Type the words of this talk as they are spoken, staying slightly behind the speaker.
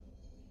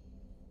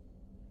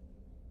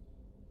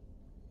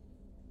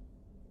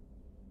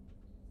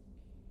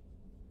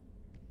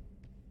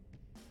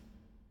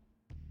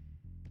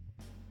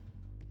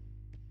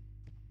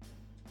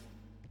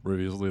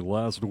Previously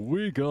last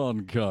week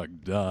on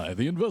Cogdi,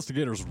 the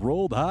investigators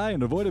rolled high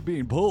and avoided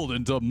being pulled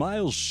into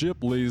Miles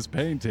Shipley's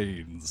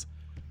paintings.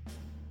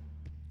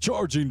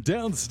 Charging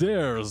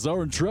downstairs,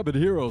 our intrepid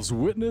heroes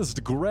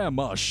witnessed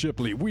Grandma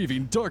Shipley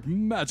weaving dark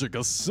magic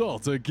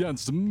assault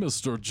against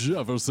Mr.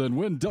 Jefferson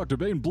when Dr.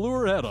 Bane blew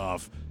her head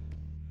off.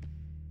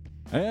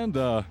 And,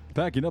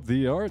 packing up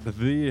the art,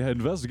 the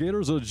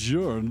investigators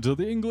adjourned to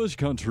the English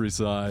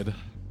countryside.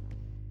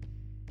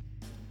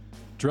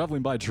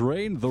 Traveling by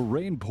train, the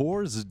rain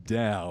pours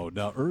down,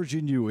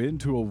 urging you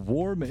into a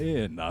warm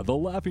inn, the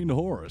Laughing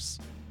Horse,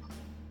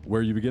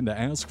 where you begin to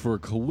ask for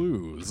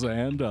clues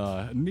and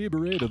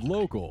inebriated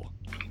local.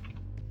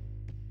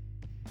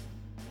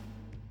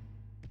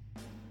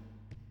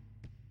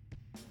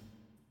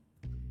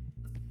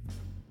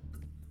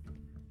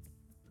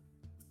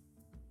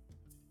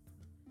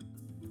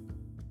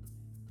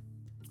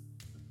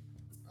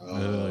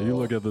 You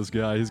look at this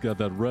guy, he's got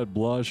that red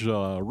blush,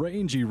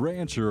 rangy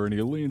rancher, and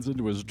he leans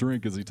into his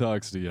drink as he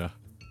talks to you.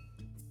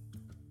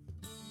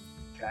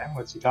 Okay,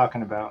 what's he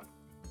talking about?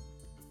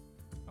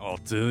 I'll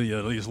tell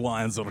you, these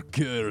lines are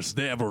cursed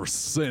ever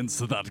since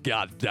that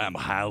goddamn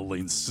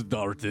howling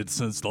started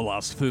since the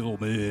last full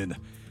moon.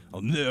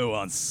 No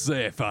one's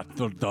safe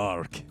after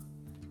dark.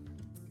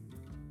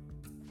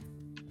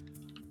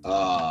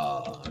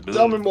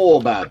 Tell me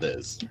more about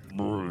this.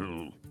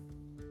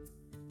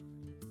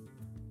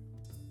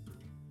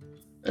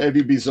 If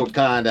you'd be so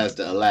kind as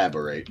to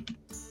elaborate.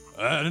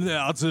 And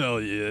I'll tell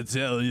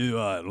you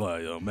what,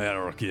 like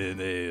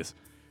American is.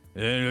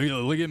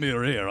 And look at me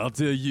right here, I'll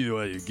tell you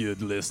what you're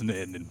good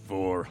listening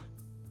for.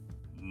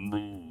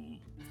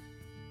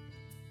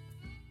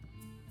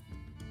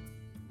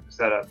 Is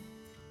that a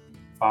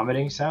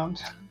vomiting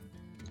sound?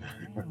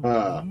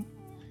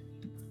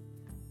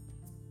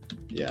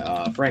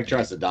 Frank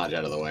tries to dodge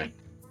out of the way.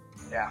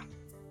 Yeah.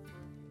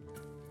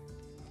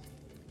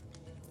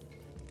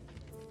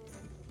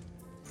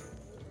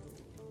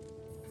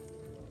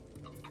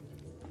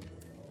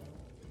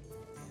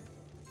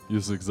 You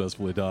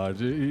successfully dodge.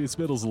 He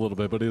spittles a little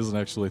bit, but he doesn't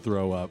actually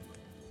throw up.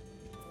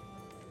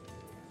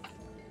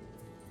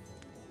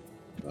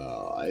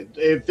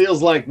 It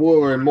feels like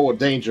we're in more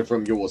danger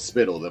from your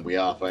spittle than we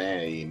are for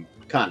any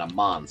kind of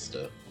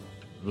monster.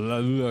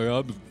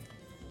 I'm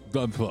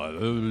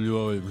fine.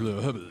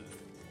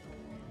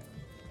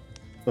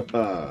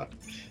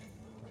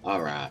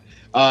 Alright.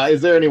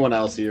 Is there anyone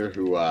else here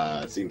who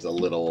seems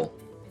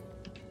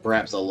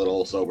perhaps a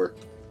little sober?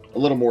 A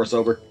little more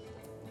sober?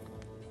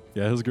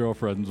 Yeah, his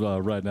girlfriend's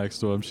right next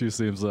to him. She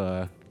seems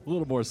a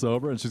little more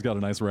sober, and she's got a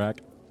nice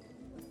rack.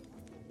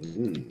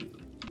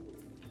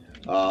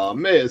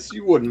 Miss,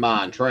 you wouldn't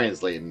mind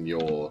translating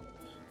your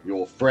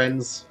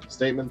friend's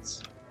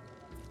statements?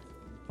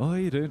 Oh,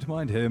 you don't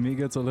mind him. He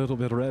gets a little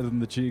bit red in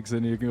the cheeks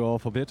and you go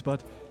off a bit,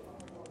 but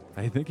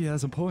I think he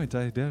has a point.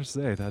 I dare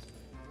say that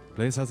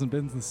place hasn't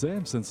been the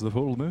same since the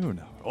full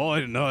moon.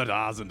 Oh, no, it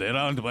hasn't. It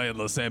hasn't been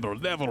the same, or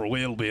never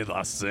will be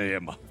the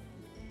same.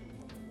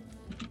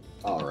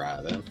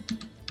 Alright, then.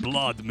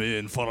 Blood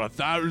moon for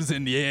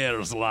 1,000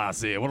 years,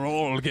 lassie. We're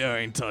all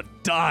going to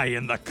die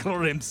in the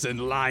crimson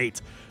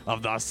light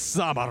of the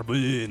summer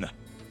moon.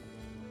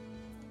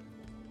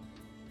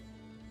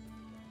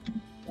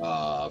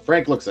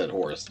 Frank looks at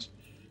Horst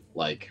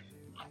like,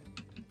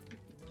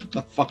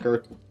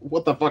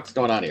 what the fuck's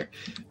going on here?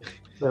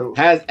 So,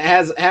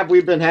 Have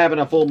we been having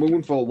a full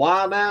moon for a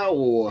while now,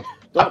 or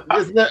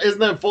isn't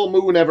there a full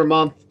moon every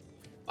month?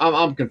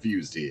 I'm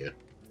confused here.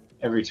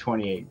 every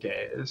 28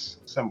 days,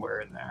 somewhere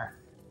in there.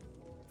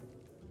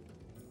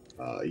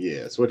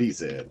 Yeah, that's what he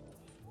said.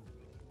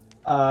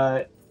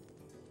 Horst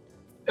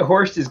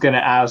is going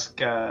to ask,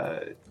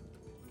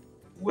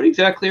 what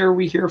exactly are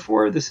we here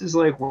for? This is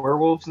like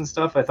werewolves and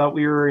stuff. I thought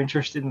we were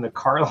interested in the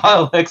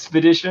Carlisle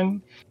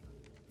expedition.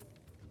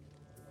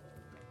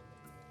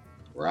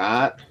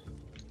 Right.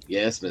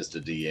 Yes,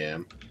 Mr.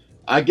 DM.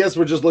 I guess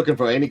we're just looking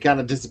for any kind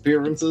of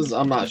disappearances.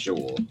 I'm not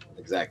sure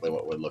exactly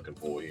what we're looking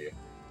for here.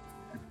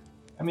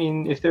 I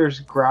mean, if there's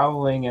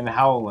growling and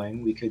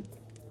howling, we could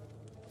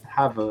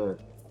have a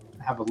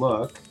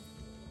look.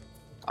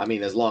 I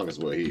mean, as long as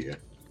we're here.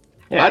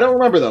 Yeah. I don't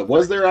remember, though.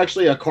 Was there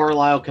actually a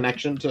Carlisle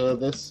connection to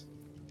this?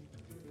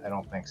 I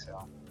don't think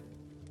so.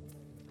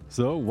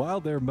 So,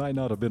 while there might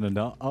not have been an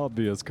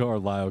obvious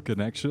Carlisle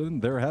connection,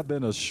 there have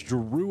been a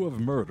strew of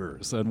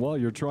murders, and while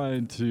you're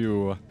trying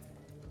to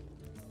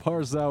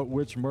parse out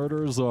which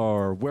murders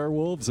are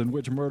werewolves and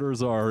which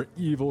murders are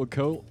evil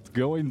cult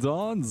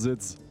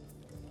goings-ons,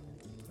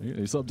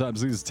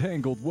 sometimes these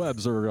tangled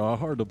webs are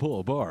hard to pull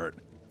apart.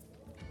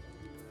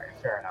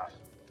 Fair enough.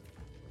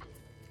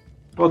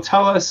 Well,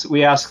 tell us.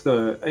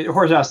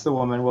 Horst asked the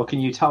woman. Well,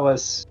 can you tell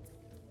us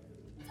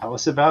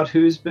about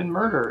who's been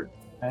murdered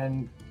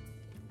and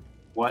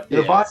what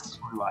their bodies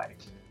were like?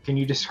 Can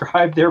you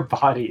describe their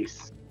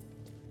bodies?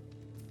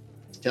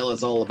 Tell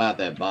us all about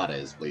their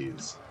bodies,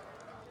 please.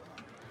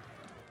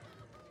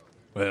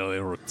 Well,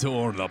 they were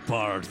torn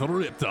apart,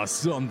 ripped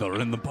asunder,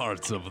 and the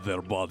parts of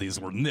their bodies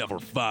were never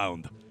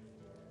found.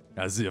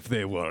 As if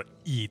they were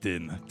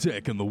eaten,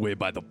 taken away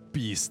by the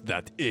beast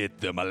that ate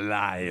them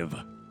alive.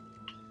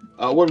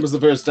 When was the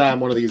first time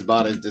one of these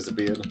bodies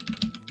disappeared?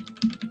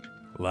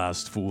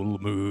 Last full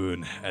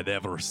moon, and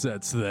ever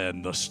since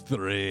then, the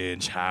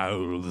strange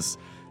howls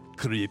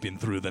creeping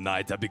through the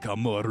night have become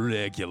more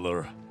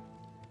regular.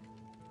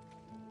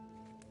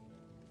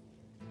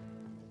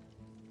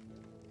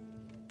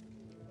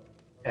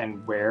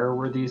 And where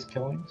were these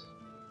killings?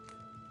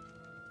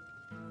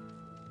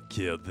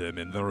 Killed them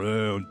in their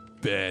own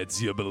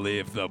beds, you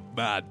believe the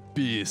mad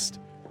beast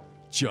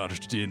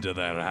charged into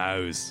their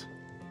house.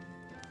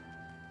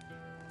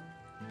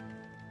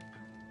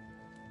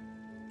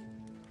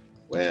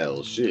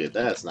 Well, shit,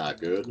 that's not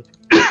good.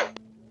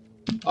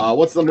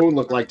 What's the moon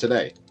look like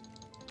today?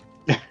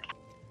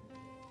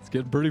 It's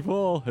getting pretty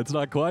full. It's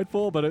not quite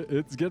full, but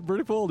it's getting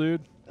pretty full,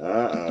 dude.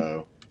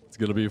 Uh-oh. It's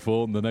gonna be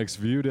full in the next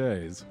few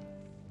days.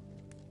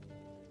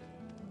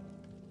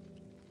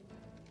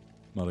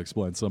 Might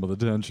explain some of the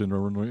tension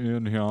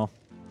in here.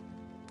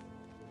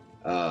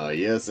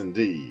 Yes,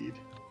 indeed.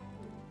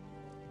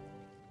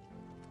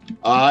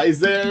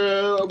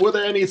 Were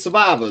there any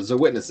survivors or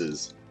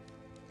witnesses?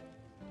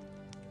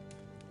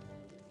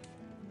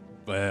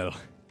 Well,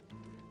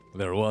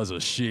 there was a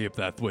sheep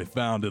that we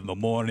found in the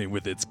morning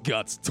with its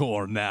guts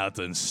torn out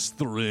and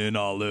strewn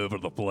all over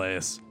the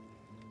place.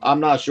 I'm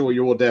not sure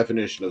your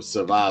definition of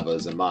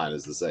survivors and mine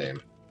is the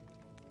same.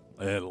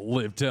 It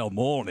lived till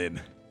morning.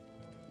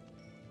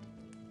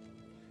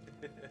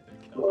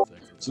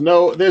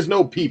 So there's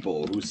no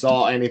people who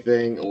saw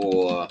anything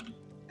or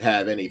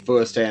have any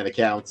first-hand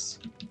accounts?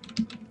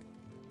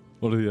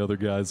 One of the other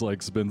guys,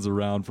 spins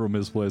around from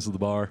his place at the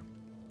bar.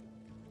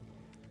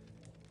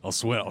 I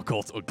swear I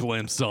caught a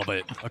glimpse of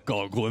it. I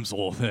caught a glimpse of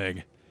the whole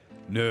thing.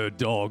 No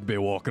dog be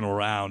walking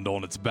around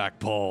on its back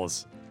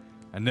paws.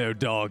 And no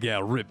dog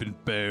out ripping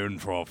bone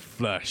from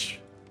flesh.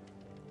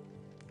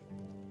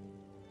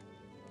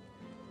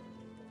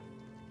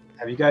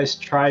 Have you guys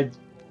tried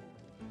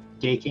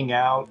staking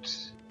out,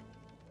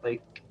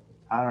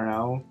 I don't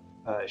know,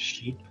 a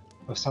sheep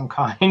of some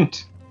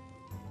kind?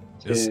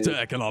 It's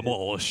stacking up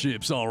all the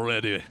sheeps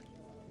already.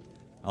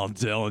 I'm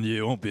telling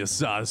you, won't be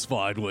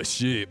satisfied with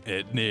sheep.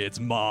 It needs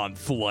man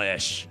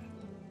flesh.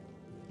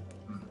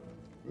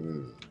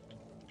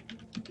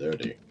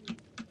 Dirty.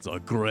 It's a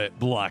great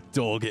black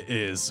dog it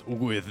is,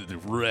 with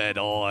red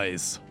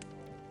eyes.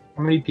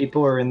 How many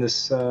people are in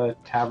this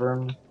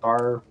tavern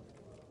bar?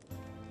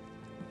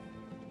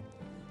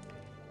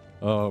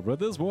 But at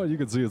this point, you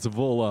can see it's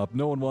full up.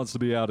 No one wants to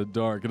be out at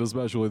dark, and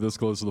especially this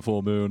close to the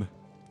full moon.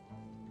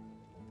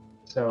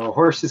 So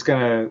Horse is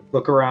gonna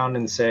look around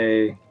and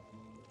say,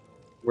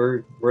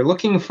 "We're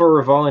looking for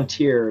a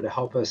volunteer to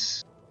help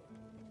us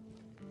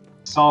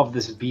solve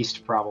this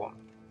beast problem."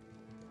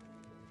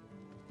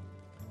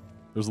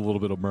 There's a little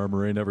bit of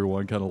murmuring.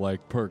 Everyone kind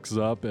of perks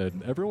up,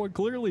 and everyone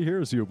clearly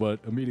hears you, but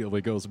immediately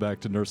goes back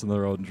to nursing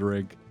their own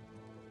drink.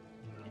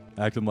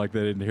 Acting like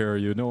they didn't hear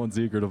you. No one's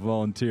eager to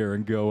volunteer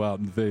and go out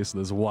and face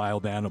this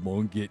wild animal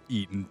and get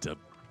eaten to...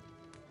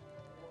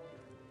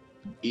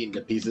 Eaten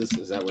to pieces?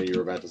 Is that what you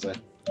were about to say?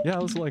 Yeah, I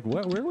was like,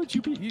 where would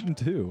you be eaten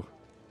to?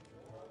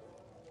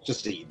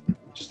 Just eaten.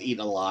 Just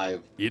eaten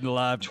alive. Eaten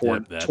alive?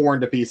 Torn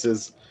to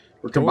pieces.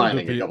 We're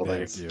combining a couple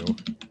Thank things. you.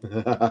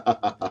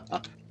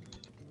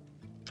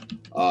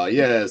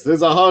 Yes,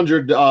 there's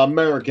 $100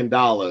 American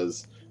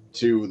dollars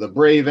to the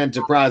brave,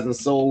 enterprising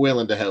soul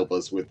willing to help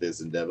us with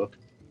this endeavor.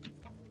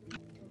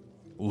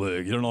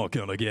 Look, you're not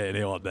gonna get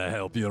anyone to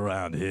help you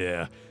around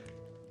here.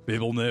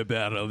 People know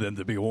better than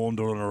to be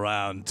wandering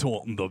around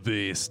taunting the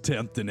beast,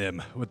 tempting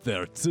him with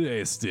their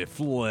tasty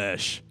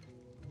flesh.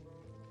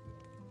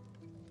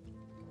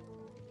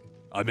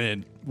 I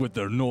mean, with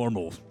their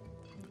normal...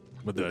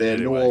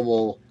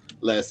 normal,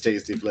 less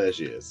tasty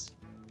flesh, yes.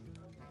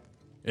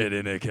 In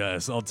any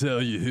case, I'll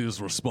tell you who's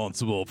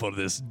responsible for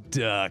this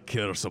dark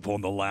curse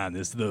upon the land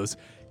is those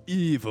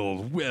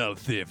evil,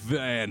 wealthy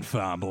Van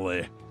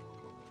family.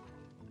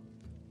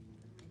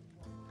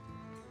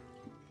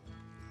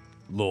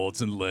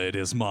 Lords and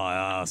ladies, my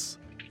ass.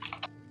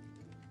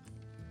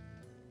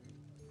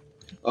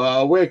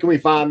 Where can we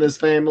find this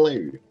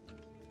family?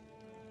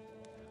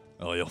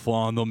 Oh, you'll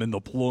find them in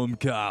the Plum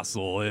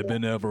Castle. They've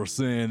been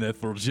overseeing it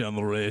for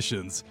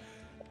generations.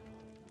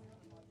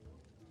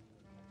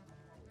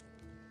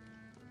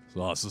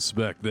 So I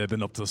suspect they've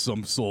been up to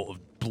some sort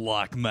of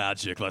black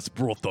magic that's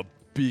brought the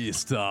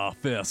beast to our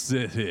fair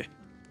city.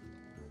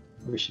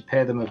 We should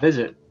pay them a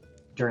visit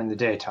during the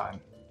daytime.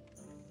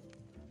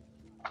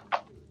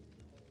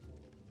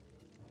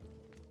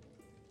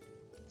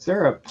 Is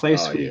there a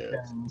place we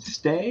can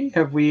stay?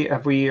 Have we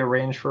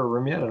arranged for a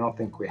room yet? I don't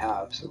think we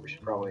have, so we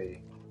should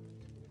probably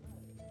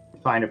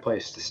find a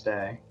place to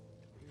stay.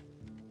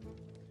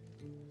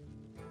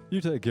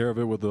 You take care of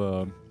it with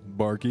the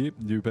barkeep.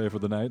 You pay for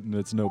the night, and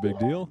it's no big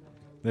deal.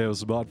 They have a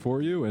spot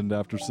for you, and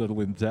after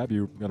settling the tab,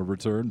 you're going to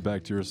return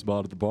back to your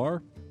spot at the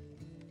bar.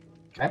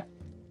 Okay.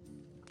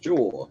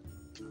 Sure.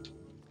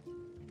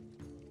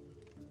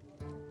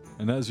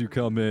 And as you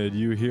come in,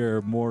 you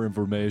hear more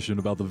information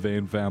about the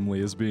Vane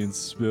family is being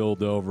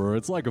spilled over.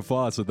 It's like a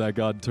faucet that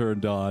got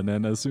turned on,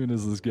 and as soon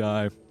as this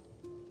guy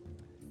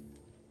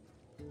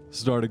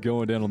started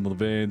going down on the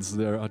Vanes,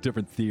 there are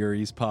different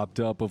theories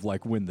popped up of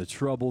like when the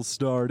trouble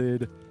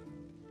started.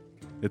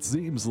 It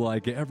seems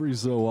like every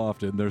so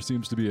often there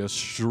seems to be a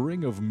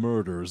string of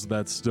murders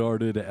that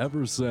started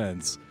ever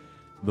since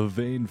the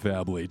Vane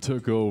family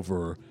took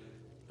over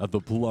at the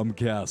Plum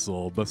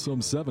Castle, but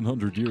some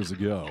 700 years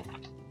ago.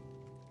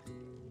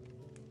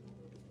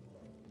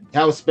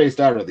 How spaced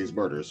out are these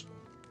murders?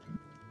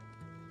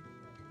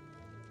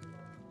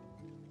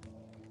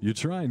 You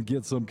try and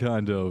get some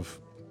kind of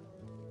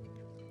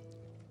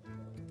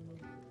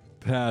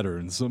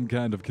pattern, some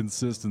kind of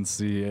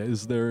consistency.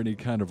 Is there any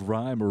kind of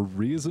rhyme or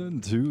reason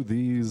to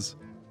these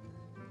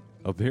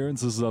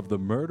appearances of the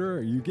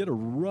murder? You get a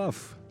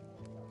rough...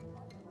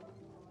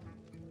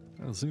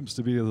 It seems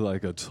to be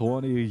like a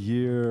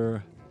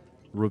 20-year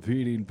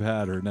repeating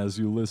pattern as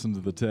you listen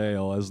to the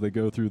tale as they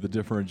go through the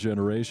different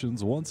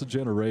generations, once a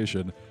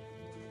generation.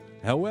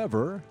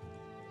 However,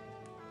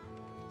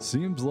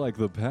 seems like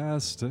the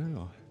past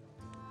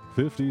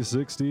 50,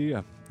 60,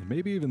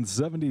 maybe even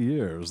 70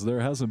 years, there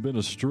hasn't been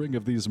a string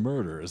of these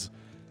murders.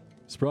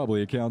 This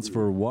probably accounts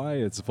for why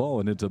it's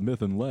fallen into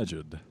myth and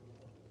legend.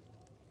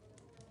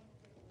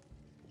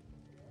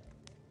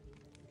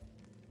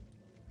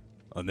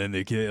 And then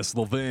the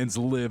castle Vanes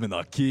live in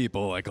a keep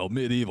or like a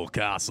medieval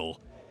castle.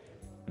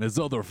 And it's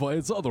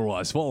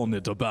otherwise fallen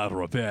into bad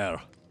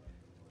repair.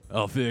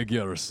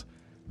 Figures.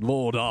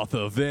 Lord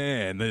Arthur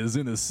Vane is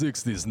in his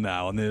 60s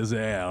now and there's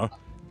heir.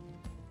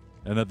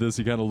 And at this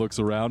he kind of looks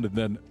around and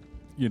then,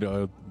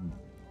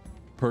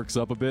 perks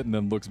up a bit and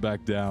then looks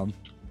back down.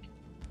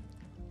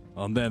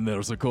 And then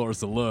there's of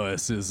course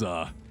Lois, his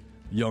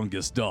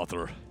youngest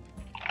daughter.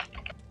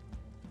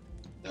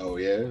 Oh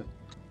yeah?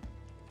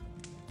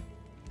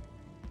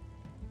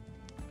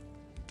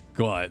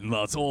 Quite, and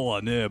that's all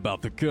I know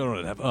about the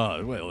current.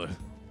 I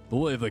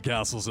believe the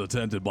castle's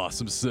attended by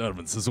some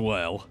servants as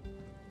well.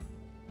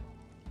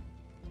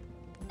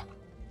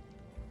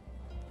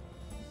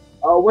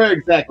 Oh, where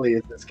exactly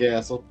is this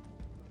castle?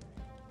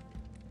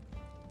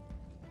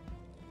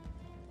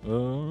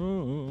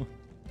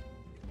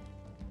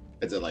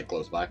 Is it like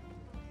close by?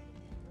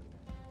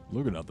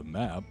 Looking at the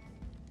map,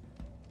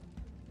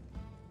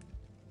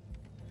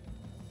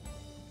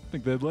 I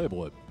think they'd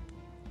label it.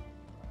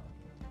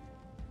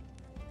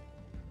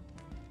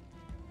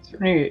 Is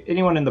there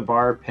anyone in the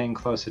bar paying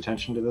close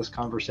attention to this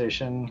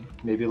conversation?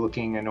 Maybe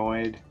looking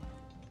annoyed?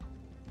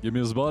 Give me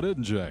a spot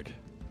hidden check.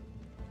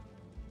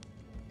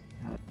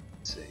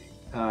 Let's see.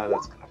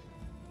 That's good.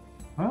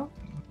 Well,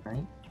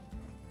 alright.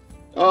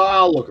 Oh,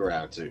 I'll look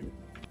around too.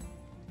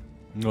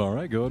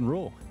 Alright, go ahead and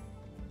roll.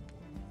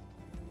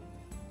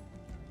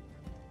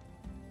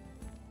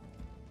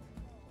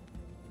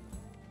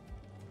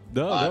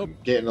 I'm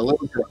getting a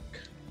little drunk.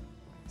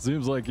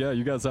 Seems like, yeah,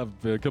 you guys have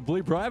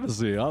complete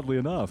privacy, oddly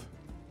enough.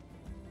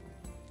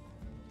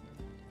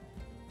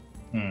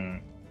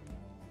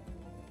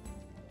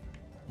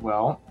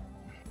 Well,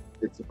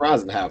 it's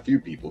surprising how few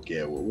people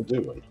care what we're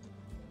doing.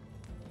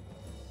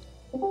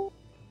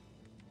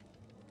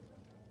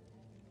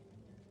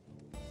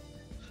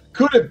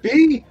 Could it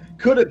be?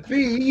 Could it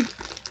be?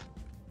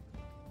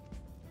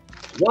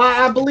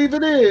 Why, I believe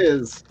it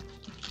is.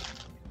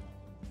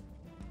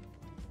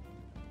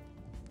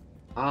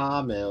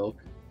 Milk.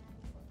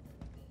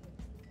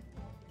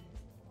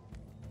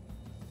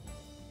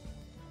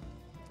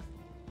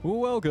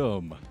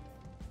 Welcome.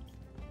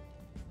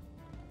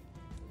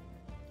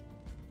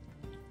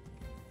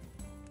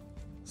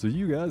 So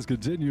you guys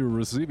continue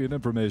receiving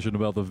information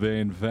about the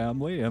Vane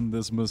family and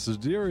this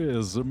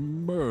mysterious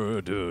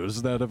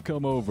murders that have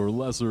come over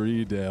Lesser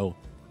Edale.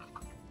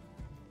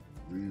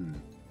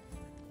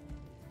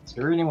 Is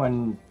there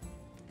anyone...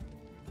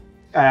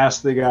 I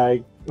asked the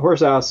guy,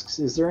 Horse asks,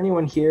 is there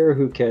anyone here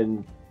who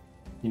can,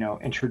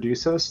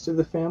 introduce us to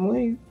the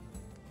family?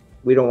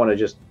 We don't want to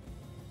just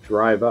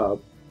drive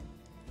up.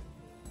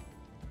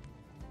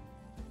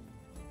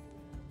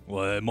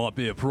 Well, it might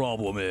be a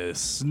problem here,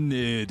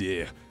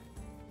 Sniddy.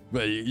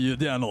 But you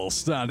don't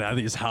understand how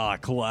these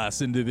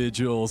high-class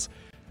individuals,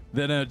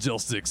 they don't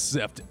just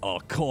accept a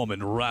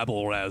common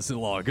rabble-rousers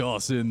like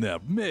us in their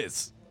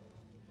midst.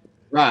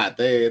 Right,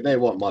 they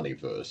want money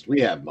first.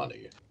 We have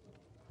money.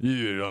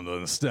 You don't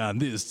understand.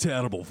 These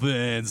terrible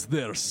Vanes,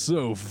 they're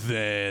so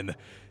vain.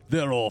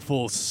 They're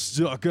awful,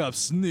 stuck-up,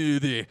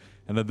 snooty.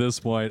 And at this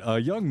point,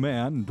 a young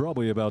man,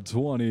 probably about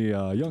 20,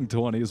 young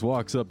 20s,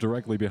 walks up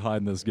directly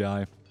behind this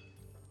guy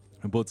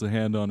and puts a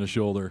hand on his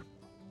shoulder.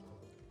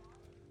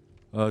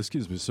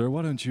 Excuse me, sir,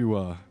 why don't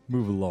you,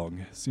 move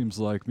along? Seems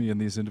like me and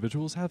these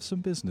individuals have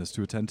some business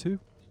to attend to.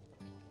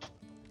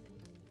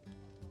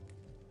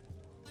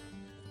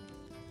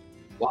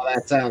 Well,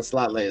 that sounds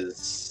slightly,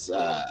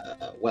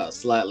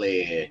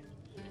 slightly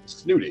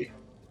snooty.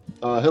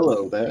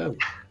 Hello there.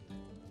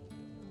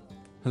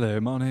 Hello,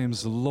 my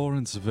name's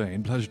Lawrence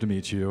Vane. Pleasure to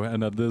meet you.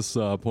 And at this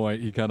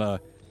point, he kind of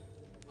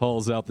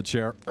hauls out the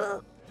chair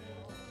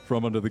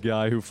from under the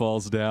guy who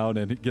falls down,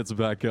 and he gets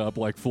back up,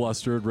 like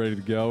flustered, ready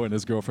to go, and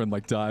his girlfriend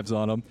like dives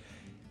on him.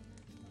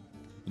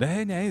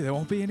 Nay, there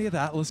won't be any of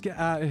that. Let's get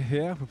out of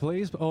here,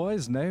 please,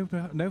 boys. No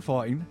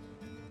fighting.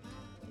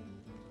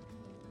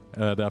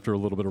 And after a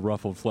little bit of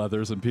ruffled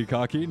feathers and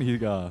peacocking,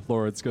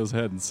 Lawrence goes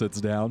ahead and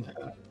sits down.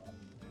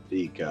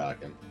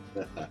 Peacocking.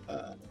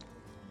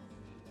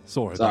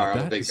 Sorry I'm a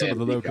about big that. Some fan of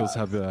the of locals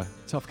peacocks.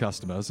 have tough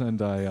customers,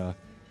 and I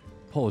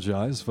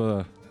apologize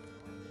for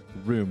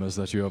rumors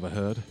that you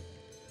overheard.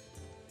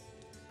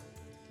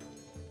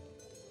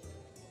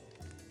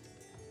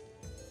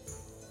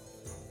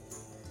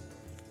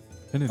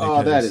 In any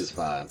Oh, that case, is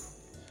fine.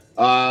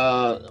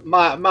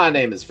 My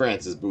name is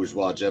Francis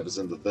Bourgeois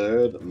Jefferson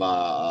III.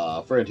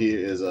 My friend here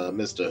is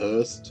Mr.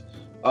 Hurst.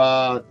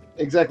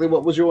 Exactly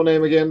what was your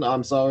name again?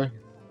 I'm sorry.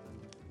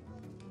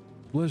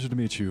 pleasure to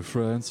meet you,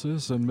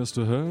 Francis and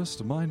Mr.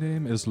 Hurst. My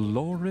name is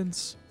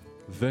Lawrence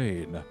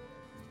Vane.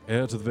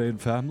 Heir to the Vane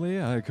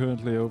family, I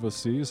currently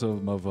oversee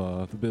some of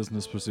the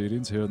business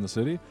proceedings here in the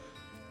city.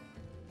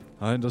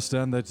 I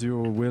understand that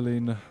you're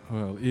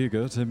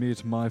eager to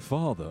meet my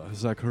father.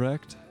 Is that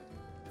correct?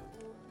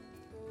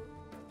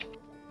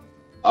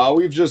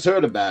 We've just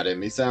heard about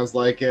him. He sounds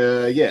like,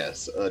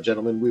 yes, a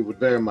gentleman we would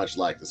very much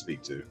like to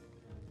speak to.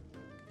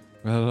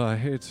 Well, I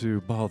hate to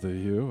bother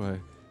you. I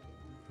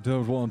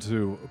don't want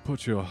to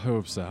put your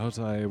hopes out.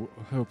 I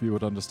hope you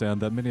would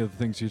understand that many of the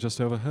things you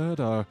just overheard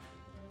are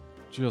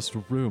just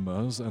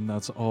rumors, and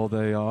that's all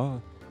they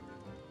are.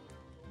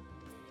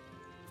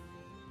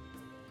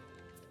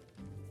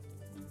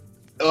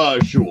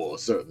 Sure,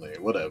 certainly,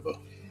 whatever.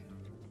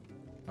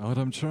 What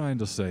I'm trying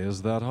to say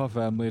is that our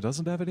family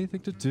doesn't have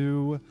anything to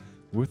do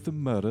with the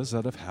murders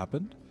that have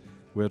happened.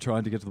 We're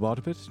trying to get to the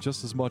bottom of it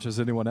just as much as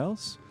anyone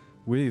else.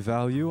 We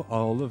value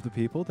all of the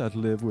people that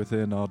live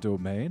within our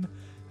domain,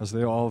 as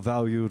they are all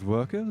valued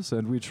workers,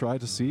 and we try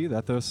to see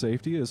that their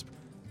safety is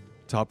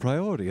top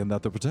priority and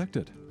that they're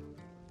protected.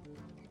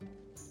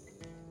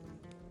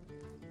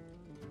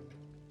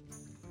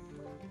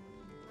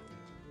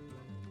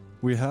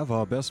 We have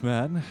our best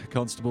man,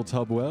 Constable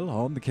Tubwell,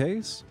 on the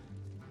case.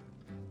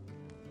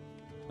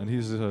 And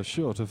he's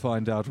sure to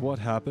find out what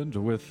happened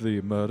with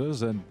the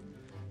murders, and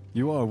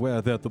you are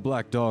aware that the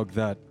black dog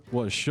that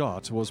was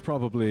shot was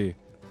probably,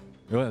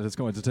 well, it's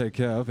going to take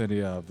care of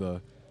any of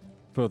the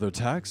further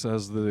attacks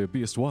as the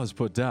beast was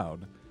put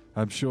down.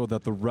 I'm sure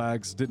that the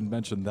rags didn't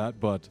mention that,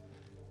 but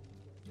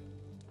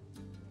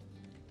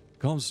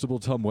Constable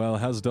Tumwell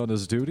has done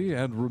his duty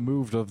and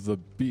removed of the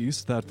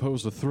beast that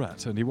posed a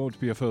threat, and he won't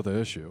be a further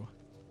issue.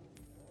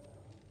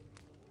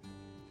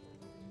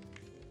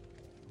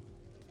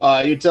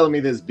 You're telling me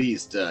this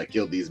beast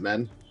killed these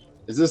men?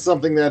 Is this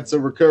something that's a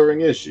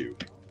recurring issue?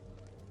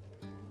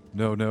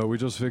 No, we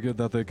just figured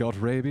that they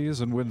got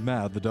rabies and went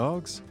mad, the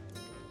dogs.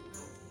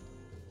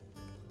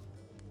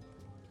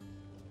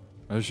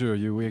 I assure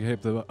you, we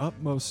keep the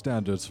utmost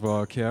standards for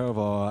our care of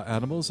our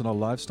animals and our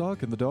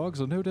livestock, and the dogs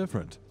are no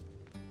different.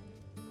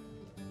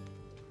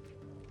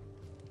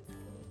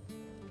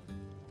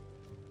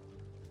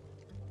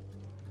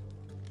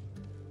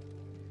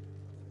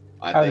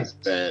 I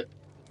think that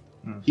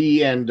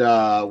he and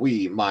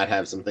we might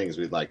have some things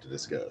we'd like to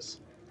discuss.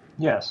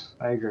 Yes,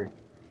 I agree.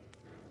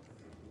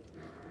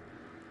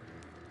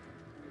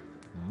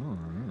 Oh,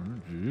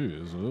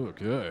 jeez,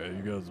 okay.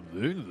 You got some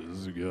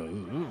things to discuss.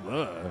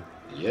 Oh,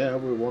 Yeah,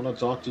 we want to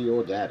talk to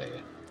your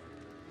daddy.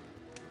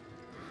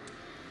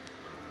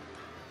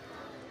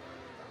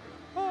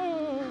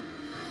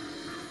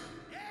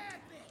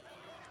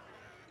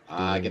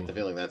 I get the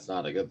feeling that's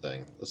not a good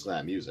thing. Listen to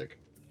that music.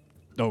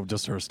 Oh,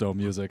 just her stone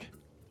music.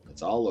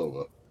 It's all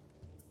over.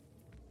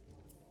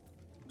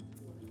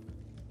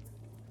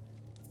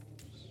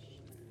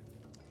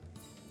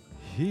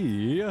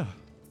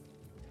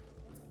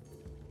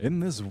 In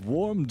this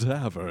warm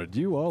tavern,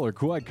 you all are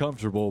quite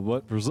comfortable,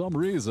 but for some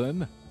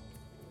reason,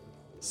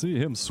 see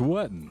him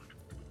sweating.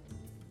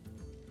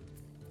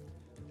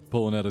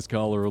 Pulling at his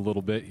collar a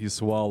little bit, he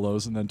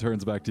swallows and then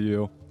turns back to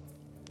you.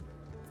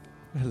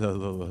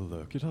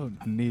 Look, you don't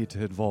need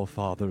to involve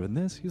Father in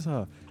this. He's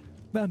a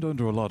man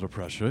under a lot of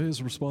pressure.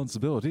 His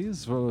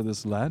responsibilities for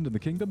this land and the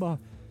kingdom are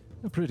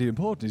pretty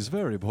important. He's a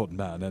very important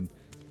man, and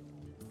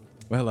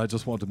well, I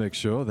just want to make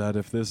sure that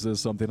if this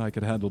is something I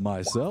can handle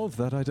myself,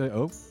 that I do.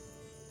 Oh.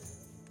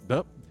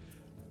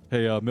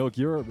 Hey, Milk,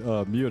 you're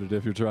muted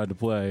if you're trying to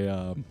play.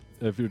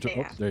 If you're.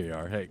 Yeah. Oh, there you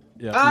are. Hey.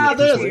 Yeah. Ah,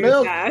 there's you're-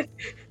 Milk. Bad.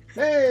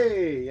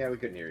 Hey! Yeah, we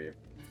couldn't hear you.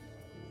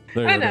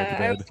 There I you know.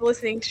 go. I was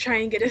listening to try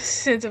and get a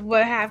sense of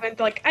what happened.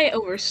 Like, I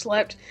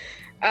overslept.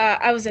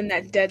 I was in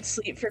that dead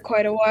sleep for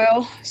quite a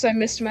while, so I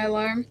missed my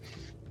alarm.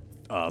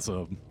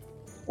 Awesome.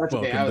 That's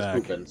okay. I was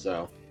Welcome back. pooping,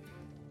 so.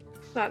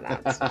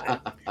 That's fine.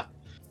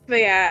 But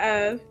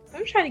yeah,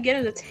 I'm trying to get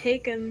him to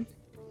take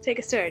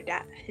us to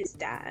his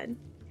dad.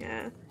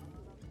 Yeah.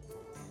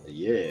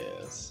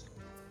 Yes.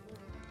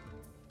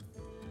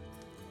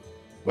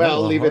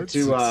 Well, a leave it hard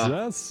to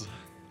success.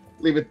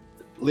 leave it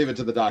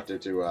to the doctor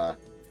to Leave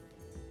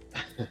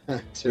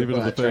it to the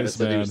try to face man.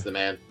 seduce the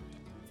man.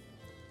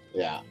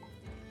 Yeah.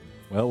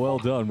 Well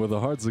done. With a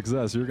hard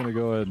success, you're going to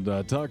go ahead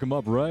and talk him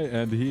up right,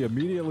 and he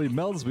immediately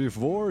melts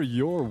before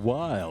your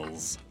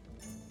wiles.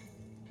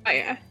 Oh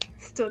yeah,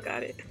 still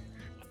got it.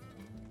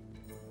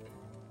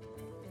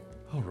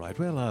 All right,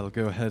 well, I'll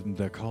go ahead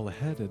and call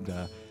ahead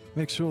and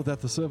make sure that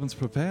the servants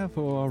prepare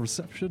for our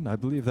reception. I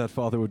believe that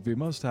Father would be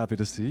most happy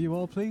to see you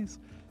all, please.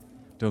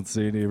 Don't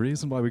see any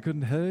reason why we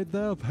couldn't head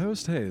there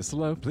post-haste.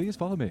 Hello, please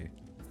follow me.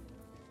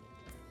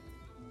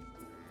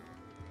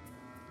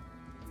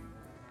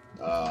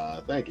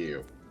 Thank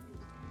you.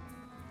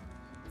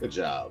 Good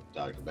job,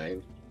 Dr.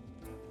 Bane.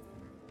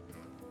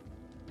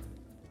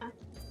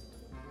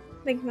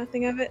 Think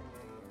nothing of it.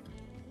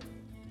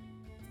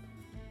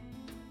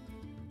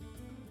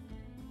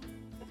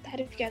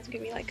 That if you guys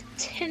give me like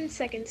 10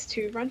 seconds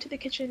to run to the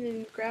kitchen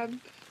and grab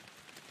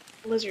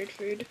lizard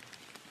food.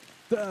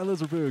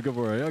 Lizard food, go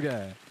for it.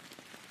 Okay.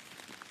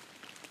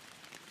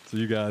 So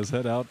you guys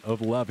head out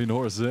of Laughing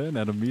Horse Inn,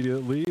 and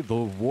immediately the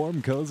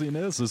warm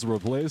coziness is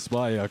replaced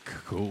by a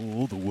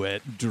cold,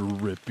 wet,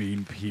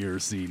 dripping,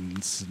 piercing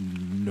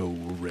snow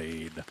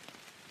rain.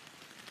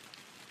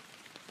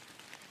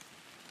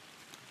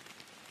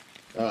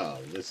 Oh,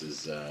 this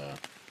is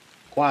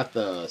quite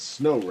the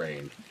snow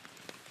rain.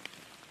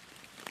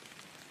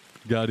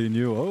 Guiding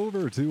you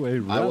over to a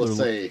rather... I will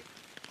say,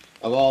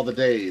 of all the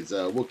days,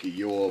 Wookie,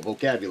 your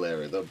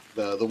vocabulary,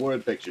 the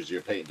word pictures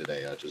you're painting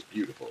today are just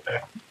beautiful.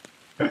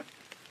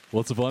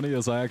 What's funny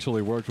is I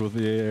actually worked with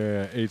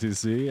the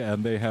ATC,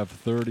 and they have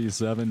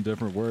 37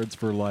 different words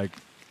for, like,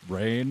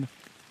 rain,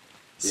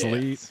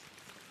 sleet. Yes.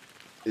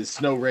 Is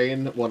snow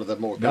rain one of the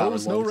more common No,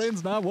 ones? snow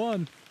rain's not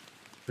one.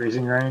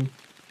 Freezing rain.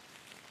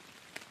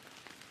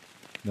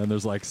 Then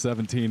there's, like,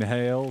 17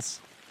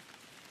 hails.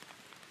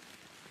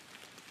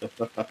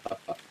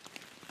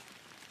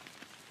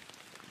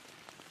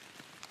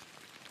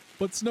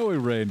 But snowy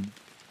rain,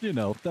 you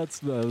know,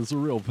 that's a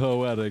real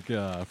poetic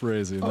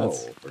phrasing. Oh,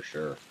 That's, for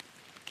sure.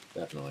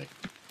 Definitely.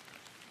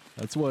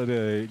 that's what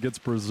gets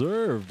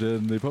preserved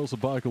in the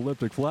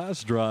post-apocalyptic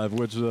flash drive,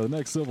 which the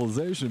next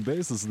civilization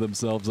bases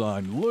themselves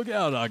on. Look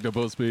out,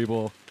 octopus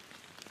people.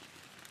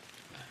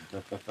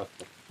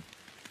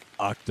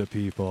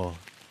 Octopeople.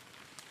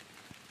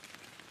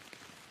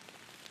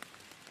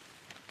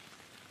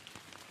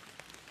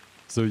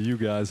 So you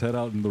guys head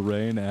out in the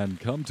rain and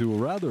come to a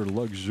rather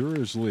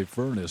luxuriously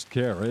furnished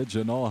carriage,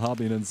 and all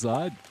hopping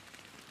inside.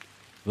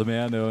 The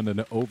man on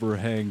an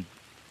overhang,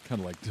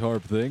 kind of like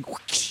tarp thing,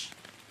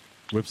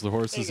 whips the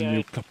horses, Hey, and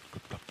you guys.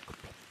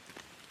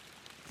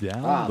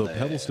 down the there.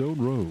 Pebblestone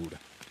Road.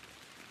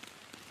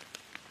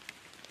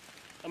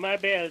 I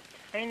might be a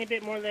tiny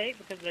bit more late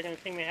because they're going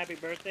to sing me happy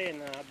birthday,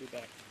 and then I'll be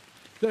back.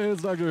 Hey,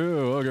 it's Doctor Who.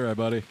 Okay,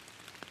 buddy.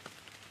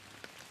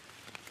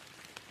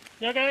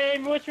 You're going to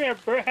even wish me a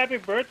happy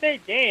birthday?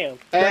 Damn.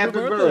 Happy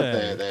birthday.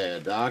 birthday there,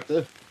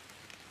 Doctor.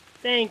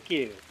 Thank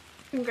you.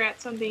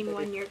 Congrats on being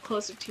 1 year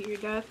closer to your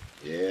death.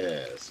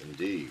 Yes,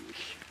 indeed.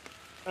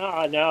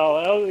 Oh, no.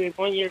 I'll be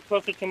 1 year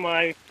closer to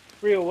my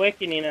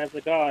reawakening as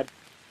a god.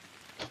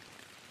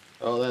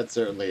 Oh, that's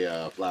certainly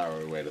a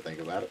flowery way to think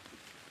about it.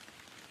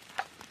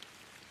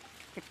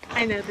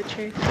 I know the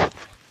truth.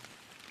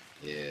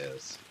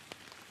 Yes.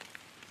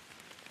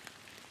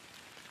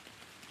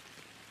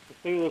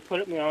 Cthulhu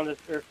put me on this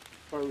earth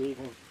for a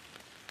reason.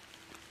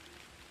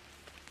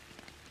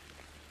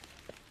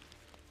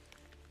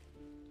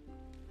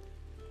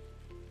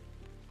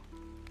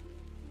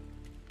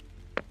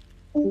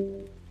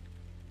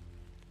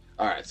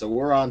 Alright, so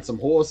we're on some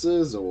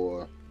horses,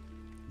 or...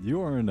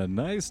 You are in a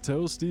nice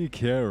toasty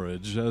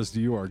carriage as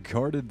you are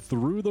carted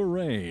through the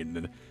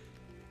rain.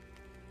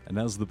 And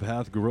as the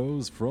path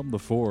grows from the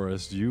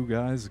forest, you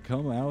guys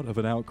come out of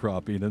an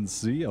outcropping and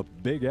see a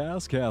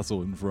big-ass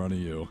castle in front of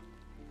you.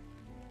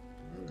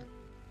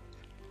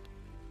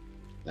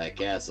 That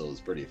castle is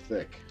pretty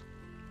thick.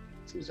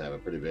 Seems to have a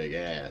pretty big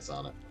ass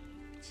on it.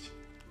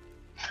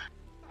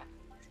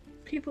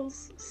 People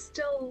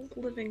still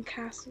live in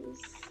castles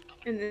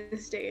in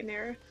this day and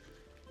era.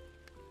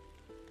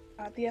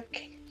 The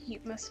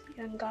upkeep must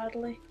be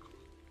ungodly.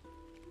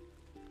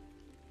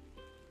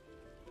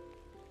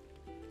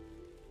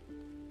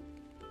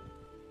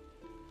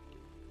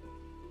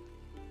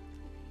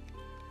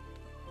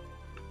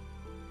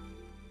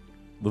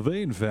 The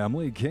Vane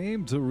family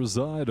came to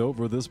reside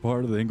over this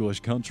part of the English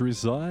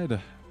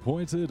countryside,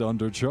 appointed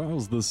under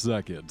Charles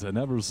II, and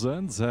ever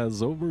since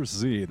has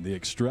overseen the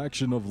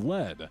extraction of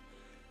lead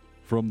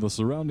from the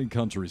surrounding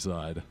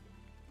countryside.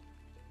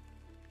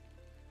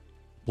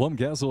 Plum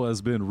Castle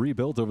has been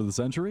rebuilt over the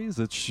centuries,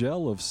 its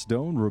shell of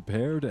stone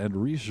repaired and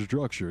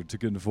restructured to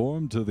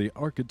conform to the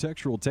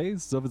architectural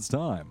tastes of its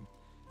time.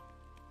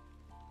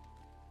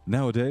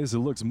 Nowadays, it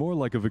looks more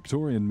like a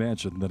Victorian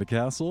mansion than a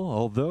castle,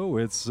 although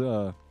its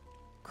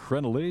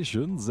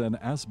crenellations and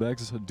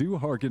aspects do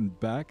harken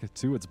back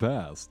to its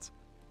past.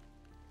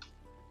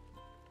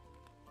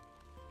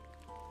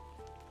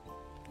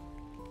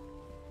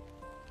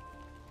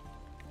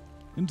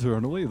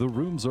 Internally, the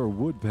rooms are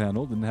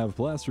wood-paneled and have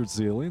plastered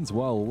ceilings,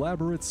 while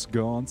elaborate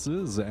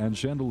sconces and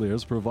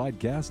chandeliers provide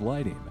gas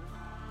lighting.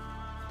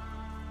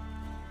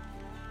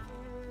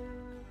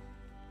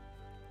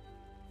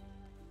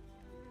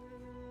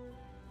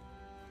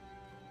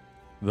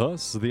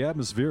 Thus, the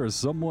atmosphere is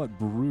somewhat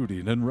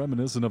brooding and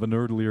reminiscent of an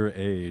earlier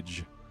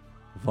age.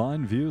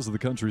 Fine views of the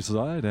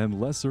countryside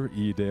and lesser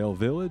Edale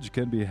village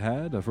can be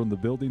had from the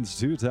building's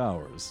 2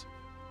 towers.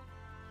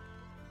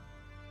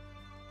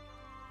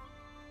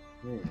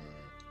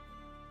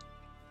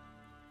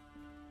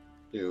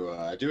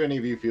 Do any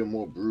of you feel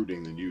more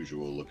brooding than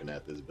usual looking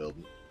at this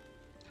building?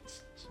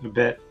 A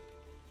bit.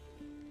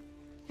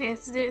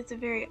 It's a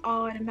very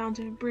odd amount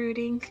of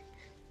brooding.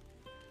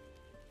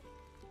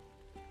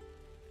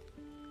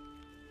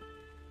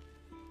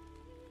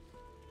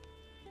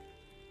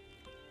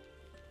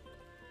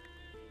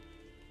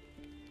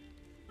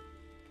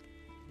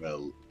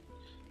 Well,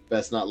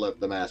 best not let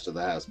the master of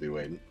the house be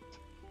waiting.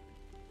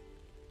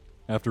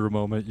 After a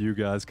moment, you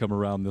guys come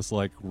around this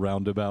like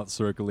roundabout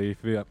circle-y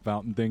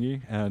fountain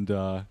thingy, and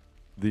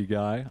the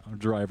guy, our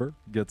driver,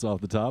 gets off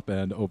the top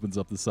and opens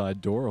up the side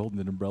door, holding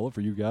an umbrella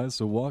for you guys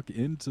to walk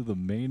into the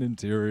main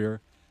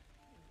interior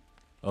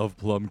of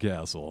Plum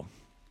Castle.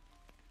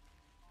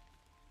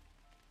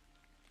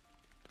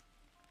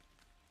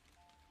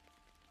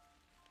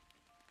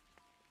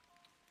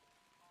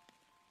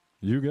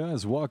 You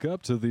guys walk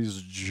up to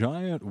these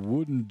giant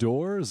wooden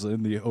doors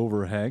in the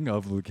overhang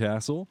of the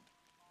castle,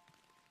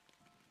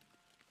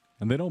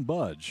 and they don't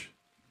budge.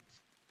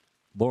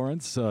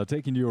 Lawrence,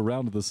 taking you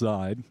around to the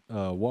side,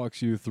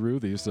 walks you through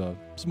these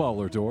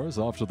smaller doors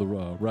off to the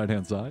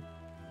right-hand side.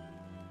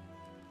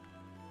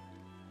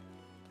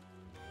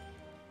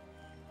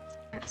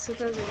 So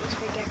those are just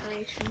for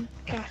decoration.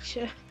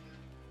 Gotcha.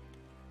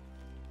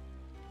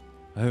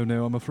 Oh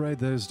no, I'm afraid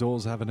those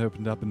doors haven't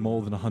opened up in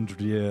more than 100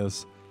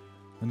 years.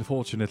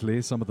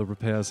 Unfortunately, some of the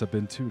repairs have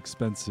been too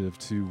expensive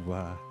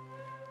to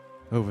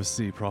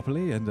oversee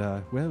properly, and,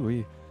 well,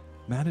 we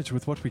manage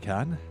with what we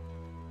can.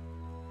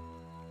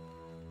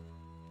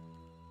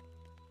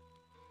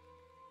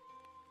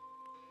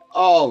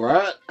 All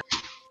right.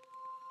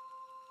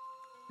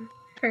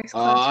 First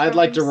class I'd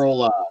like to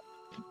problems.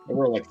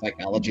 roll like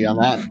psychology on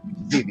that.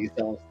 See if these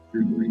fellas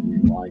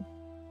like.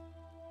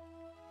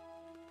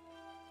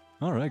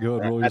 All right, go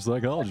ahead and roll your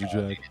psychology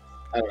check.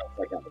 I don't know if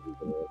psychology is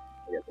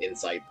I guess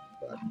insight,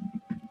 but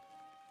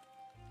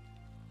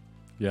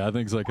Yeah, I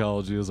think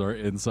psychology is our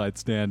insight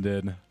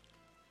stand-in.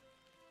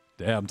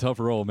 Damn,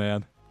 tough roll,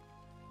 man.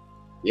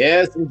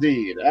 yes,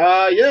 indeed.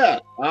 Yeah,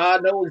 I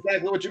know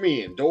exactly what you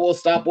mean. Doors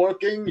stop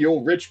working.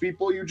 You're rich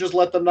people. You just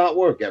let them not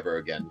work ever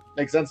again.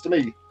 Makes sense to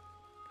me.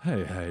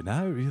 Hey,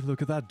 now you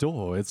look at that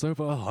door. It's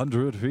over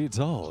 100 feet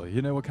tall.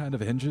 You know what kind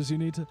of hinges you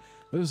need to...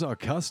 Those are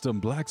custom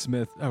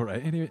blacksmith... All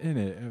right, in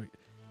it.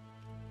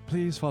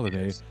 Please follow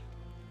me.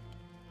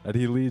 And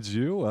he leads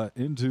you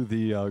into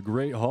the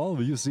Great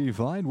Hall. You see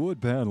fine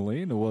wood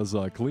paneling. It was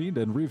cleaned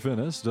and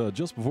refinished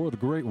just before the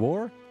Great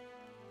War.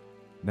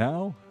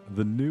 Now,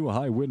 the new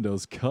high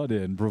windows cut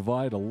in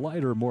provide a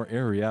lighter, more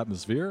airy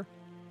atmosphere.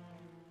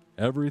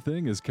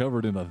 Everything is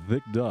covered in a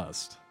thick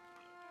dust.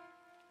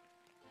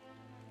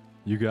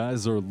 You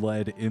guys are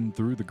led in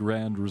through the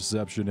grand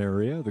reception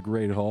area, the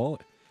Great Hall,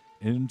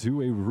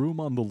 into a room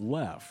on the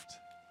left.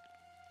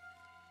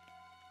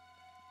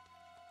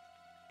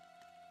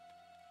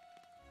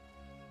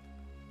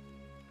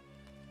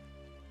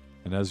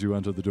 And as you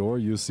enter the door,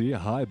 you see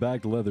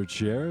high-backed leather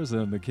chairs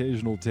and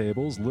occasional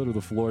tables litter the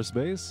floor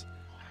space,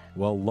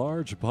 while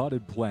large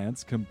potted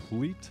plants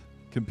compete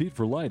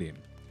for lighting.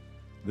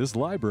 This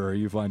library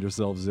you find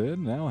yourselves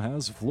in now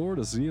has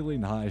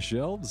floor-to-ceiling high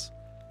shelves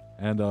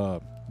and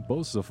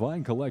boasts a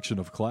fine collection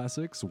of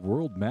classics,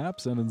 world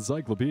maps, and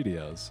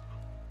encyclopedias.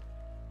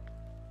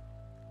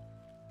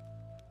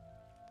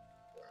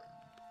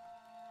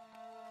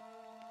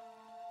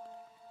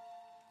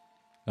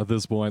 At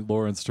this point,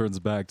 Lawrence turns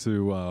back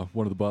to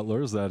one of the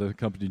butlers that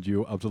accompanied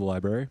you up to the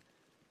library.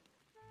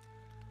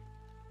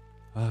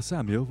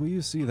 Samuel, will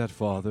you see that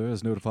Father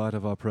is notified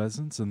of our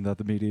presence and that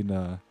the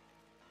meeting,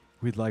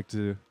 we'd like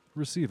to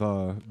receive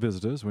our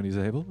visitors when he's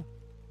able?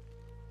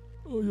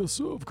 Oh, yes,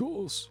 sir, of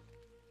course.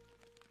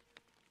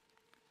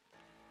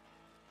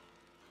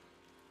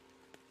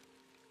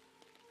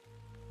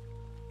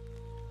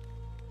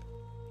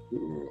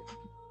 Ooh.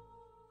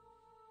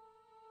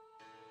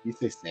 You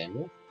say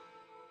Samuel?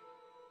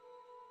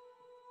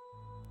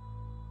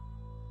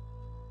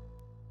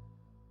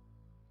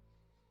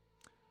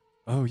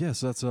 Oh,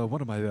 yes, that's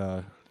one of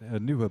my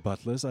newer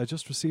butlers. I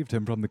just received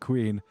him from the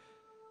Queen.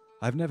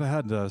 I've never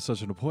had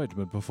such an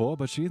appointment before,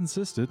 but she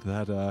insisted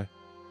that,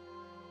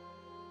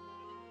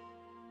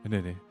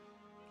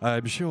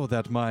 I'm sure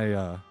that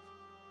my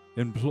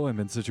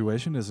employment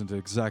situation isn't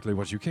exactly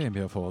what you came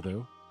here for,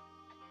 though.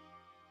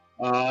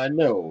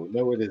 No,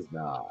 it is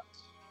not.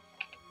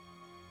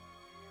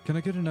 Can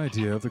I get an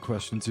idea of the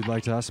questions you'd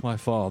like to ask my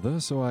father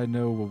so I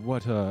know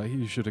what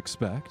he should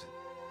expect?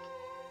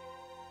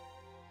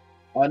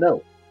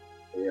 No.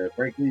 Yeah,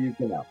 frankly, you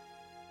cannot.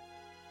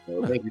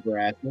 So thank you for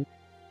asking.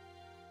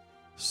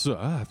 Sir,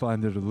 I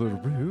find it a little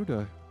rude.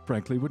 I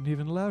frankly wouldn't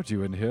even allowed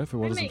you in here if it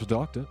wasn't for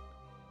Doctor.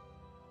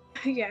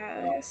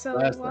 Yeah, so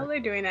Last while night. they're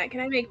doing that,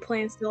 can I make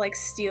plans to like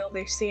steal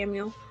their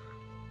Samuel?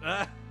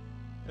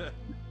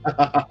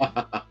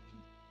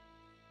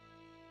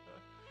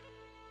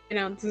 I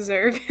don't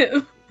deserve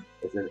him.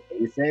 Is it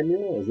A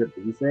Samuel? Is it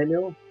B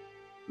Samuel?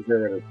 Is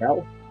there a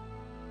tell?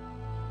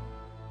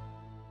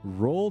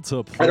 Roll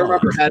to plot. I don't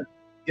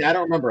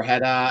remember.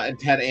 Had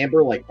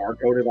Amber like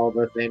barcoded all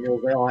the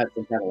Samuels? They all had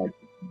some kind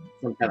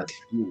of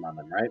scheme on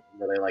them, right?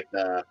 Were they like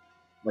the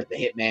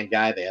hitman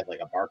guy? They had like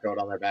a barcode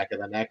on their back of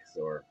the necks,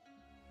 or?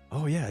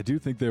 Oh yeah, I do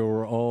think they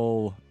were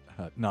all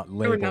not There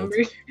were labeled.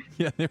 numbers.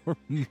 Yeah, they were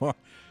more.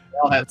 They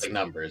all had like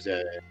numbers.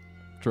 Yeah.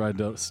 Trying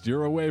to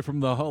steer away from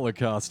the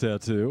Holocaust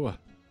tattoo.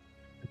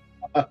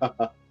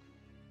 Yeah,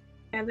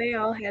 they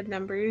all had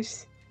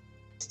numbers.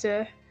 Just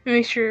to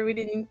make sure we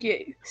didn't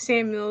get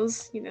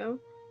Samuel's,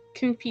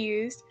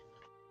 confused.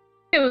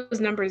 It was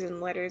numbers and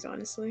letters,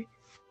 honestly.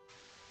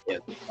 Yeah,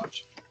 pretty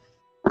much.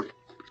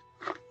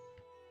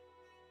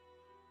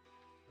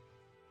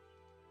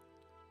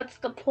 What's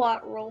the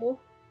plot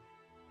roll?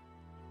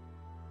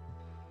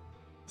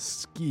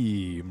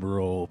 Scheme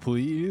roll,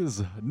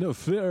 please.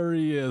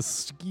 Nefarious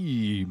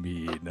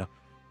scheming.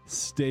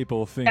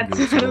 Staple fingers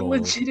That's not a roll.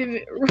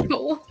 legitimate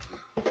roll.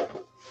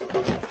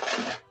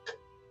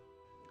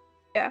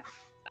 Yeah.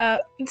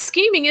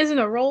 Scheming isn't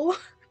a roll.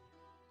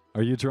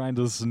 Are you trying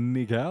to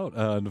sneak out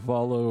and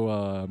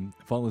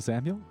follow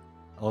Samuel?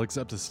 I'll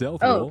accept a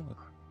stealth Oh. roll.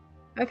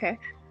 Okay.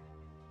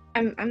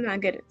 I'm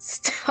not good at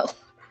stealth.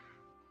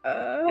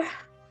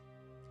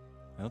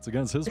 That's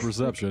against his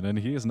perception, and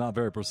he is not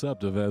very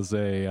perceptive as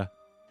a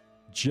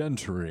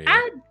gentry.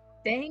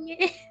 Dang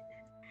it.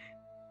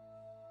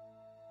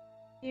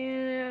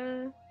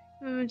 Yeah.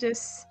 I'm gonna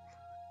just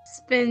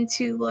spend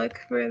 2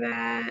 luck for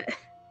that.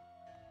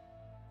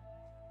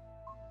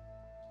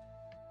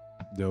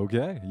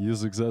 Okay, you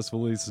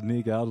successfully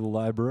sneak out of the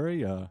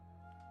library.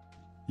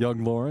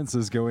 Young Lawrence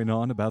is going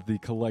on about the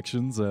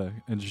collections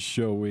and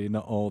showing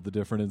all the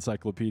different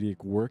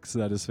encyclopedic works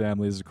that his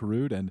family has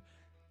accrued, and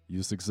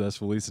you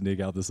successfully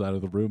sneak out the side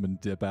of the room and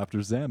dip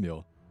after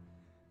Samuel.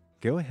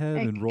 Go ahead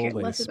I and could roll care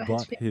a less about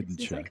spot his hidden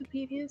check.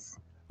 encyclopedias.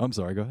 I'm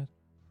sorry, go ahead.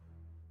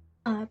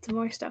 The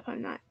more stuff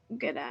I'm not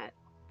good at.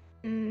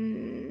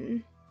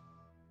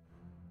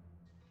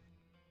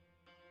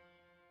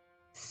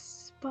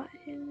 Spot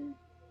hidden.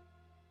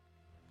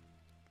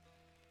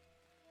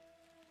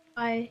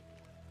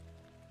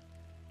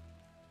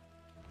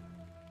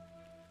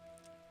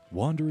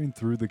 Wandering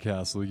through the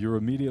castle, you're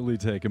immediately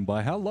taken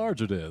by how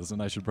large it is,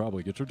 and I should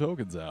probably get your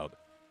tokens out.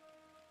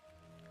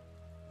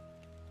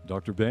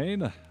 Dr.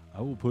 Bane,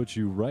 I will put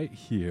you right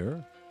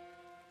here.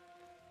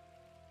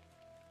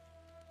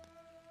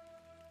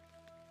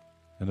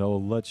 And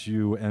I'll let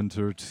you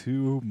enter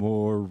 2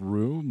 more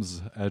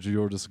rooms at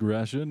your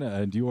discretion,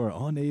 and you are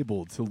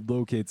unable to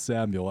locate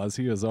Samuel as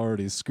he has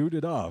already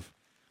scooted off.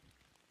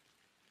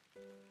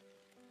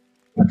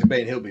 Dr.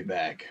 Bane, he'll be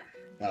back.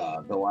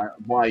 Though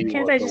why you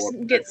Can't are I so just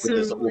upset get with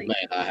this some, old like-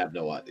 man, I have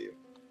no idea.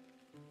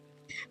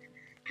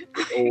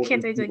 Old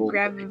Can't I just evil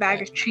grab a man.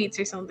 bag of treats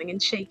or something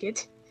and shake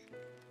it?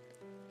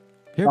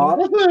 Here, boy.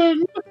 Not a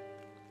thing.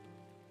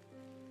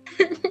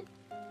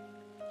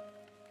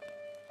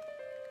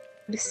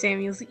 What does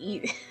Samuel's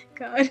eat?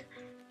 God.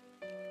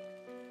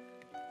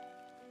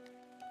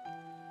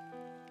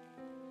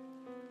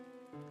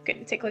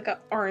 Gonna take like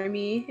a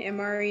army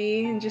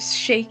MRE and just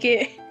shake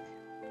it.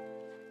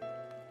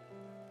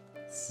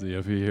 See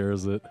if he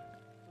hears it.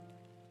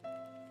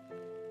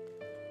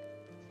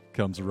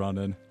 Comes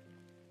running.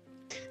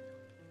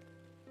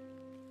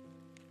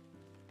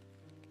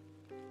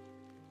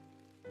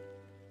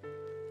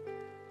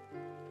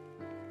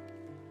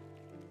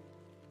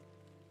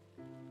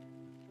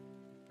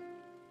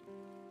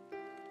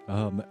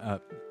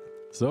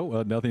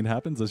 So nothing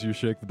happens as you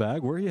shake the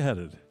bag. Where are you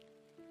headed?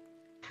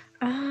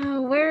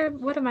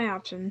 What are my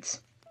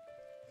options?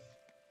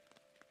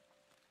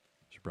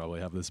 Should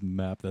probably have this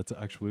map that's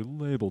actually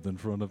labeled in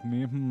front of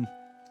me.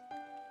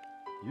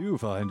 You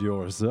find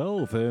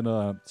yourself in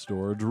a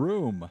storage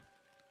room.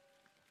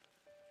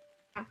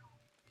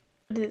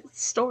 The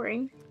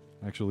storing.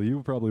 Actually,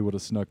 you probably would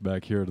have snuck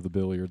back here to the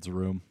billiards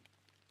room.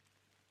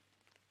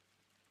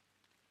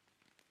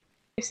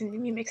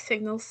 Sending me mixed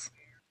signals.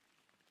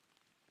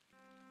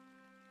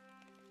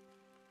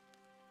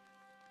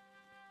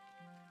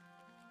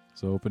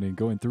 So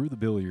going through the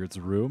billiards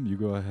room, you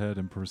go ahead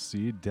and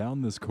proceed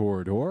down this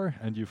corridor,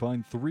 and you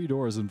find 3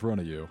 doors in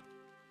front of you.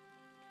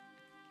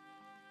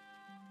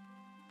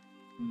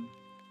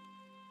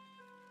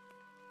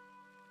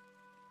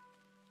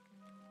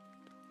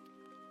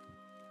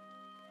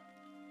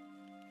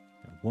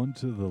 One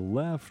to the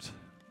left,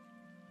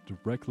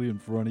 directly in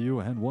front of you,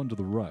 and one to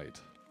the right.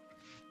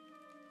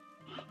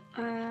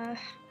 I'll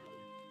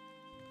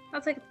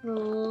take the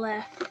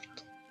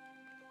left.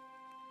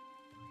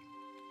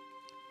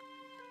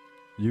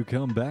 You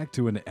come back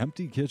to an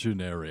empty kitchen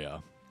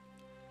area.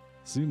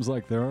 Seems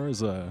like there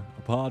is a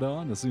pot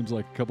on. It seems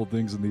like a couple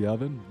things in the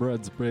oven.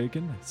 Bread's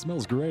baking. It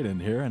smells great in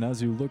here. And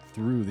as you look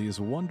through these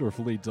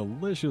wonderfully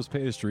delicious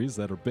pastries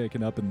that are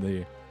baking up in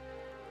the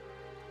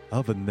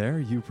oven there,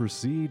 you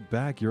proceed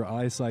back, your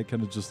eyesight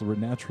kind of just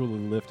naturally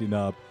lifting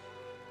up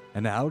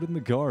And out in the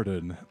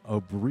garden,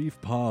 a brief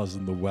pause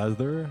in the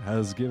weather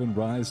has given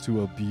rise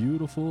to a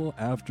beautiful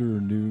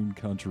afternoon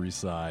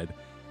countryside.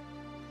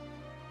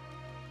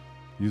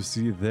 You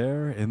see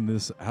there in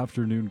this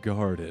afternoon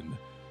garden,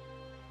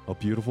 a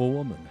beautiful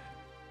woman.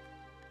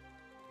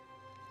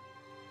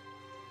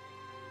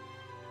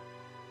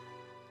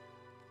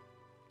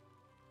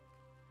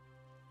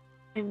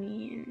 I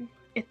mean,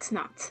 it's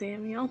not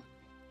Samuel.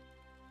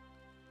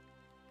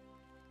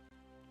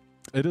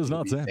 It is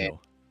not It'd be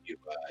Samuel.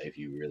 if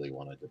you really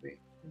wanted to be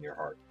in your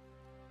heart.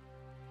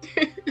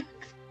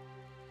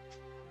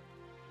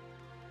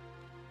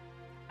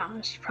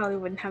 She probably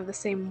wouldn't have the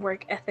same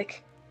work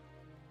ethic.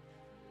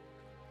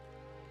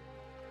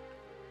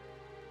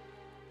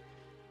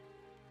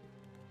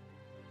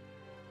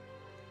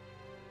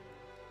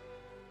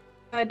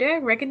 Do I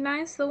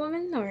recognize the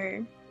woman,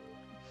 or?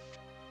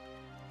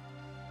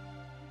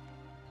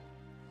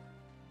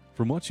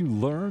 From what you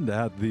learned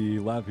at the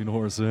Laughing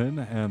Horse Inn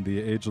and the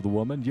age of the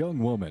woman, young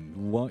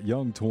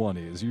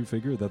 20s, you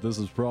figure that this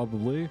is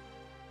probably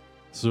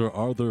Sir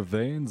Arthur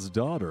Vane's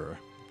daughter,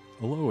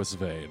 Lois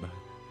Vane.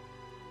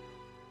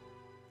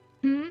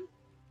 Hmm?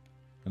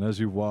 And as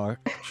you watch,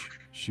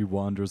 she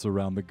wanders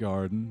around the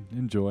garden,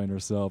 enjoying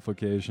herself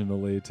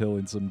occasionally,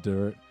 tilling some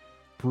dirt,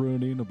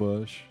 pruning a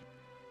bush,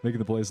 making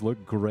the place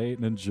look great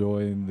and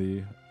enjoying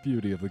the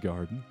beauty of the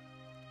garden.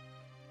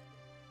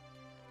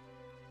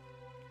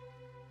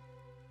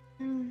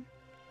 I'm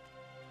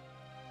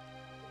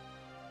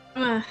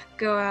gonna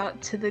go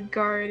out to the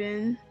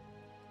garden.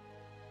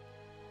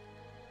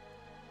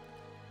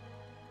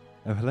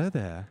 Oh, hello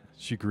there.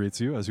 She greets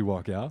you as you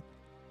walk out.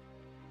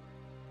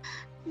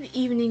 Good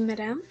evening,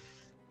 madame.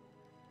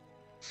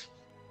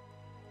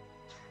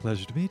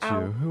 Pleasure to meet Oh.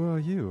 you. Who are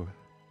you?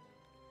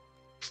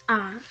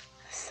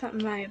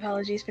 My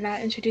apologies for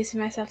not introducing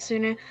myself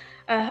sooner.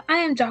 I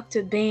am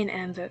Dr. Bane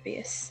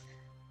Ambervius.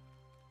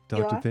 You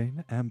Dr. are?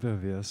 Vane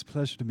Ambervius.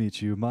 Pleasure to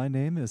meet you. My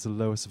name is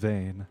Lois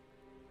Vane.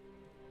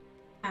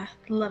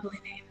 Lovely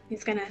name.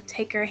 He's gonna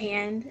take her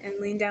hand and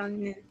lean down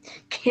and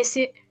kiss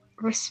it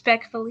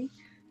respectfully.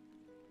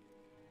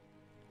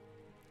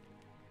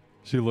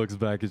 She looks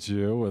back at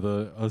you with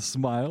a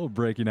smile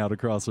breaking out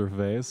across her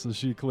face as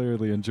she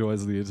clearly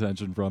enjoys the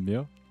attention from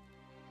you.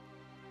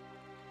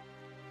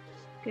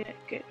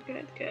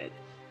 Good.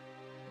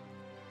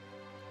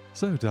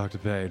 So, Dr.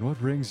 Vane, what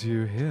brings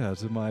you here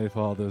to my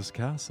father's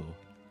castle?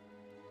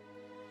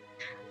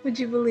 Would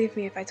you believe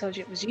me if I told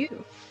you it was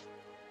you?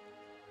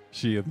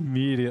 She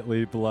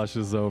immediately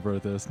blushes over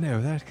this.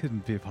 No, that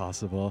couldn't be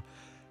possible.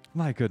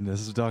 My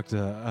goodness, Dr.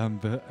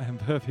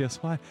 Ambervius,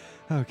 why?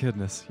 Oh,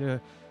 goodness, yeah.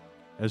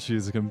 As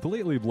she's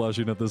completely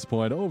blushing at this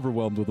point,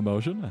 overwhelmed with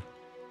emotion.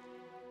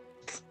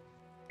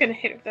 Gonna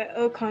hit her with that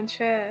au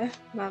contraire,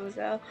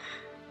 mademoiselle.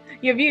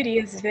 Your beauty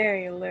is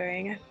very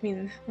alluring. I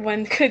mean,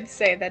 one could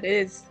say that it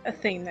is a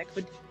thing that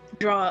would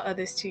draw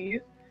others to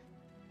you.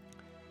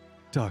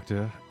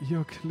 Doctor,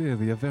 you're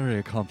clearly a very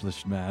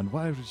accomplished man.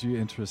 Why would you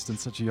interest in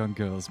such a young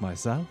girl as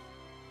myself?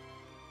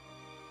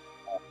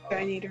 Do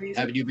I need a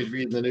reason? Haven't you been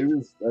reading the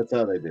news? That's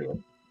how they do it.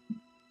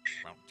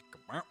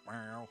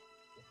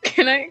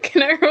 Can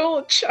I roll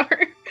a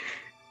chart?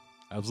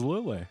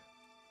 Absolutely.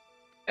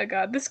 Oh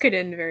god, this could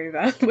end very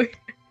badly.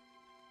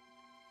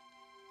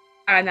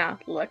 Nah,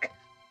 look.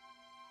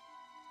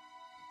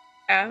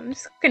 I'm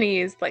just gonna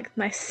use like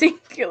my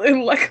singular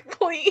luck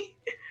point.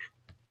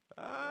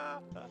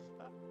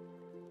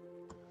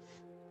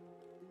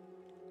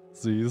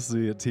 So you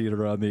see it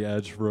teeter on the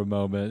edge for a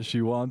moment.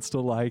 She wants to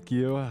like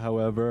you,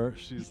 however,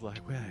 she's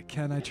like, well,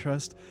 can I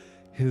trust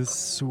his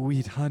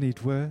sweet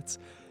honeyed words?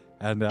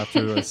 And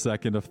after a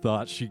second of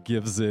thought, she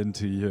gives in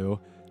to you.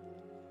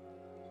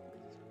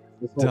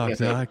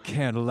 Doctor, I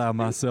can't allow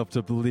myself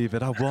to believe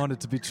it. I want it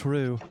to be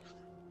true.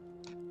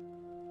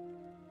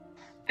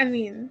 I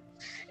mean,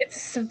 it's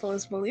as simple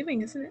as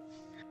believing, isn't it?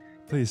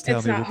 Please tell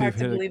It's me not we'll hard be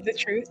to here. believe the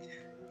truth.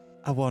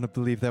 I want to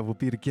believe that we'll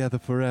be together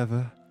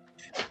forever.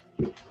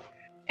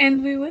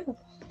 And we will.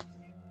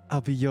 I'll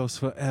be yours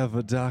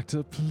forever,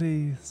 Doctor,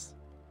 please.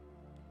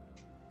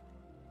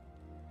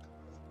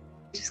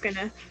 Just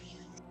gonna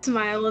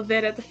smile a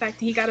bit at the fact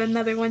that he got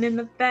another one in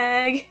the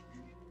bag.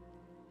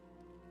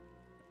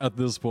 At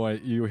this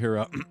point, you hear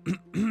a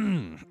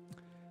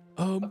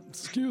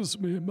excuse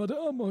me,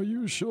 madame, are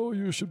you sure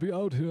you should be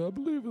out here? I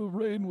believe the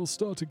rain will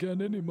start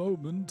again any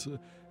moment,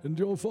 and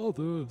your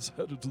father is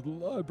headed to the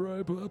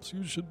library. Perhaps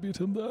you should meet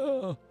him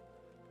there.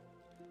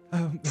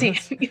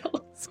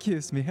 Samuel.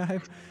 Excuse me,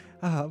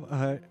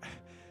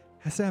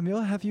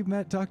 Samuel, have you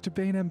met Dr.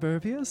 Bane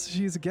Ambervius?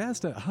 She's a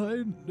guest at...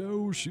 I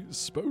know she's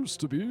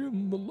supposed to be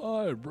in the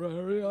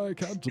library. I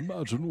can't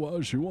imagine why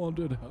she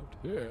wandered out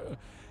here.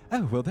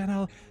 Oh, well then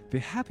I'll be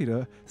happy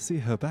to see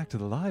her back to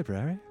the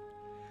library.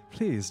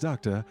 Please,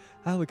 Doctor,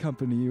 I'll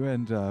accompany you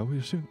and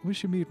we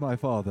should meet my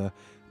father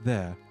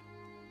there.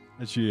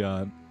 And she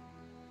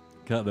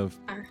kind of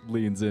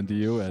leans into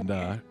you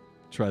and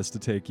tries to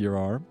take your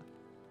arm.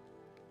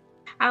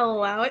 I'll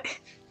allow it.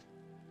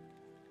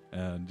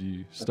 And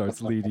he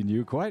starts leading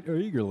you quite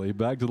eagerly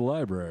back to the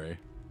library.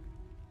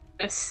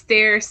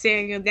 stare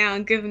Samuel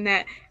down, given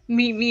that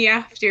meet me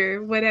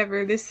after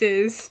whatever this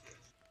is.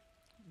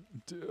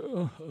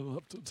 Dear, I'll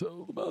have to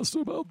tell the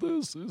master about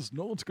this. He's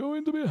not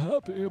going to be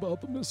happy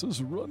about the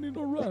missus running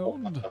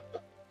around.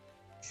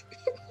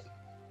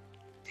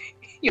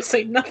 You'll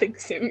say nothing,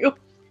 Samuel.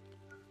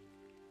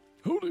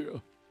 Oh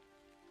dear.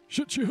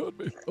 Shit, she heard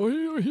me. Oh,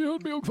 he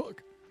heard me, oh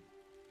fuck.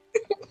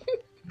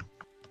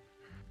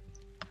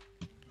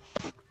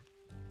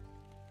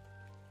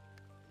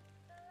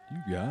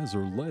 You guys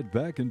are led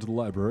back into the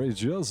library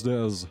just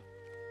as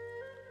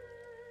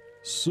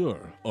Sir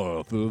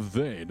Arthur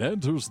Vane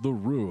enters the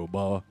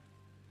room.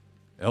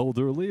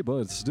 Elderly,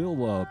 but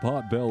still a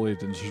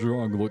pot-bellied and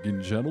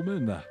strong-looking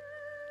gentleman.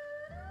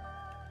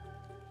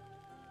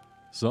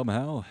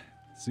 Somehow,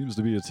 seems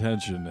to be a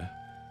tension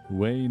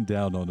weighing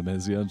down on him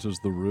as he enters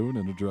the room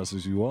and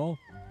addresses you all.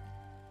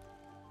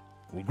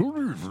 Well,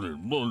 good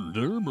evening. My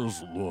name is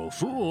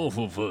Sir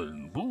Arthur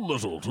Vane.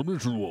 Pleasure to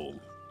meet you all.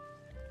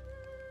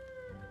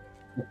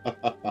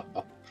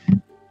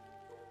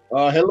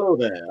 Hello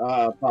there.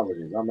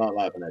 Apologies, I'm not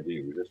laughing at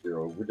you. Just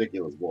your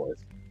ridiculous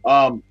voice.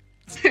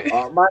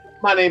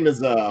 My name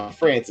is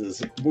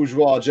Francis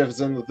Bourgeois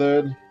Jefferson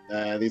III.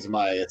 These are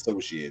my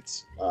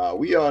associates.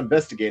 We are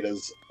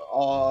investigators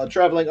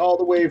traveling all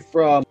the way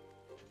from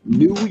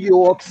New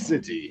York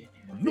City.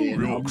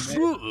 New York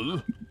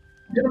City?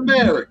 In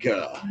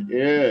America,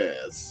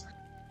 yes.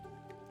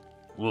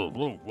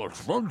 Well,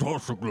 that's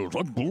fantastic news.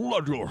 I'm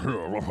glad you're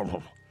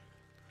here.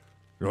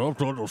 You have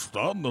to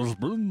understand there's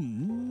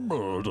been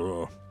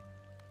murder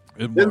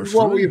in my This is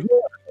what city. we've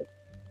heard.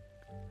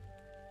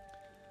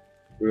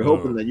 We're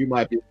hoping that you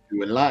might be able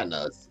to enlighten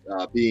us,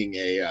 being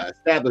a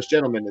established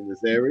gentleman in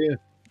this area.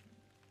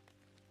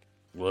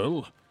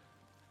 Well,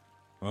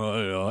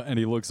 And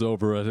he looks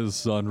over at his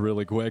son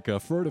really quick, a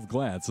furtive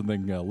glance, and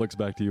then looks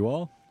back to you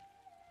all.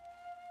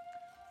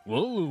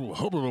 Well, it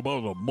happened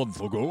about a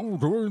month ago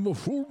during the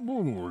full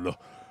moon.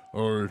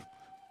 I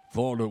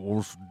thought it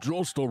was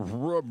just a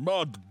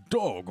mad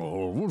dog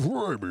with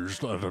rabies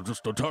that had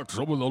just attacked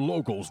some of the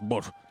locals,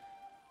 but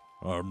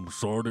I'm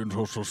starting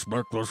to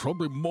suspect that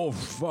something more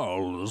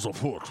foul is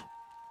afoot.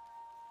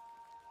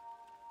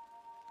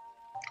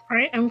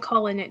 Alright, I'm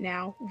calling it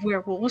now.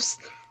 Werewolves.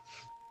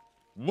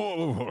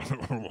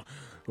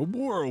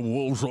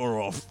 Werewolves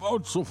are a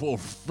fanciful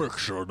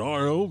fiction. I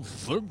don't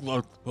think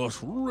that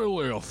that's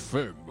really a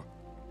thing.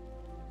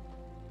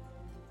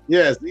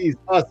 Yes,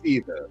 us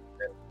either.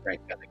 And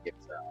Frank kind of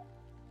gives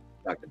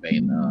Dr.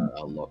 Vane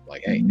a look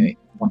like, hey, come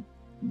on,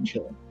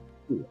 chill.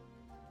 Cool.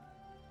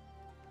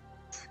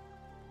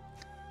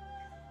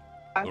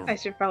 I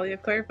should probably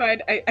have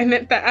clarified. I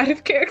meant that out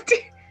of character.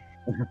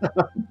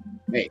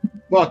 Hey,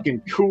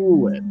 fucking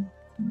cool it.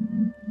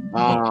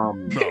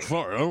 No,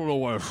 sorry, I don't know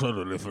why I said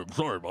anything.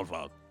 Sorry about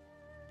that.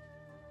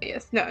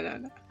 Yes,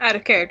 no. Out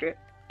of character.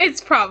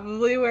 It's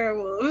probably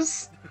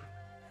werewolves.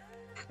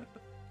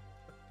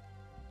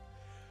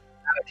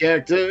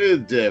 Character is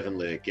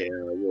definitely a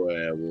character of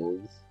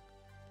werewolves.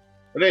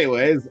 But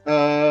anyways,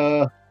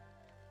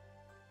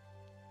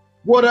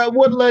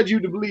 what led you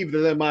to believe that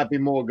there might be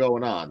more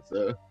going on,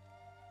 sir?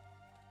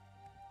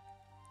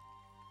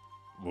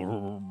 I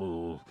am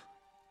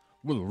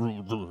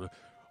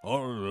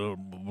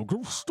a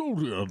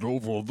custodian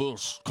over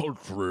this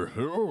country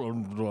here,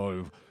 and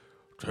I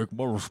take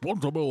my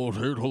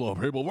responsibility to the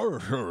people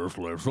very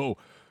seriously. So,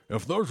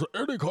 if there's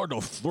any kind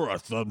of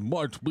threat that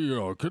might be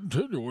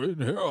continuing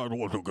here, I'd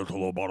want to get to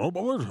the bottom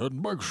of it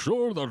and make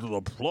sure that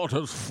the plot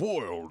is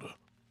foiled.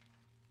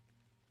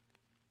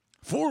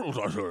 Foiled,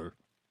 I say.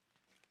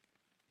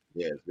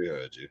 Yes, we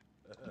heard you.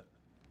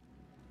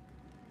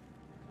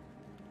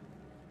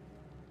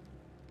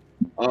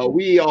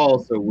 We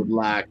also would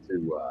like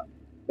to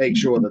make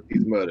sure that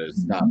these murders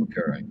stop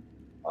occurring.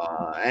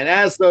 And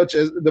as such,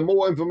 the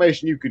more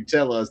information you could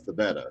tell us, the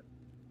better.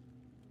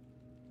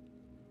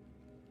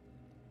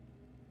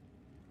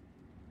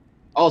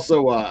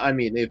 Also, I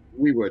mean, if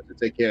we were to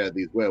take care of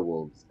these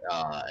werewolves,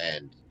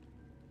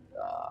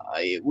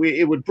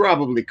 it would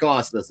probably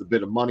cost us a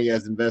bit of money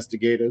as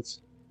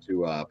investigators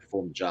to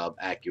perform the job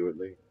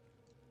accurately.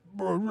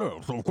 Well,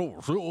 yes, of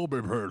course, you'll all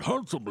be paid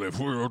handsomely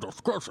for your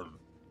discretion.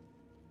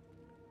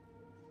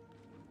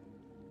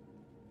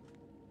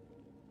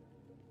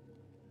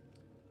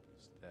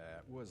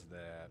 That was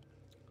that.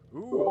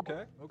 Ooh,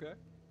 okay.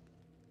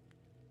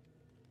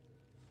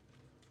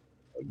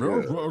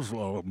 Yes,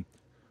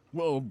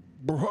 well,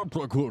 perhaps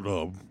I could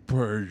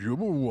pay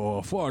you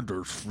a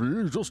finder's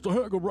fee just to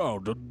hang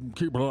around and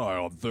keep an eye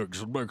on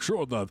things and make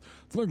sure that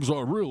things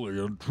are really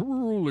and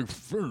truly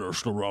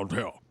finished around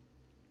here.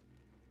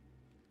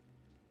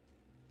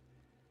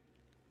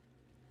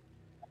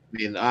 I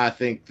mean, I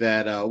think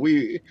that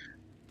we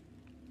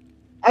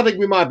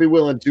might be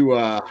willing to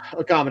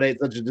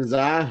accommodate such a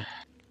desire.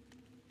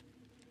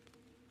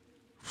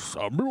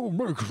 Samuel,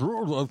 make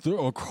sure that they're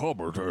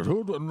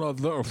accommodated and that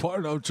their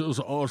finances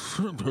are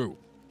seen to.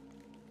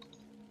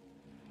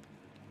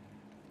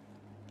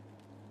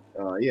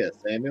 Yes,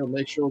 Samuel,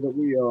 make sure that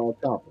we are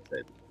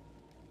compensated.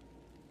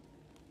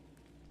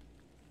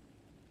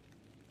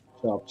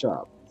 Chop,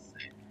 chop.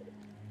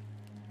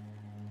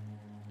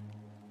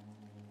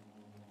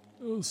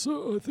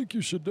 So I think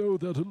you should know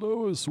that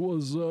Lois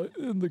was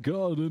in the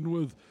garden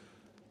with.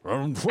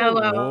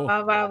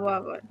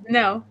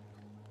 No.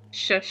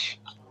 Shush.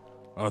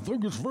 I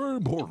think it's very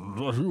important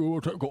that you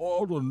take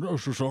all the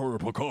necessary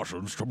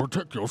precautions to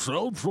protect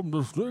yourself from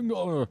this thing,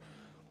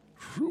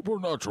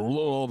 supernatural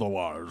or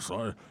otherwise.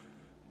 I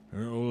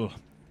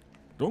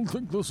don't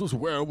think this is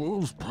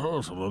werewolves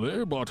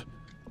personally, but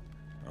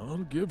I'll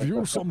give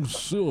you some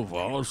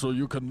silver so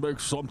you can make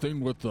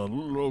something with the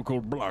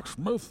local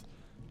blacksmith.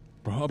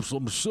 Perhaps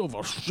some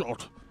silver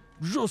shot,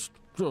 just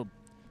to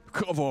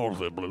cover all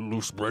the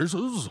loose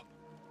braces.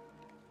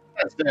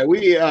 That's fair.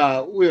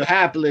 We'll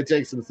happily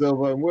take some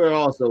silver, and we're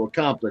also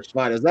accomplished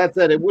fighters. That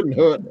said, it wouldn't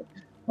hurt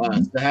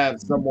us to have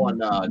someone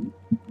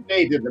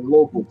native and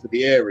local to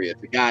the area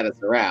to guide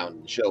us around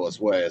and show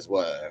us what's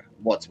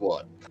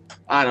what.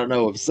 I don't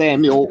know if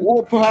Samuel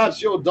or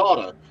perhaps your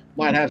daughter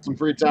might have some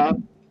free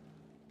time.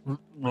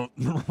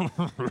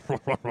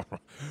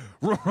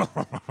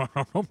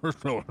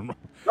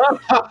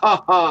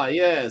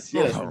 Yes,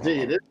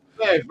 indeed. It's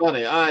very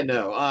funny. I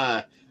know.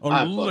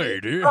 A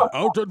lady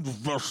out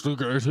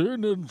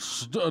investigating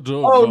instead of.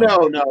 Oh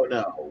no.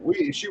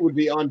 She would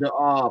be under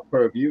our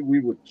purview.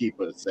 We would keep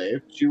her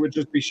safe. She would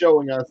just be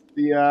showing us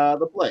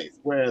the place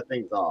where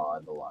things are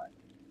and the like.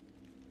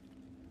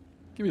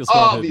 Give me a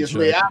spot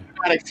Obviously, I'm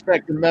not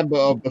expecting a member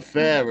of the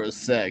fairer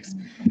sex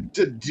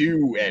to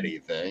do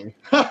anything.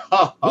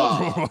 Of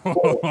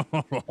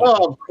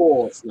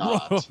course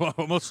not.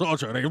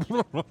 Misogyny.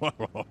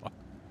 Oh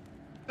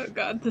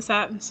god, this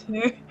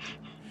atmosphere.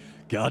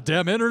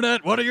 Goddamn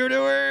internet, what are you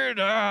doing?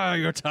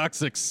 You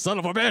toxic son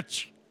of a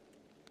bitch.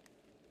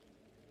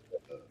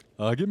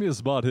 Give me a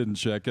spot hidden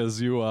check as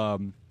you,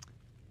 well,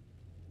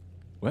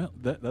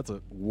 that's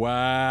a,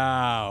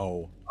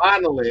 wow.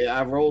 Finally,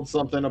 I rolled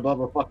something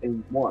above a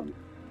fucking 1.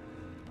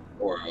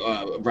 Or,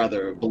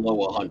 rather, below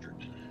 100.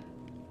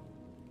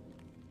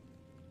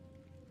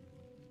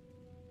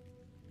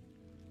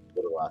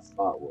 What do I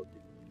thought would be?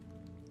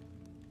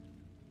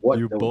 What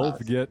You do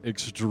both I get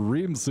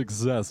extreme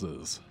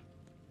successes.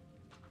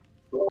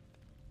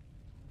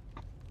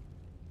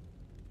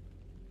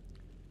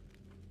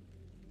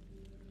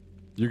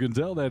 You can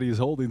tell that he's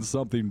holding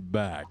something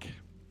back.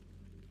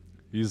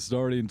 He's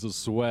starting to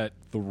sweat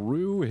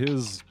through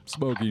his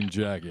smoking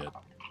jacket.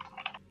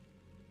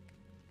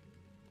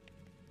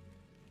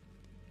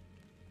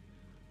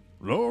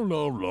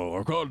 No.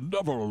 I can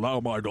never allow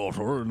my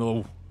daughter in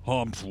the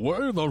harm's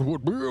way. That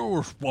would be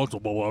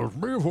irresponsible as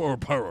me for a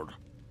parent.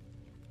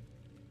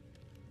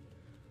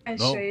 I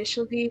No. assure you,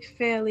 she'll be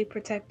fairly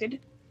protected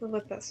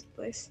with us,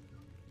 please.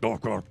 Oh,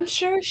 God. I'm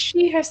sure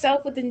she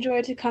herself would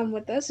enjoy to come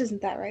with us,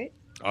 isn't that right?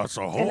 That's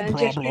the whole And then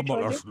just problem, but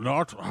record that's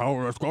not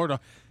how it's going to.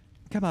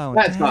 Come on,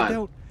 That's Dad,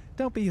 fine.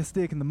 don't be a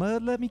stick in the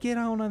mud. Let me get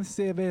on and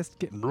see if it's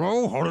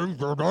No, honey.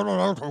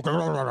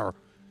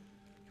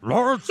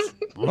 Lawrence,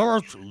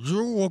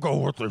 you will go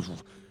with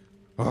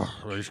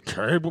these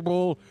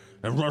capable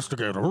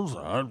investigators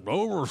and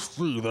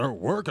oversee their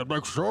work and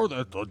make sure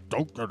that they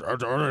don't get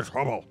into any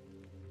trouble.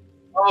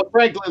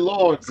 Frankly,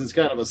 Lawrence is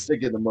kind of a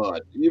stick in the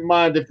mud. You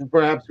mind if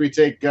perhaps we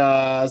take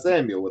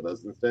Samuel with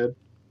us instead?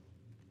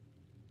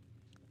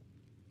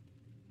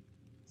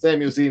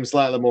 Samuel seems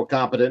slightly more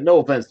competent. No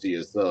offense to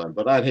your son,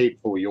 but I'd hate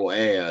for your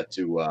heir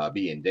to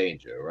be in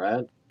danger,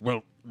 right?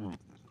 Well,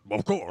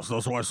 of course,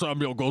 that's why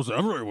Samuel goes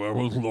everywhere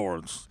with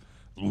Lawrence.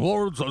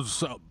 Lawrence and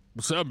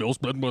Samuel's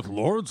been with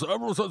Lawrence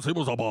ever since he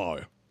was a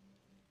boy.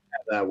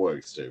 That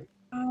works too.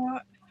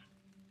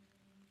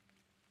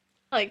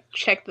 Like,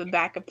 check the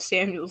back of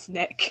Samuel's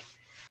neck.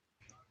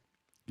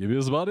 Give me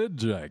a spot hidden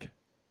check.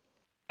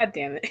 God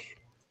damn it.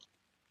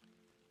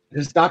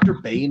 Does Dr.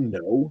 Bain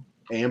know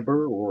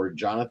Amber or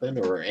Jonathan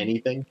or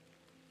anything?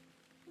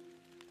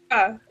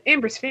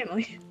 Amber's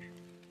family.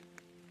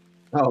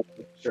 Oh,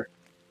 sure.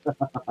 Well,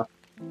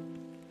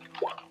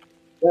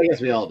 I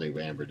guess we all do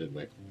Amber, didn't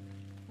we?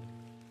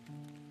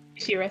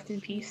 She rest in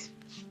peace.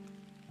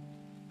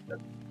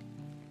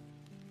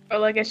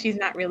 Well, I guess she's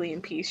not really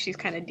in peace. She's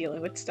kind of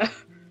dealing with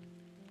stuff.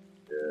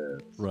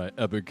 Right,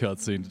 epic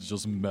cutscene,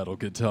 just metal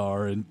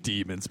guitar and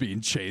demons being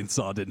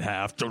chainsawed in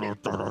half. Just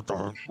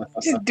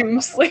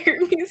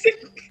Doomslayer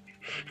music.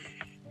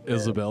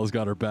 Isabel's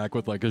got her back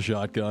with like a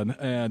shotgun,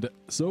 and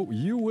so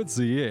you would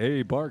see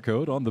a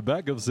barcode on the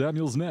back of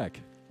Samuel's neck.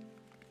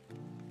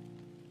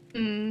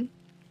 Mm.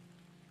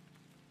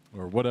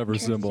 Or whatever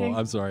symbol. Interesting.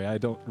 I'm sorry, I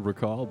don't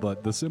recall,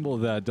 but the symbol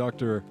that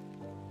Dr.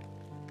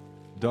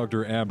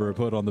 Amber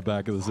put on the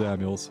back of the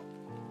Samuels.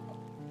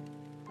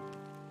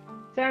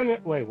 Samuel,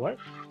 wait, what?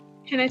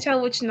 Can I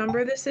tell which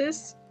number this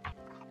is?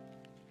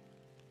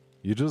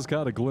 You just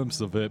got a glimpse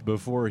of it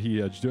before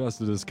he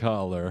adjusted his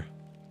collar.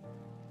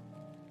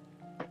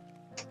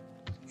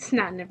 It's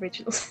not an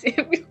original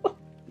Samuel.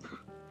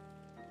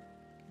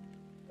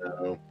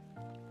 No.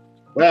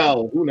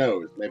 Well, who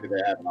knows? Maybe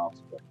they have an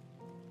offspring.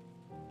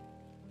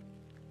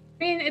 I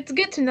mean, it's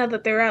good to know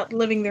that they're out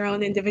living their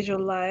own individual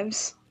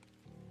lives.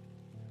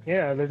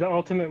 Yeah, there's an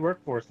ultimate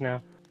workforce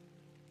now.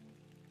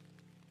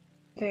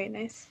 Very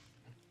nice.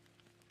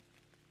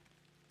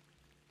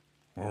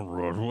 All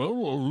right,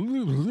 well, I'll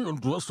leave the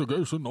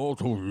investigation all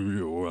to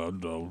you,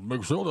 and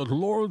make sure that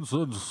Lawrence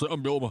and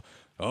Samuel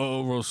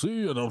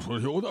see and help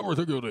you with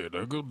everything you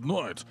need. Good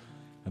night.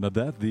 And at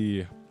that,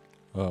 the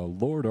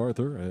Lord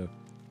Arthur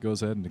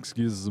goes ahead and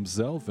excuses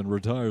himself and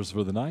retires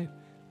for the night,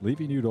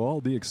 leaving you to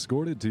all be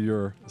escorted to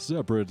your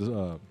separate,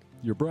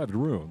 your private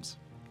rooms.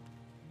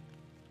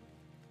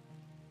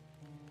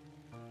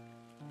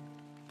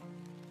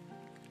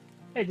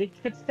 Hey, did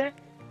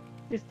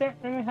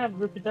Stan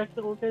have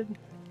reproductive organs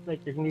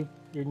like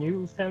your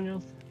new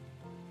Samuels?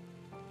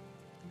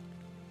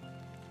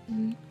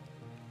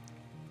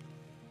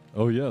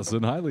 Oh yes,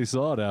 and highly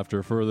sought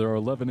after for their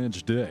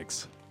 11-inch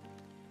dicks.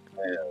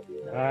 Hell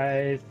yeah.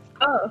 Nice.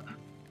 Oh,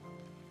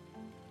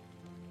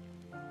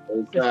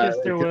 Your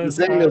sister The was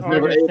Samuels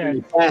never ate architect.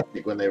 any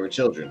plastic when they were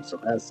children, so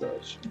as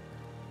such.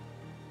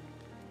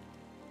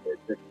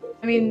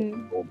 I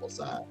mean, Normal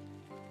size.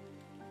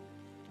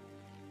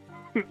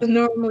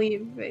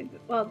 normally,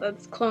 well,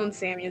 that's clone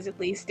Samuels at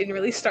least didn't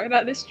really start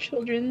out as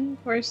children,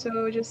 or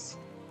so just.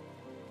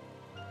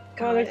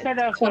 Well, they God,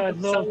 started off clone as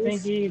little cells.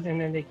 thingies, and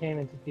then they came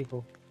into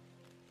people.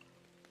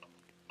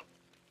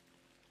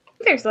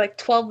 There's like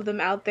 12 of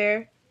them out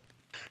there.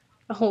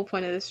 The whole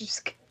point of this is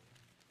just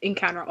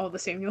encounter all the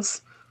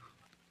Samuels.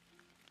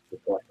 To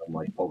collect them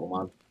like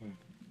Pokemon.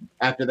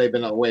 After they've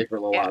been away for a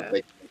little while, Yeah.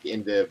 they take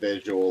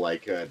individual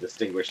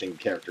distinguishing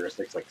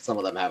characteristics. Like some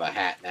of them have a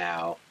hat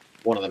now.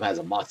 One of them has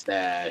a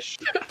mustache.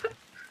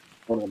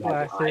 One of them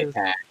has an eye Glasses.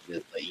 patch.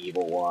 Is the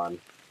evil one.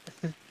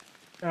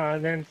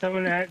 Then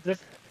someone that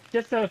just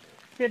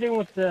fit in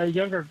with the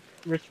younger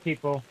rich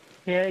people.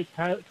 He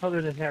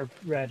colored his hair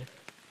red.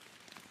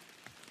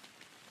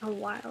 Oh,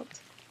 wild.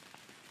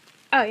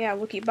 Oh yeah,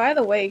 Wookie. By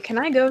the way, can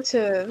I go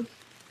to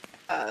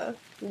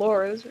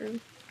Laura's room?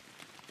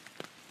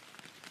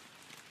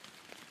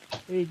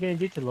 What are you gonna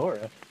do to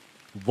Laura?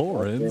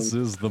 Lawrence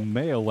is the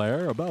male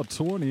heir, about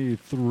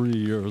 23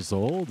 years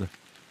old.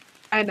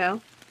 I know.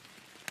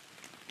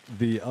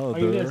 The you gonna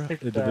other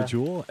stick,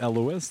 individual,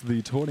 Elois,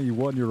 the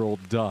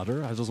 21-year-old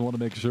daughter. I just want to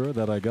make sure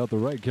that I got the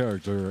right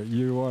character.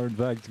 You are, in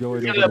fact,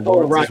 going You're over gonna to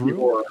pull a Lawrence's Rocky room.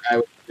 Horror, I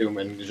would assume,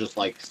 and just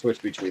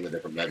switch between the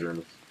different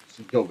bedrooms.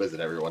 Just go visit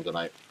everyone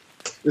tonight.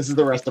 This is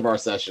the rest of our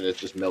session. It's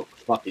just milk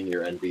fucking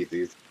your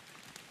NPCs.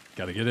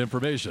 Gotta get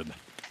information.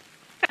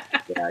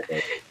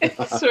 Exactly.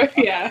 So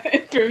yeah,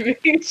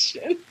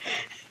 information.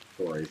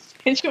 Stories.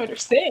 Can't you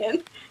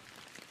understand?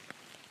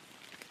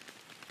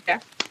 Yeah,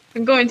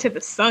 I'm going to the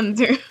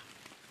sun's room.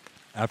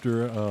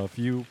 After a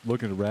few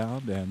looking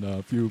around and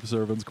a few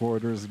servants'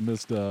 quarters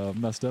messed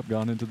up,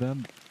 gone into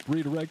them,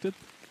 redirected,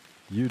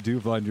 you do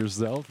find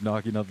yourself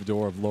knocking at the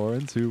door of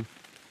Lawrence, who,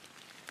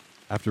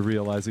 after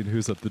realizing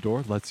who's at the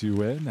door, lets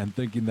you in, and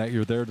thinking that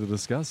you're there to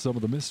discuss some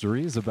of the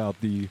mysteries about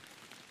the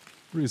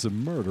recent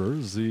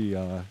murders, he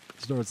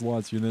starts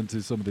launching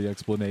into some of the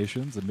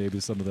explanations and maybe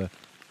some of the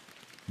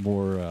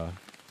more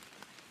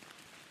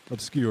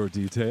obscure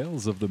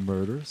details of the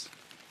murders.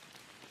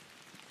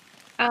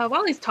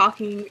 While he's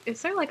talking,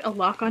 is there like a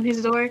lock on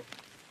his door?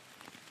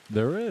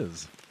 There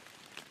is.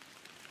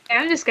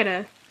 Yeah, I'm just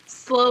gonna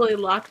slowly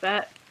lock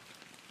that.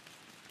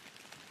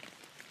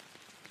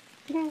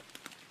 He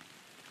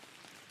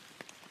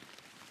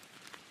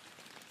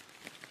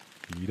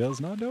does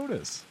not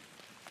notice.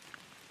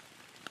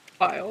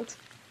 Wild.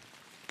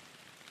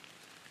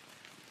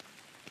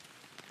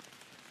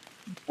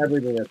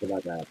 Everything that's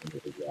about to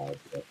happen is reality.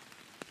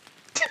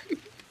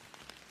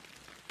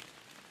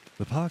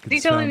 The pockets. Is he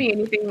telling found- me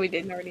anything we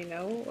didn't already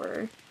know,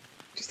 or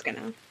just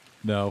gonna?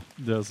 No,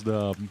 just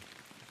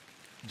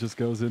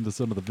goes into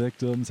some of the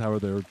victims, how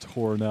they're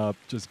torn up,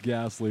 just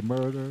ghastly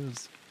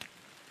murders.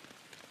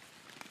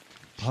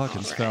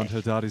 Hawkins found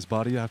her daddy's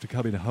body after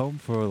coming home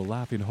for the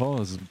Laughing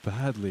Horse,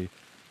 badly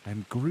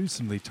and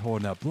gruesomely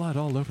torn up, blood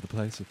all over the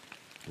place.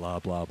 Blah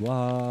blah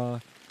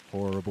blah.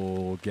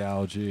 Horrible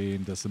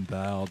gouging,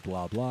 disemboweled,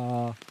 blah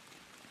blah.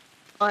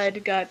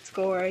 Blood, guts,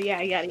 gore. Yeah.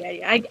 I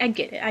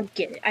get it.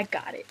 I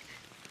got it.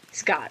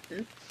 It's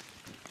gotten.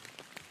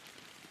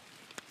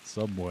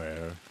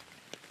 Somewhere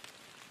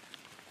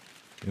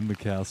in the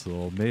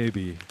castle,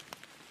 maybe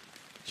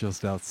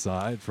just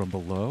outside from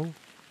below.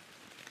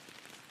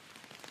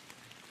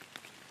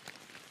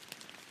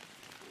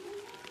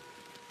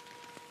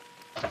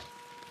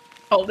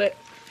 Hold it.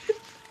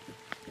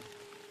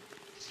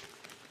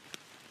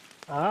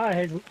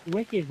 His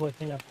wiki's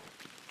waking up.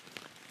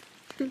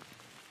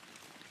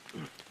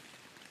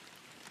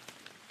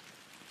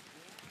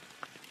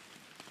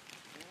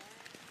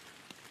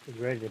 He's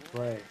ready to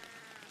play.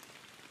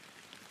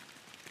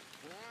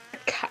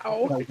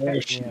 Cow.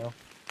 Yeah.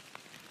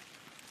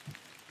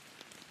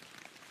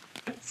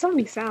 So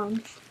many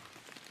sounds.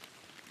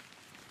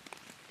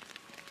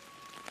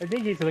 I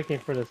think he's looking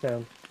for the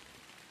sound.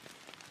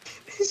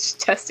 He's just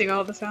testing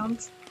all the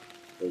sounds.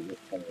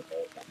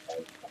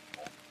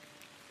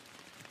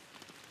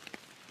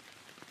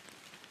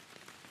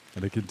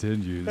 And it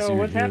continues. So You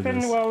what hear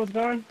happened this. while I was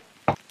gone?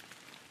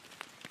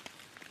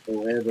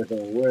 So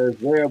everything. Where's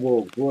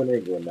Werewolf? We're in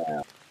England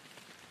now.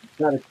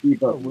 Try to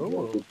keep up.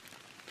 Whoa.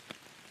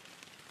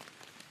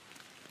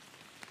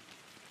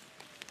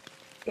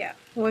 Yeah,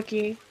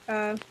 Wookie.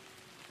 I'm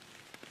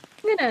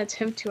gonna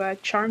attempt to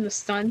charm the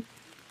stun.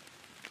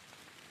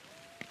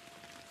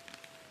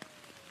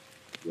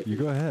 You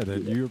go ahead,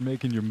 and you're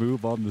making your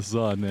move on the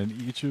sun, and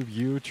each of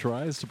you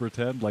tries to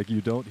pretend like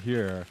you don't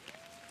hear.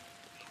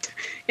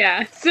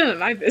 Yeah, it's none of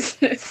my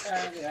business.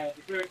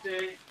 Happy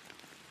birthday.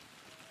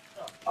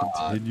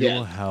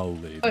 Continual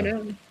howling. Oh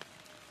no.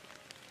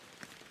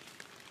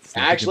 It's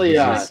like Actually, it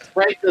was just-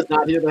 Frank does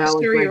not hear the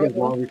howling Sure, Frank as you're-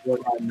 long as we're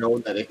not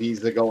known that if he's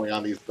going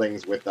on these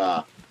things with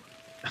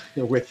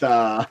with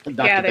Dr.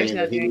 Yeah, there's Bane,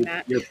 no that he doing needs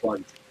that.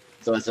 earplugs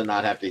so as to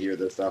not have to hear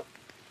this stuff.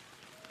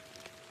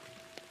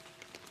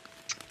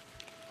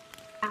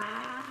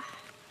 Ah.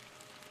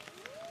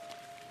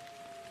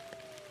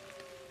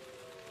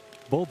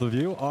 Both of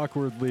you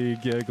awkwardly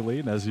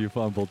giggling as you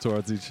fumble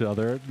towards each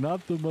other.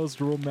 Not the most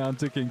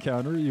romantic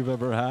encounter you've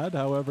ever had.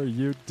 However,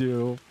 you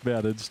do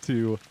manage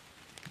to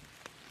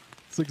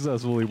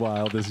successfully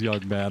wow this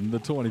young man. The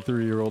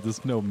 23-year-old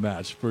is no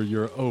match for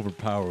your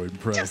overpowering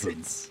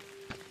presence.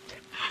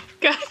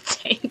 God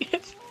dang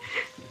it.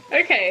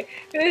 Okay,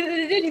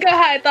 it didn't go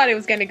how I thought it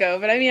was gonna go,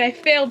 but I mean, I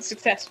failed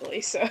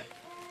successfully, so.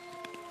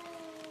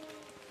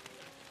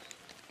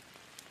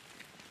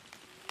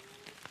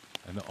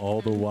 And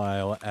all the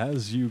while,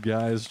 as you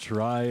guys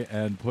try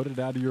and put it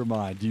out of your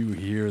mind, you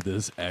hear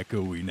this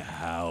echoing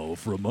howl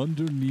from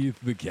underneath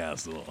the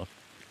castle,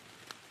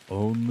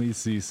 only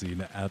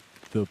ceasing at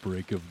the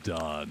break of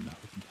dawn.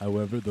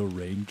 However, the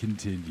rain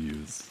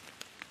continues.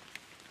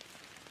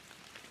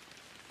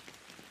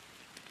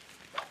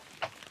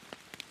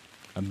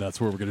 And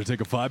that's where we're going to take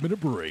a 5-minute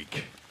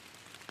break.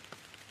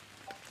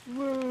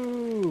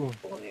 Woo!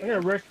 I'm gonna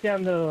rush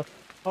down the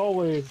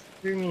hallways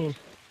screaming,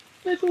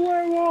 "It's a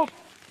werewolf!"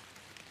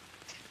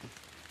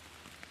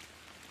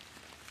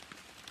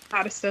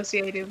 Not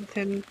associated with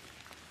him.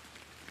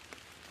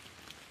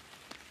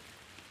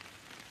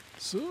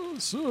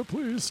 Sir,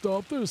 please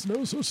stop. There's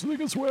no such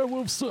thing as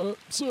werewolves, sir.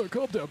 Sir,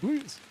 calm down,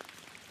 please.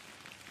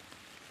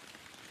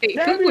 Hey, who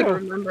Samuel!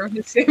 would remember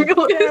who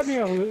Samuel is?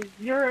 Samuel,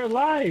 you're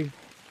alive!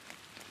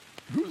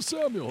 Who's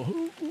Samuel?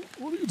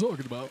 What are you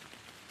talking about?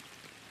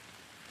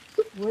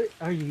 What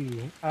are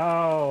you?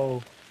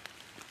 Oh.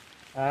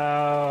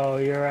 Oh,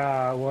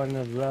 you're one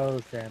of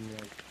those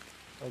Samuels.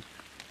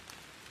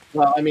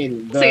 Well, I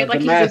mean, Say it like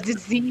the, he's a mas-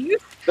 disease?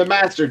 the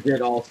master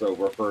did also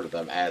refer to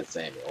them as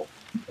Samuel.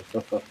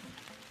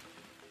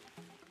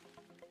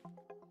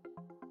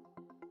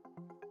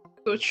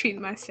 Go treat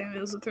my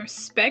Samuels with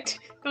respect.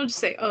 Don't just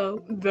say,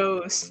 oh,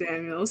 those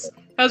Samuels.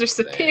 Those are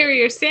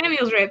superior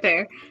Samuels right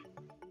there.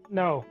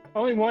 No,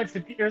 only one.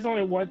 There's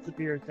only one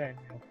superior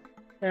Samuel,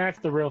 and that's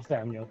the real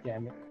Samuel.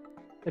 Damn it,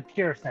 the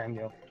pure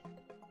Samuel.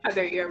 How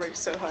dare you ever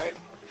so hard.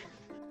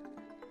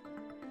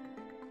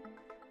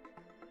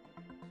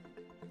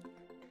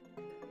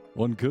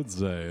 One could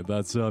say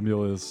that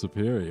Samuel is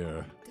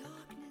superior,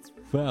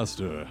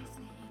 faster,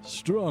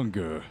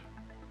 stronger.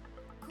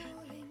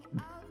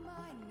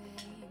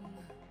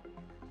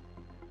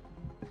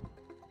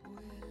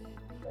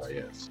 Oh,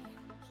 yes.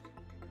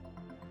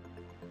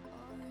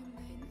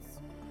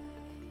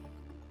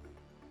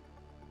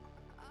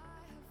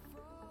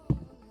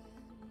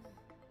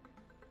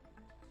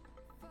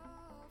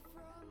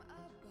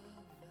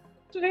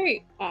 It's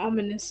very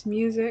ominous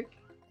music.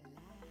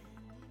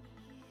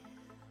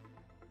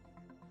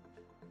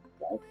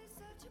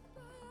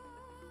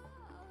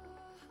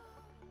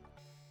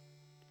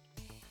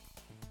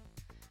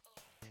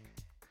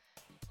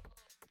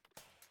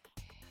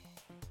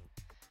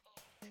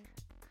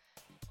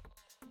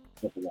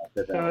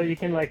 So you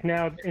can like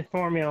now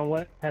inform me on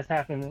what has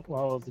happened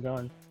while I was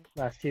gone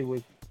last 2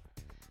 weeks.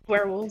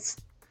 Werewolves.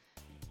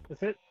 Is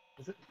it?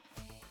 Is it?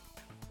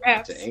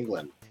 Rats. To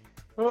England.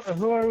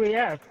 Who are we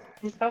at?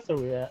 Whose house are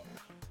we at?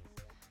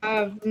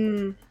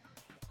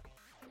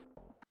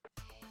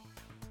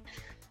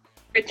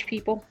 Rich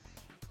people.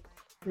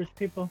 Rich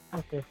people?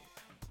 Okay.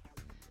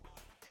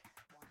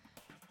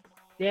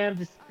 Damn,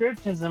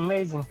 description's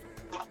amazing.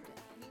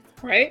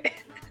 Right?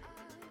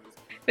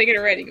 Thinking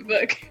of writing a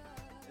book.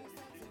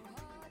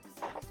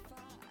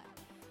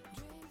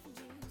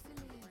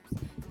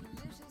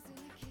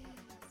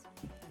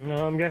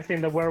 No, I'm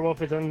guessing the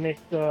werewolf is underneath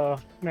the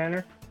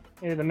manor.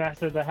 Maybe the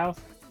master of the house.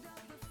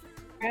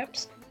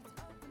 Perhaps.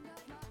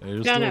 Hey, you're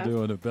No, still no.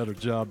 doing a better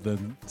job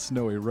than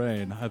Snowy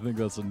Rain. I think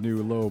that's a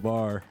new low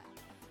bar.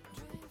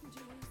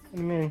 What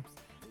do you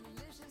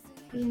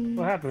mean?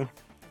 What happened?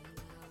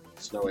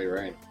 Snowy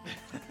rain.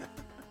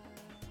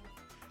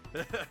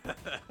 I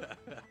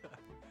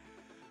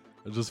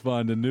just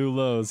finding new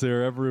lows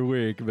here every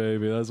week,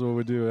 baby. That's what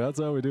we do. That's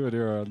how we do it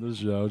here on this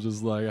show.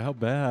 Just like, how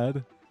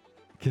bad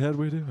can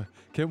we do it?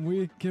 Can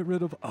we get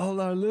rid of all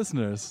our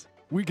listeners?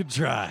 We could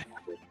try.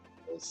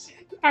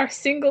 Our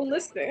single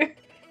listener.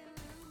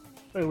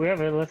 Wait, we have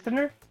a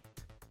listener?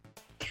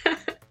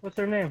 What's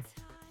her name?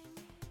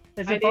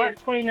 Is I it did. Bart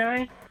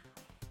 29?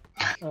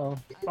 Oh,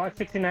 Bart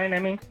 69, I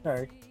mean.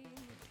 Sorry.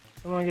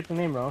 I don't want to get the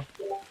name wrong.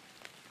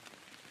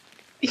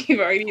 You've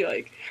already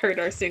like hurt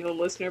our single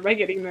listener by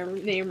getting their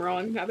name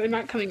wrong. Now they're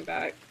not coming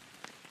back.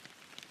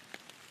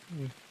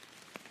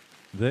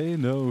 They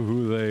know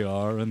who they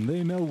are, and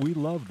they know we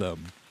love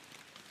them.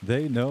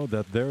 They know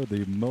that they're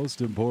the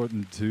most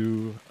important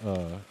to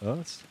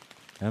us,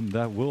 and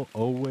that we'll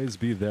always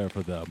be there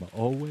for them,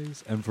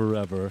 always and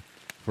forever,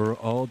 for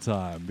all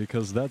time,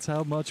 because that's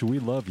how much we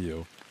love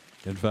you.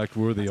 In fact,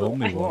 we're the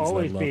only We'll ones that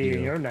always love be in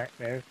you. your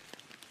nightmare.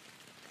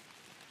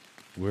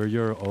 We're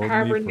your only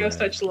Harbor no friends.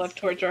 such love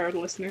towards our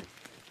listener.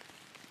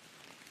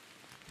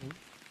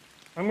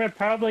 I'm gonna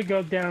probably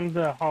go down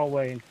the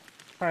hallway and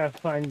try to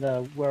find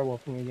the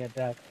werewolf when we get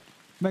back.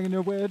 Making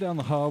your way down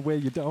the hallway,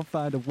 you don't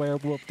find a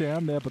werewolf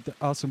down there, but there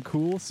are some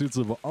cool suits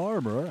of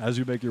armor as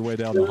you make your way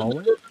down the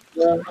hallway.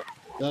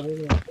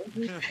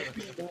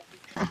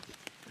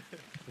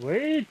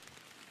 Sweet.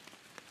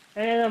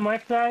 And my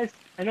size,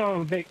 I know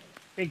I'm a big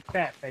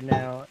fat right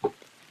now,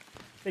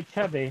 big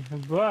chubby,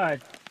 but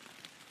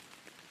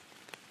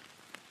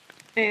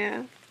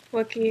Yeah.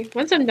 Wookie,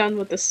 once I'm done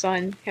with the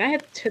son, can I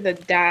head to the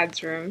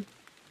dad's room?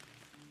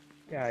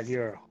 God,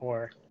 you're a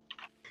whore.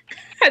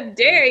 How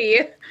dare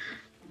you?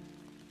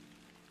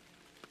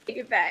 Take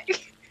it back.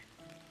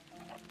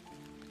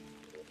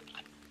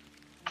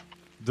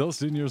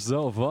 Dusting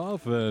yourself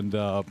off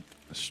and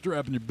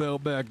strapping your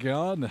belt back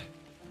on.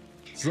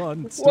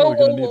 Son, still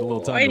gonna need a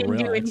little I time to didn't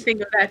do relax.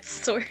 anything of that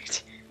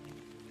sort.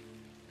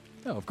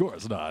 No, of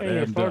course not. And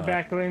your And sword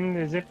back in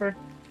the zipper.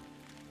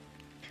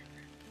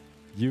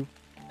 you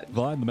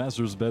find the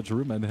master's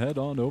bedroom and head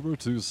on over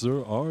to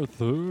Sir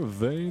Arthur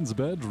Vane's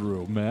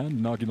bedroom.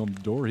 And knocking on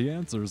the door, he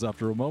answers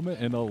after a moment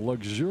in a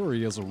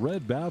luxurious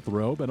red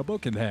bathrobe and a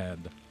book in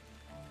hand.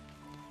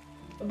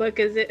 What book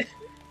is it?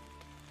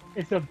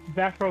 Is the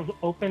bathrobe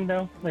open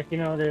though? Like, you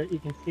know, there you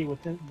can see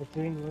what's in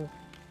between the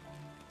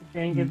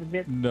thing is a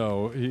bit.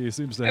 No, he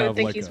seems to I would have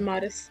think like he's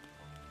modest.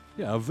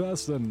 a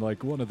vest and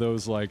like one of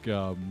those like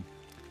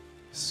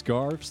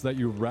scarves that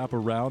you wrap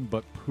around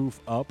but poof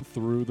up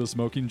through the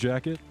smoking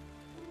jacket.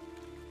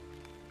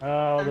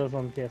 Oh, those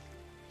ones, yes.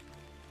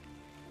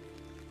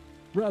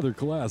 Rather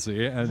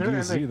classy, and Sure, you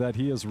and see they- that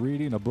he is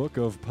reading a book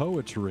of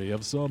poetry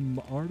of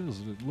some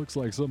artist. It looks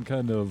like some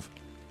kind of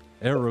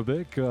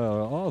Arabic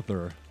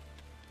author.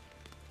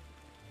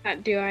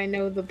 Do I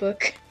know the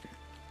book?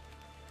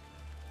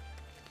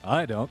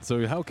 I don't,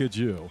 so how could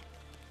you?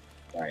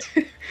 Right.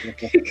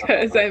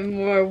 Because I'm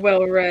more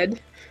well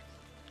read.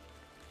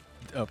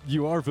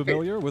 You are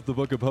familiar with the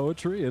book of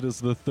poetry. It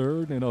is the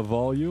third in a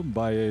volume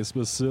by a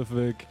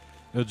specific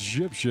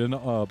Egyptian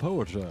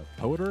poet.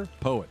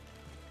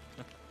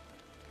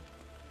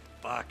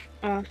 Fuck.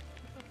 I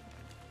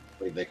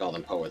believe they call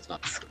them poets,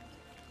 not.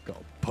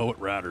 Called Poet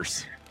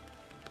Riders.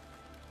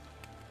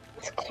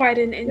 It's quite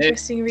an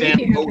interesting read Damn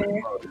you have poet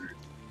there. writers.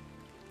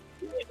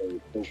 Yeah, those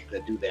folks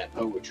that do that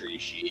poetry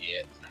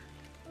shit.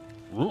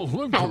 Well,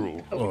 thank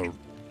you.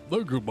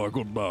 Thank you, my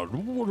good man.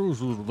 What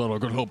is it that I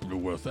can help you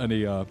with? And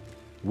he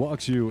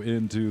walks you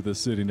into the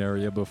sitting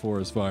area before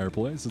his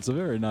fireplace. It's a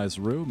very nice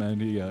room,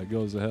 and he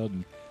goes ahead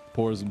and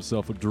pours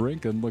himself a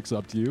drink and looks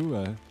up to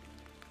you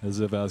as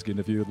if asking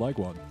if you'd like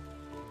one.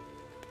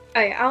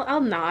 I'll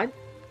nod.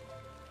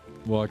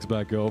 Walks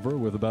back over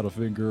with about a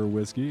finger of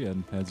whiskey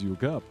and hands you a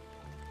cup.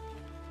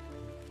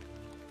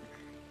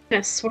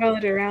 Gonna swirl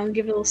it around,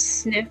 give it a little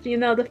sniff. You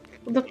know,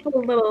 the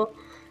full little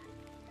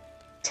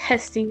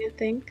testing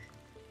thing.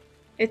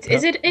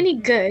 Is it any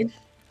good?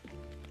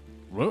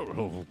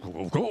 Well,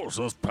 of course,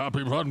 that's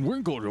Pappy Van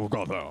Winkle you've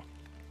got there.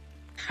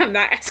 I'm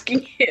not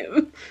asking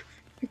him.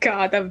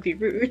 God, that would be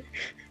rude.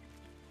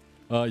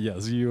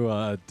 Yes,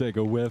 you take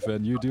a whiff,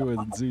 and you do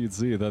indeed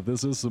see that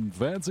this is some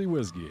fancy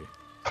whiskey.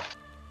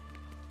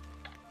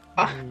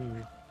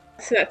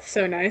 That's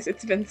so nice.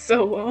 It's been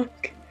so long.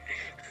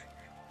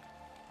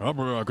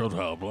 Happy I could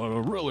help. I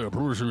really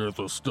appreciate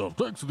this stuff.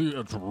 Takes the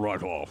itch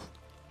right off.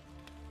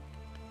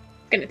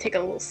 Gonna take a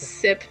little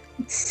sip,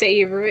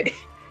 savor it.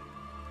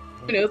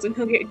 Who knows when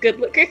he'll get good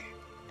liquor?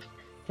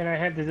 Can I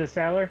head to the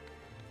cellar?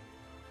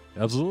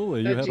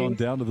 Absolutely, you Oh, head on geez.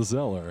 down to the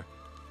cellar.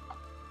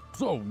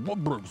 So,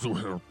 what brings you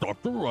here,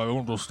 Doctor? I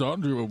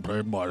understand you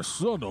paid my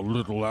son a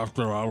little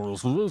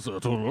after-hours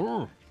visit,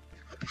 huh?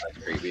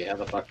 That's creepy. How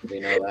the fuck do we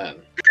know that?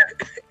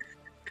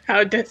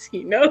 How does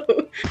he know?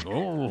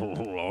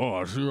 Oh,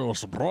 I see you're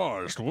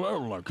surprised.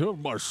 Well, I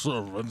killed my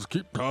servants,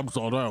 keep tabs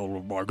on all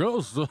of my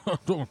guests.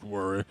 Don't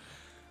worry.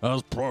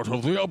 As part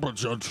of the upper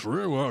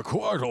gentry, we're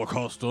quite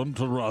accustomed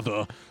to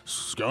rather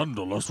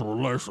scandalous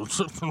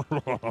relationships.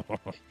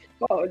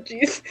 Oh,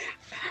 jeez.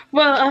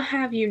 Well, I'll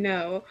have you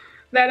know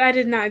that I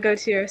did not go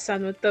to your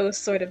son with those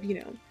sort of,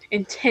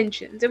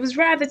 intentions. It was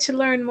rather to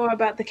learn more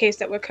about the case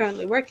that we're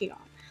currently working on.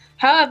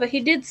 However, he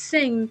did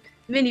sing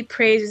many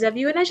praises of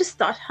you, and I just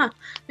thought,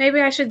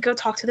 maybe I should go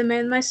talk to the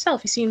man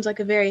myself. He seems like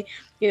a very,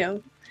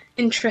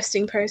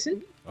 interesting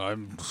person.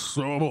 I'm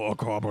so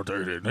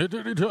accommodating.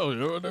 Did he tell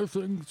you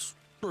anything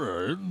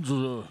strange?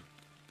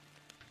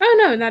 Oh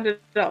no, not at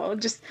all.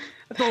 Just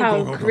of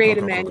how great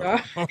a man you are.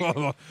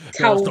 How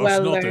There's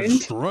well nothing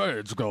learned.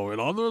 strange going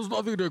on. There's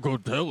nothing they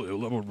could tell you.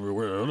 That would be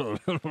weird.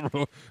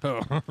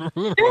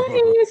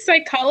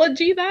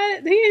 Psychology,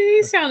 that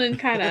he's sounding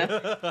kind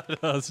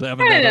of.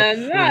 Saving that up a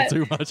little not.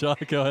 too much.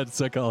 Go ahead,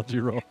 psychology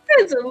roll.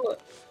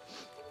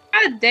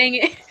 God dang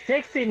it!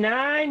 69.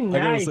 I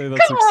gotta Nice. say that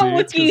Come on,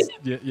 succeeds.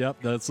 Wookie. Yep,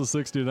 that's a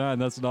 69.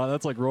 That's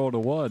like rolling a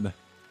 1.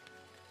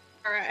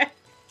 All right.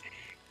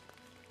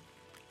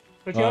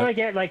 But you only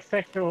get like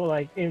sexual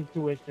like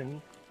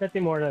intuition.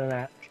 Nothing more than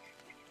that.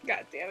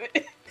 God damn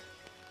it.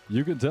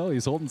 You can tell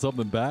he's holding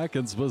something back,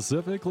 and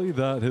specifically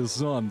that his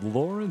son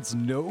Lawrence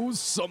knows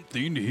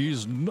something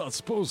he's not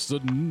supposed to,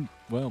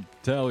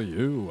 tell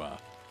you.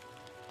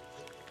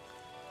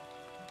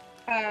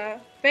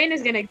 Bane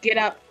is gonna get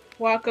up,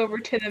 walk over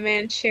to the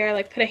man's chair,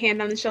 like put a hand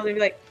on the shoulder, and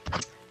be like,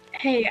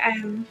 "Hey,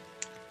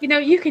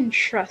 you can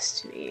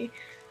trust me.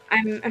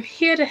 I'm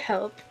here to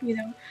help.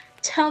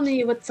 Tell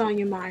me what's on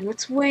your mind,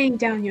 what's weighing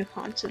down your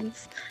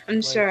conscience.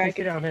 I'm sure I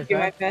can do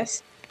my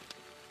best."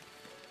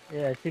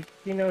 Yeah,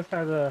 she knows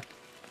how to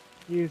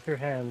use her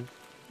hands.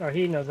 Or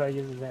he knows how to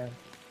use his hands.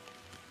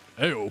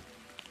 Ew.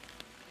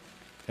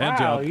 Hand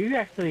Wow, job. you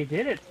actually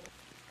did it.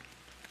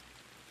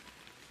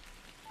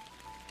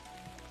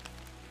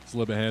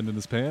 Slip a hand in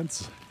his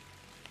pants.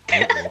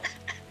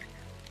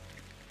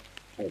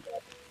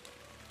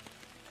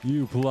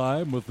 You ply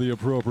him with the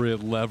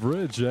appropriate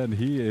leverage, and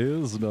he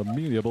is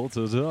amenable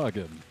to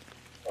talking.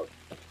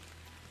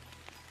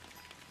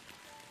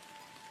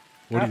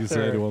 What do you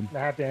say to him? The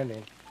happy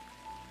ending.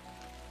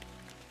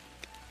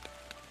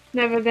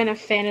 Never been a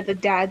fan of the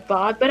dad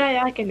bod, but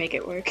I can make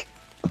it work.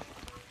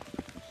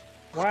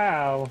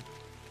 Wow.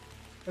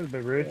 That was a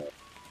bit rude.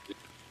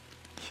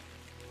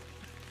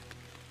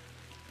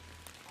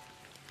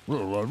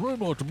 Well, I may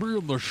not be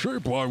in the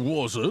shape I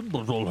was in,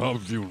 but I'll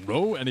have you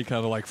know. And he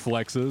kind of like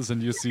flexes,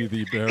 and you see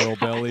the barrel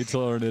belly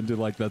turn into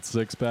like that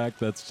 6-pack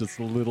that's just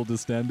a little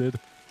distended.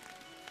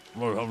 I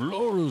have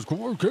Laura's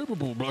quite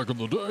capable back in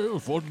the day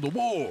of fighting the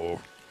war.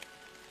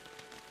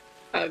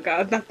 Oh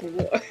god, not the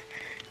war.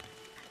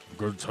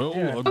 Good tell.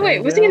 Yeah. Oh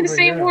wait, was he in the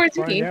same war as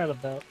me? Out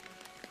about.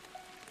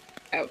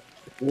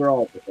 We're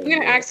all I'm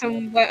gonna ask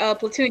him what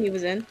platoon he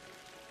was in.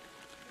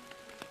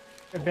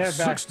 The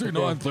bareback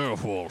 69th Air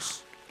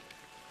Force.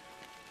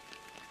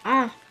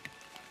 Ah.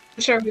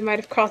 I'm sure we might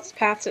have crossed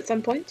paths at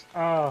some point.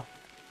 Oh.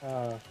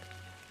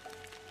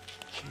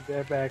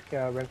 Bareback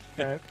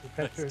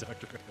That's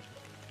Dr.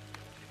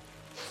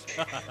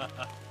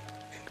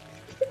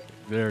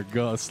 There,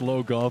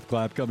 slow golf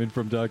clap coming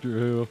from Doctor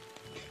Who.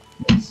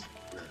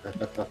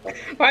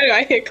 Why do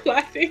I hear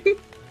clapping?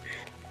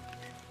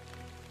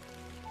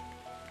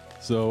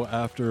 So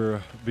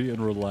after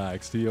being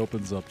relaxed, he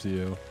opens up to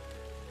you.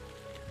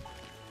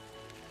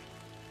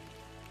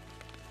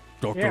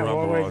 Dr. Yeah,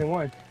 more ways than Amber,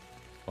 one.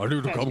 I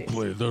need to Oh, come jeez.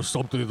 clean. There's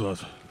something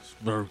that's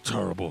very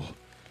terrible.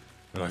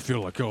 And I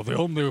feel like you're the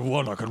only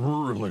one I can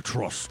really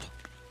trust.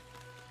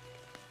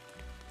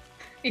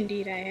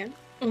 Indeed I am.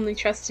 Only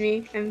trust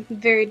me. I'm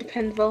very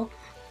dependable.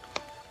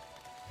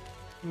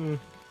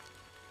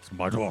 It's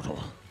my daughter.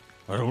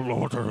 I don't know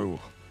what to do.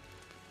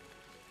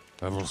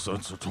 Ever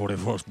since her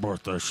 21st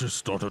birthday, she's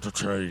started to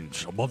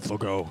change. A month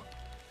ago.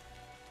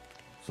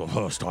 It's the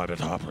first time it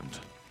happened.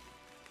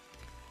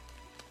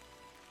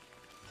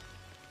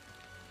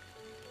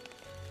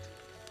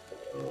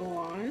 Go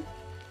on.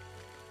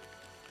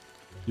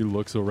 He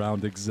looks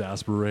around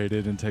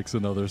exasperated and takes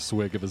another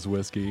swig of his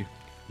whiskey.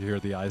 You hear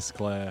the ice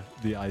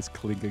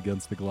clink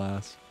against the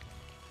glass.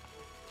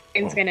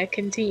 Bane's gonna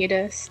continue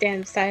to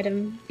stand beside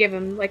him, give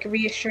him like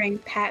reassuring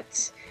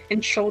pats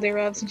and shoulder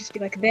rubs, and just be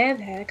like,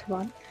 there, come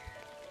on.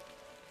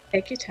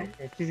 Take your time.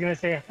 And she's gonna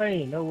say,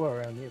 honey, no war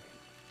around here.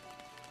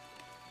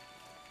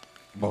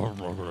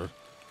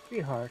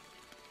 Sweetheart.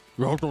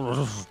 You have to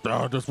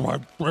understand, it's my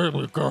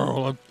baby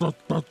girl.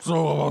 That's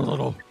so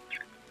little.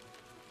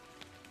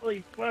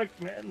 Holy fuck,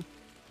 man.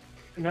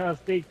 And now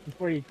speak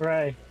before you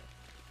cry.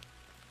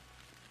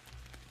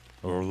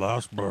 Her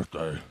last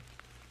birthday.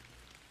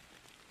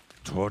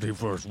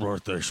 21st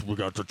birthday, we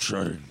got to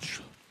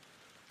change.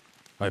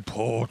 I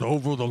pored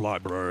over the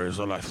libraries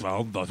and I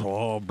found that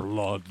all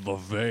blood, the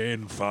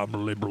Vane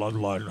family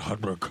bloodline,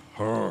 had been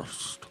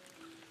cursed.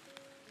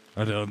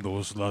 And then there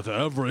was that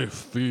every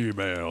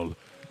female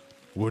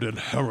would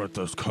inherit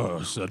this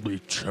curse and be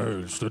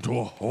changed into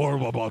a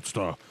horrible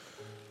monster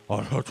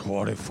on her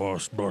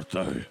 21st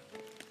birthday.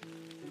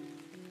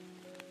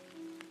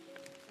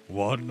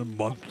 1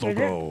 month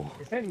ago.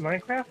 Is that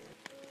Minecraft?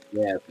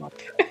 Yeah, it's not.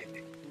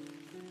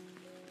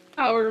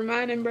 I'll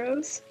remind him,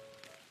 bros.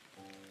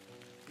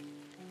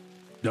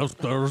 Yes,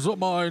 there's a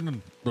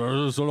mine.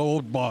 There's an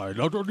old mine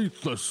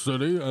underneath this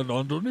city and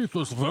underneath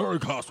this very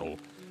castle.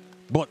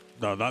 But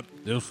that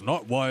is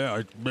not why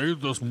I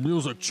made this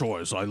music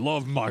choice. I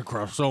love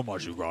Minecraft so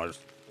much, you guys.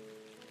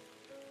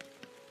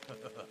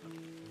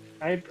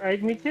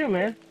 Me too,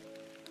 man.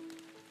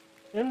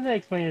 You don't have to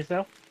explain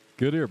yourself.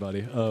 Good ear,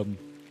 buddy.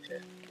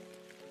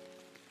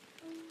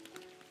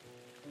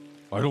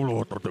 I don't know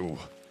what to do.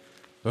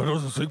 There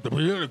doesn't seem to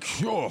be any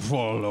cure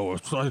for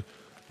Lois. I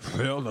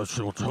fear that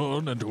she'll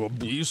turn into a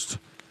beast,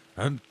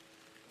 and...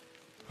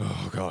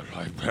 Oh, God,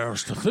 I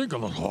perish to think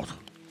of the thought.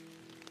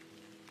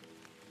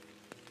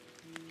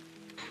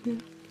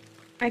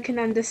 I can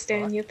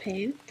understand your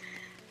pain.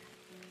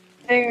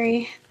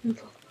 Very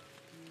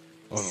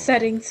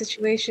upsetting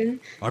situation.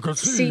 I can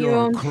To see see your you're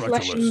own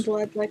flesh and credulous.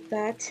 blood like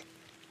that.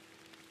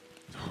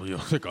 Oh, you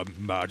think I'm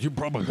mad? You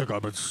probably think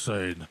I'm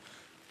insane.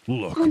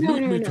 Look, Oh, no,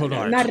 meet no, me no,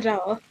 tonight. no, not at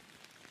all.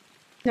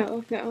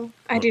 No, no,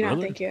 I Oh, do not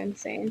really? think you're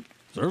insane.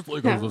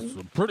 Seriously, because No. it's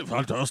a pretty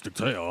fantastic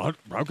tale.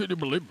 How can you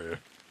believe me?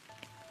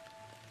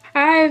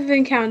 I've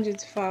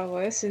encountered far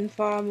worse and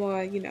far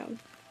more,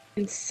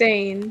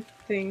 insane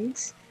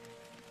things.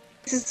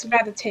 This is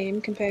rather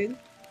tame compared.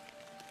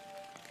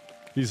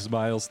 He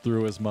smiles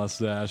through his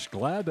mustache,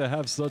 glad to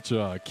have such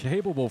a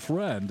capable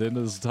friend in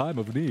his time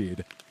of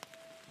need.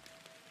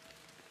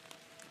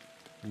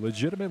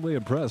 Legitimately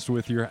impressed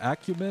with your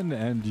acumen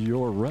and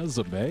your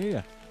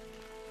resume.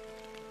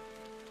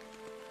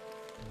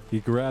 He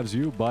grabs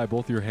you by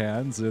both your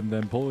hands and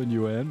then pulling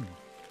you in.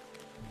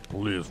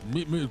 Please,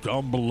 meet me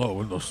down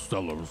below in the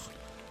cellars.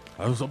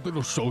 I have something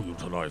to show you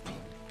tonight.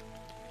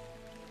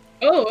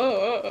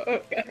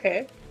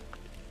 Okay.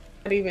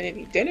 Not even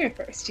any dinner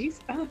first, jeez.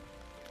 Oh,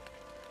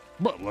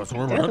 But that's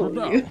where we're devil headed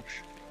now. you.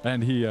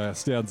 And he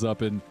stands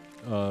up and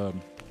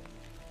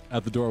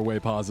at the doorway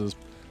pauses.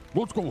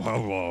 Let's go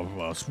have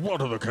a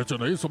swat in the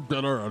kitchen, eat some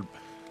dinner, and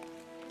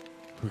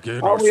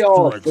regain Are our we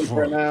all strength asleep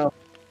for right now?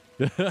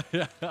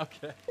 Yeah,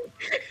 okay.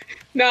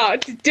 No,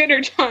 it's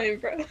dinner time,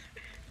 bro.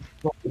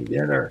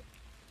 Dinner.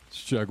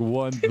 Let's check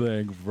one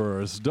thing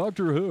first.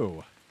 Doctor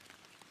Who.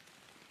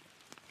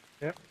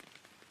 Yep.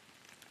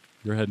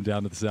 You're heading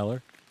down to the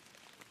cellar?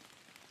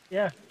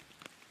 Yeah.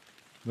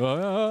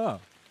 Ah.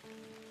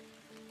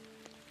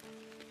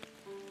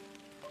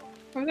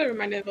 I'm not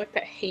reminded of like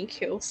that Hank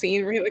Hill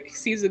scene where he like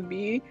sees a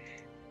bee.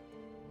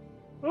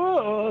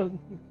 Oh,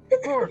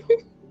 oh.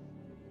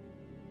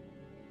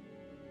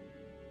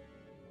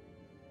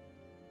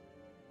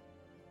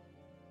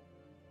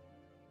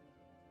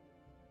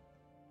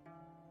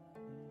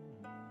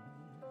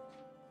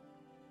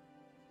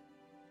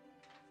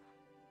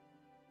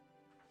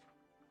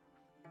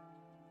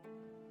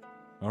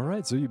 All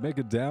right, so you make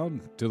it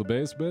down to the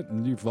basement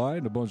and you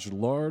find a bunch of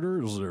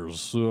larders.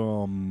 There's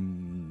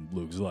some,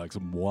 looks like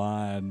some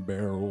wine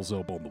barrels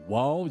up on the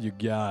wall. You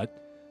got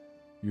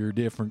your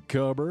different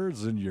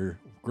cupboards and your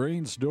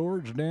grain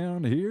storage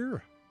down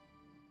here.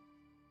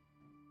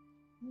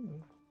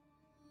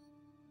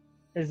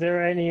 Is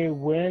there any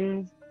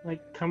wind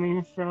like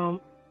coming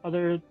from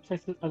other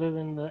places other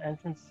than the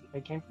entrance I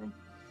came from?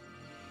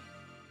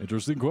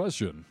 Interesting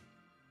question.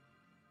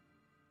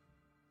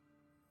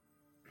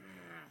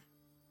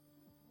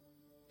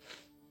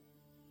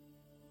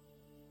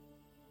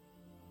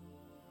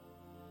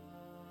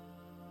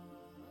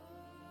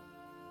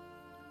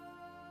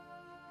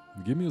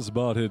 Give me a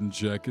spot hidden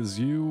check as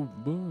you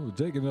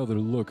take another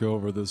look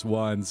over this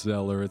wine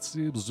cellar. It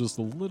seems just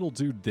a little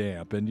too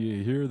damp, and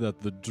you hear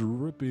that the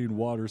dripping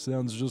water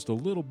sounds just a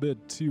little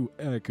bit too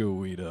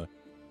echoey to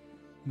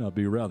not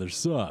be rather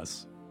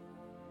sus.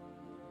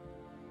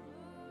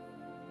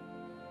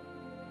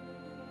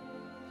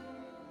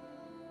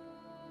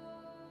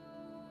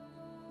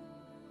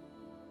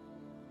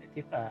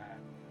 $55.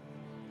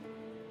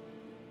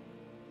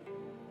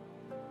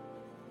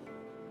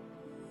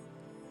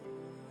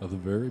 At the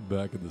very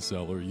back of the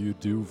cellar, you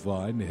do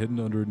find, hidden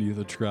underneath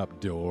a trap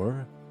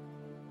door,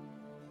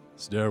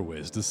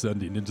 stairways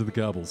descending into the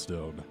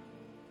cobblestone.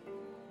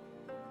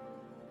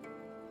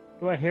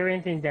 Do I hear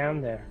anything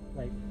down there?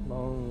 Like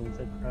moans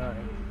and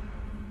crying?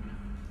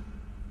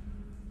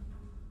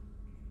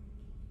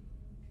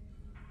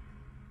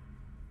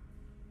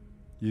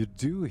 You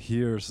do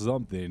hear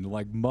something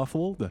like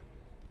muffled,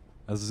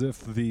 as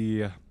if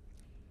the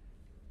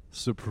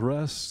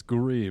suppressed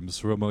screams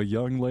from a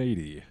young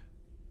lady.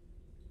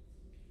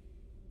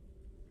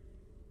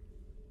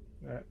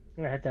 Alright,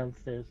 I'm gonna head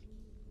downstairs.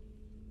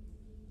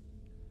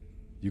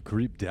 You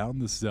creep down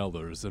the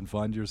cellars and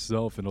find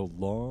yourself in a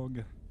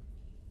long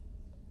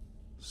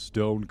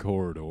stone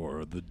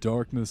corridor. The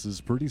darkness is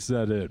pretty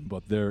set in,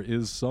 but there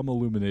is some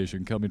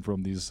illumination coming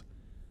from these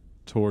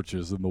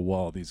torches in the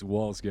wall, these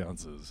wall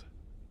sconces.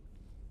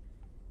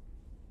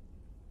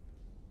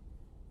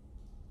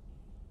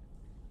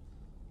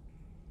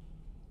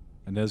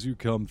 And as you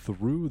come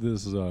through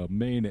this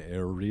main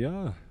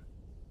area,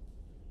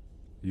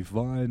 you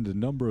find a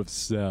number of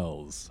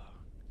cells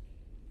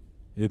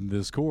in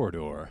this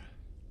corridor.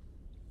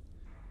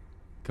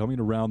 Coming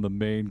around the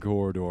main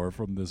corridor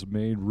from this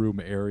main room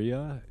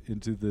area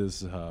into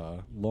this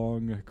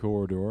long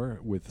corridor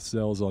with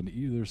cells on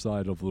either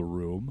side of the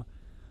room,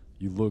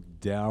 you look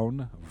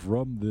down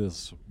from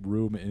this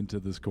room into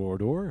this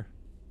corridor,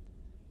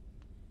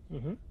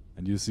 Mm-hmm.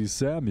 and you see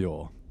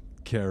Samuel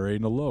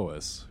carrying a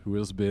Lois who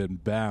has been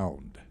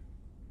bound.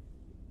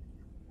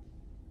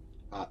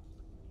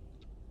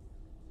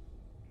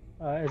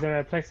 Is there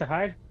a place to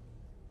hide?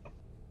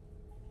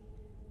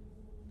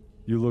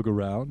 You look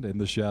around in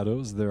the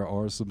shadows. There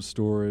are some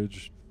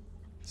storage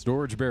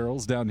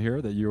barrels down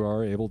here that you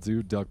are able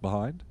to duck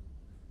behind.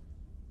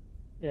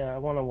 Yeah, I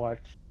want to watch.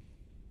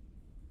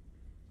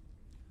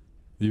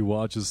 You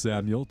watch as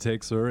Samuel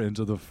takes her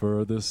into the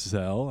furthest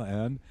cell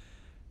and,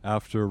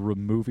 after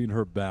removing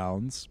her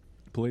bounds,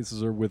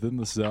 places her within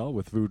the cell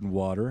with food and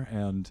water.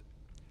 And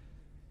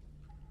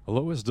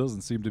Alois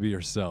doesn't seem to be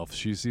herself.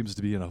 She seems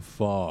to be in a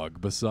fog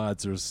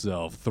besides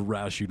herself,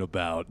 thrashing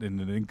about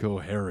in an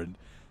incoherent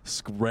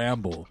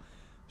scramble.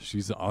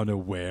 She's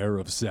unaware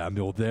of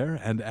Samuel there,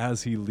 and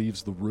as he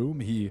leaves the room,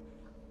 he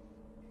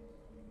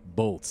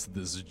bolts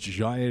this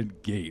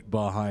giant gate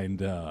behind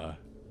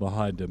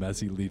him as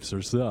he leaves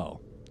her cell.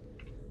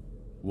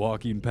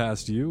 Walking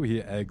past you,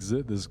 he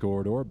exits this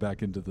corridor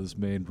back into this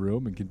main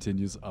room and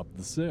continues up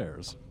the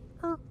stairs.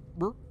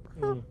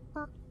 Mm.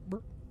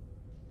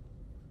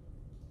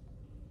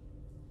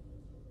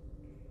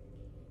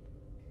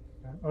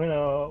 I'm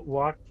gonna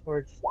walk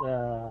towards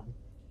the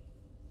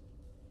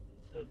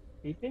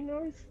beeping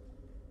noise?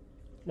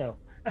 No.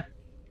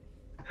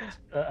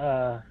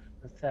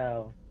 That's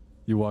how.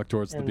 You walk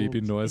towards the And-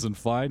 beeping noise and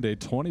find a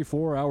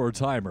 24-hour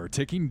timer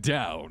ticking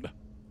down.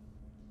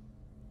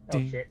 Oh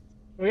Ding. shit.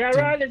 We gotta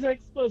Ding. run, it's an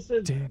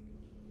explosive! Ding.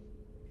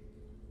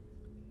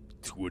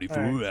 24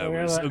 Alright, so I'm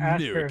hours, gonna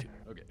ask her- American.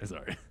 Okay,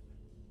 sorry.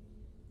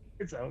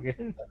 It's all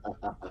good.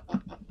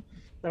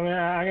 So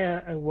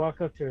I'm gonna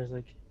walk up to her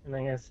like, and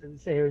I'm gonna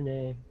say her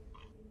name.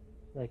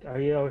 Like, are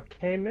you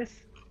okay, miss?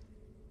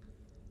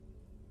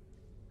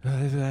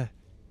 The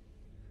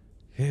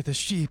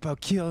sheep, I'll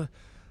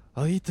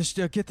eat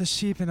I'll get the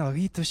sheep and I'll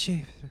eat the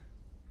sheep.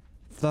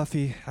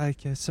 Fluffy, I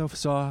get so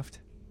soft.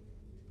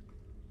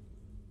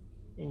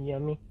 And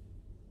yummy.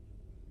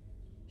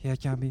 Yeah,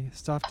 yummy,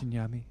 soft and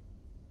yummy.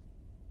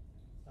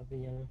 I'll be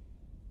yummy.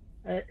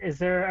 Is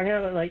there, I'm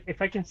gonna, like,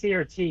 if I can see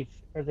her teeth,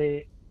 are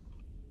they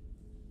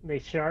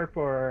sharp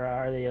or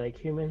are they, like,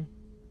 human?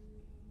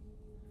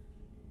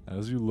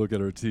 As you look at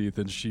her teeth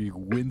and she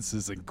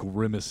winces and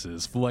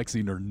grimaces,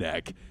 flexing her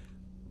neck,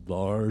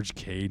 large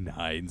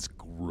canines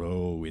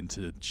grow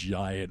into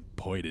giant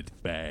pointed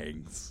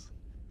fangs.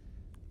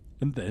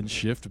 And then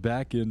shift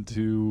back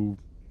into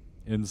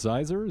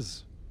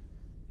incisors.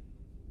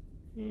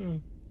 Hmm.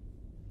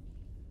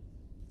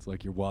 It's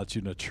like you're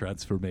watching a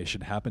transformation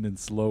happen in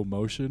slow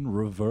motion,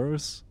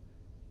 reverse,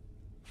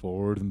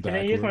 forward and Can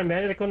backward. I use my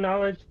medical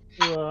knowledge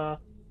to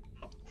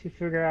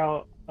figure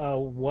out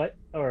what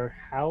or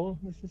how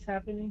this is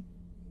happening?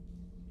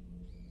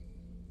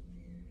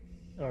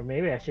 Or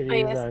maybe I should Oh,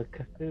 use yes.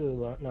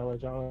 Cthulhu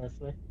knowledge,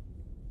 honestly.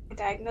 I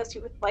diagnosed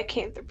you with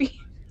lycanthropy.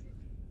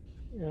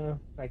 Yeah,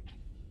 like,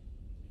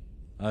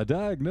 I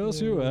diagnose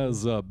you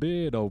as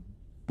being a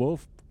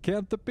wolf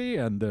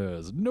canthropy, and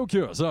there's no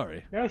cure.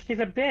 Sorry. no, she's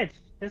a bitch.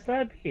 That's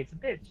not a bitch. It's a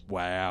bitch.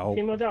 Wow.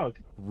 Female dog.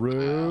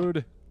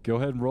 Rude. Go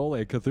ahead and roll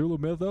a Cthulhu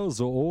Mythos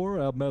or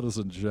a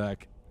medicine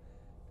check.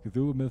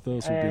 Cthulhu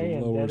Mythos would I be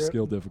am lower better.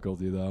 skill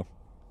difficulty, though.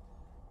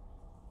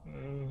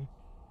 Mm.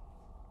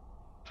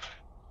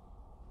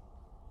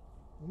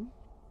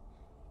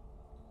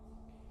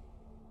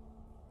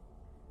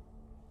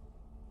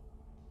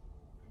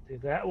 Do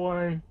that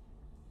one,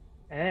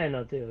 and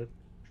I'll do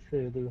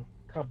the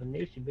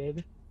combination,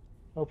 baby.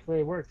 Hopefully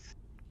it works.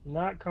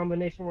 Not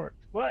combination works.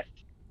 What?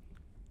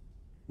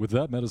 With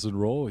that medicine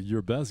roll,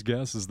 your best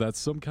guess is that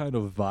some kind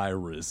of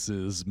virus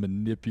is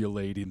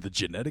manipulating the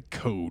genetic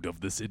code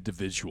of this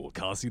individual,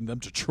 causing them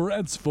to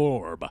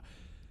transform.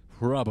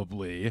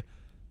 Probably,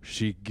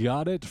 she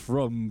got it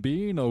from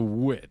being a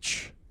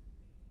witch.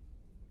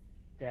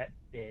 That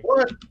bitch.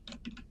 What?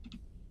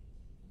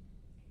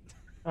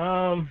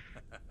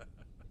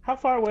 How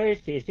far away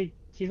is she?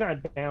 She's not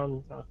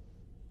bound.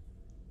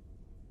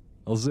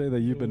 I'll say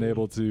that you've been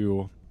able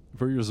to,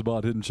 for your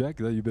spot hidden check,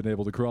 that you've been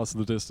able to cross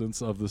the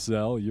distance of the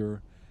cell.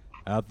 You're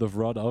at the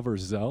front of her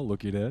cell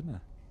looking in.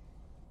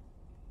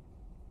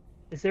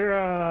 Is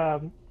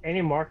there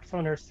any marks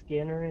on her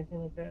skin or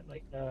anything like that,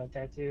 like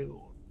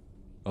tattoo?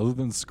 Other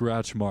than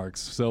scratch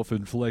marks,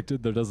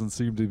 self-inflicted, there doesn't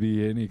seem to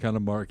be any kind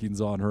of markings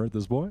on her at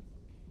this point.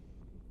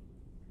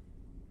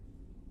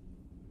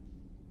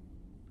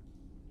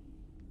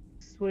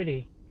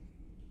 Sweetie,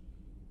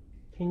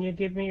 can you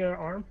give me your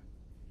arm?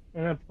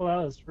 And I pull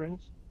out a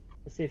syringe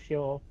to see if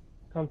she'll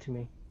come to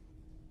me.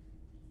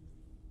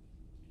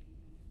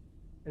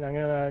 And I'm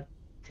gonna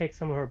take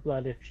some of her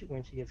blood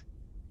when she gets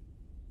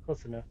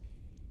close enough.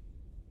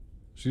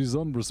 She's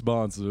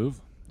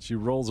unresponsive. She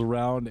rolls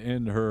around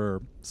in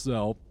her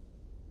cell,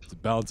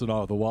 bouncing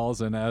off the walls,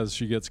 and as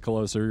she gets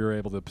closer, you're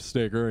able to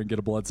stake her and get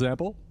a blood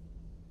sample.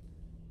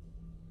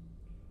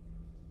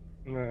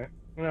 Alright.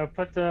 I'm gonna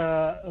put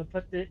the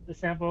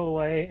sample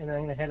away, and then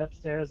I'm gonna head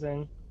upstairs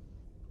and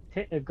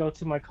go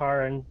to my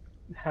car and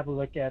have a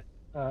look at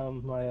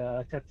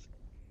my tips,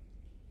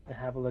 and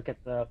have a look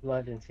at the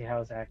blood and see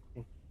how it's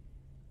acting.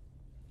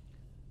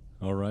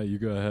 All right, you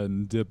go ahead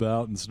and dip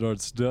out and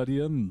start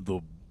studying the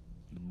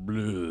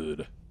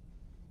blood.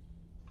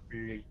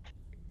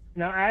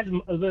 Now add a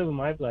little bit of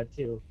my blood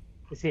too,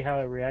 to see how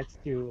it reacts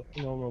to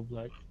normal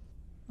blood.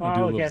 I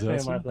Oh, do okay, love so my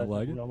testing. I blood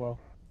like it. normal.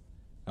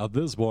 At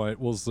this point,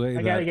 we'll say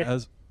I gotta that get-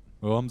 as...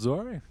 Oh, I'm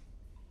sorry.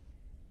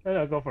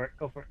 No, go for it.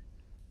 Go for it.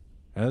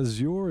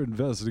 As you're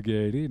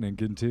investigating and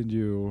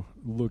continue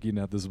looking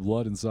at this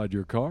blood inside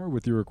your car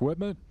with your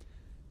equipment,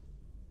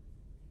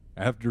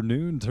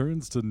 afternoon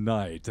turns to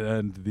night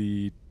and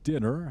the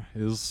dinner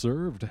is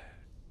served.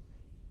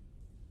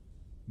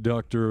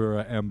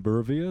 Dr.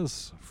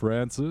 Ambervius,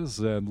 Francis,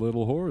 and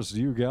Little Horse,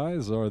 you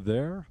guys are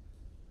there.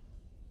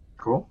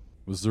 Cool.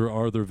 Was there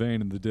Arthur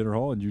Vane in the dinner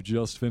hall and you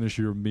just finish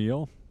your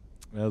meal?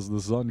 As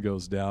the sun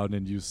goes down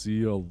and you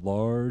see a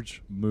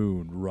large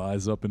moon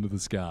rise up into the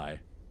sky.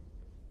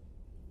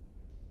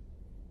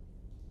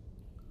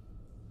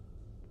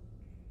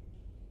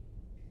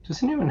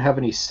 Does anyone have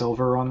any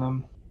silver on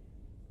them?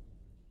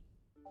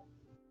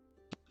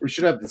 We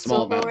should have the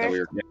small amount that we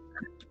were getting.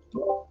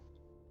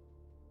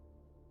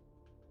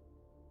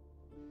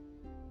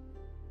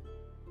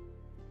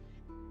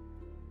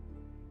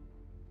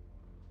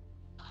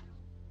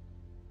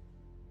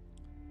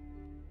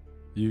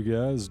 You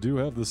guys do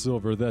have the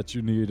silver that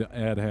you need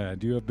at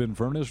hand. You have been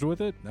furnished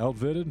with it?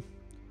 Outfitted?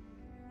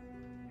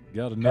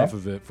 Got enough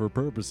of it for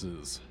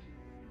purposes.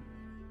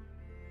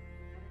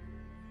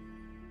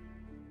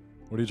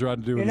 What are you trying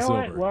to do with the You know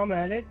silver? what? While I'm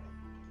at it,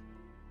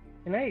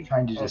 can I...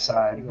 Trying to Oh,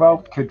 decide. you go Well,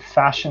 ahead. could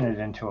fashion it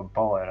into a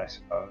bullet, I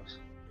suppose.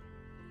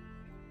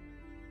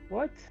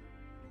 What?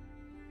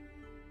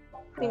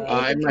 I mean,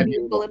 I anything might can be be a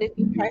able bullet if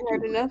you try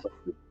hard enough.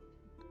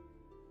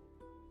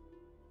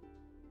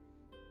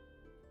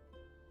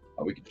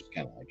 Oh, we could just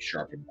kind of like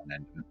sharpen one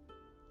end of it.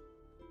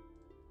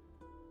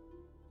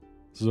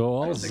 So I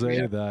I'll don't think we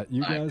say have that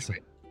you time, guys do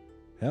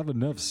we? have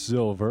enough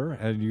silver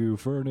and you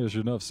furnish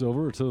enough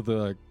silver to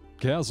the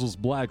castle's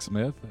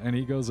blacksmith and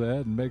he goes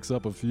ahead and makes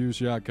up a few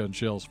shotgun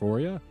shells for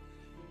you.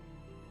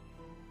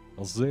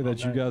 I'll say that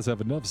you nice. guys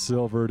have enough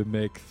silver to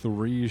make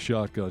 3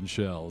 shotgun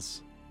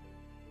shells.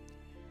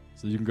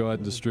 So you can go ahead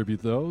and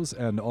distribute those.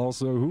 And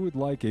also, who would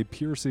like a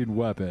piercing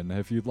weapon?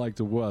 If you'd like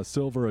to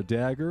silver a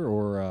dagger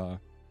or...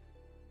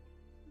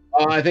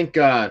 I think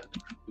right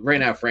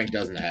now Frank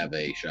doesn't have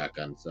a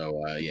shotgun,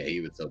 so yeah,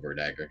 he would silver a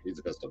dagger. He's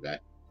a pistol guy.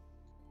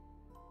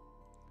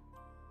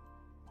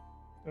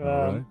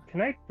 Alright.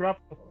 Can I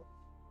drop a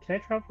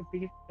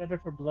big feather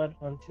for blood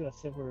onto a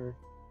silver,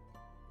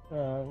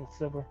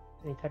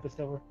 any type of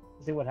silver?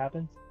 See what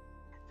happens.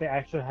 If it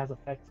actually has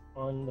effect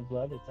on the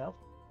blood itself.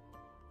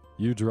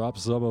 You drop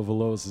some of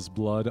Velosa's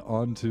blood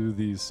onto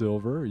the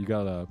silver. You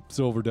got a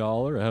silver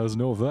dollar. It has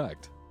no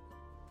effect.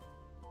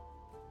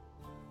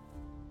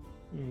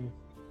 Hmm.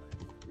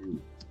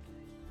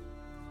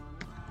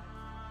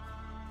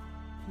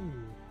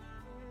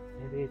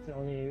 Maybe it's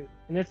only,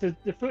 and it's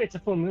a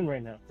full moon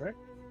right now, correct?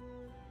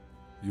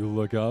 You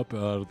look up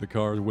out of the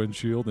car's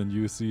windshield and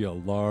you see a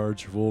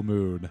large full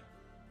moon.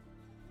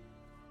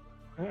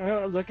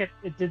 Look at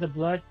it. Did the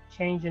blood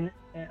change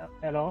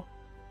at all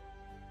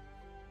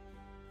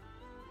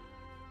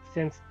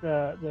since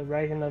the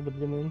rising of the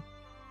blue moon?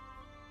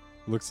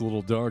 Looks a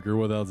little darker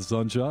without the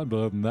sunshine, but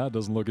other than that,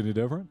 doesn't look any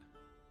different.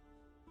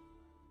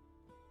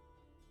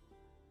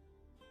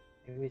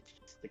 Maybe it's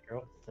just the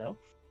girl itself.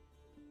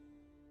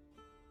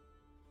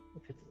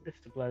 If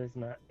the blood is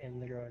not in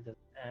the girl, it doesn't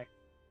act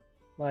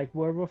like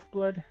werewolf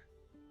blood,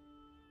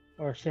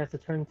 or she has to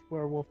turn to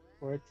werewolf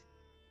for it.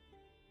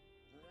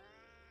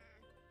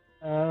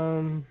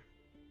 I'm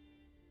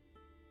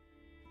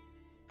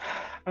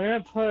gonna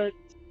put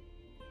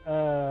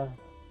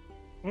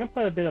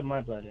a bit of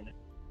my blood in it,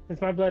 since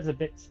my blood's a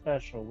bit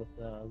special with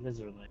the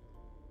lizard leg.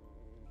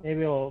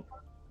 Maybe it'll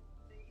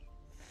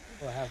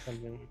have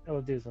something.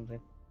 It'll do something.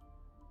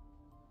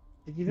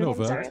 Did you No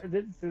do fact.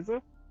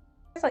 Suzu?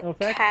 It's like No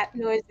fact? cat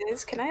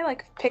noises. Can I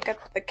like pick up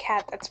the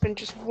cat that's been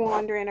just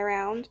wandering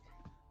around?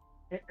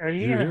 Are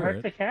you You gonna hear hurt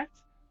it. the cat?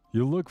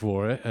 You look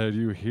for it and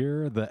you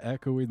hear the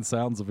echoing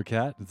sounds of a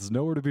cat. It's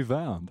nowhere to be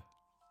found.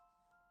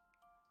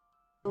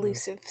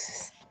 Elusive.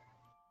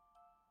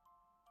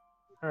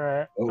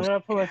 Alright, Oh, I'm gonna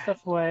put my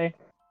stuff away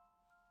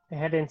and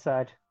head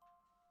inside.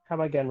 Have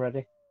my gun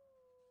ready.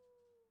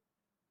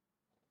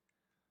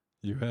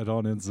 You head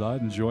on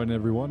inside and join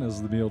everyone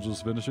as the meal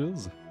just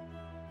finishes.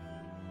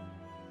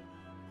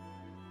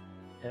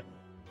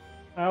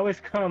 I always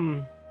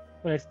come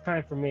when it's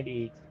time for me to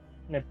eat.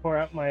 And I pour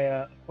out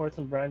my, pour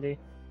some brandy,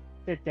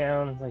 sit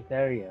down, it's like,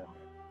 there you go.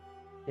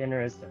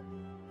 Dinner is done.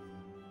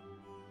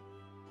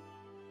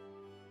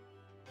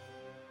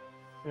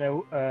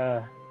 And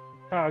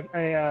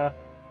I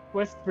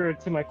whisper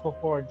to my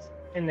cohorts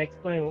and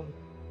explain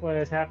what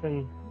has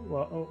happened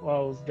while I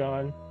was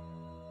gone.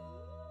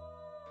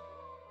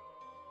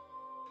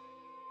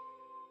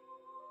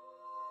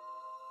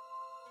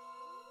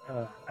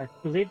 I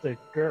believe the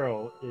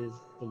girl is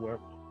the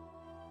werewolf.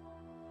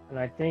 And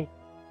I think,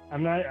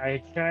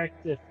 I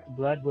checked if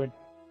blood if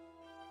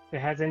it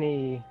has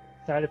any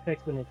side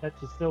effects when it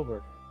touches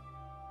silver.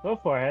 So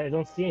far, I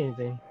don't see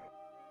anything.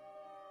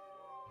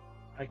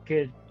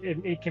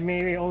 It can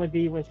maybe only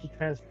be when she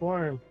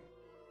transforms.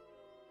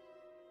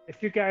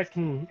 If you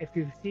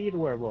see the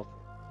werewolf,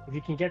 if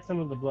you can get some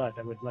of the blood,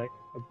 I would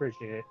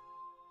appreciate it.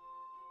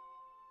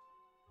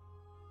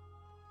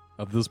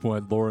 At this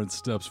point, Lawrence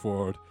steps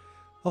forward.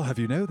 I'll have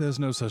you know there's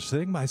no such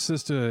thing. My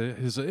sister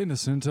is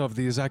innocent of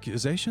these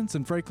accusations,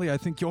 and frankly, I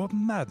think you're a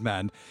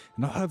madman,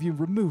 and I'll have you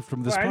removed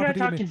from this Well, I'm not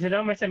property. talking to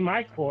them. I said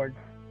my cord.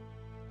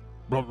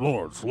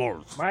 Lawrence.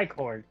 My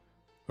cord.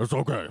 It's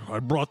okay. I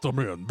brought them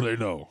in. They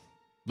know.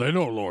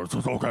 Lawrence.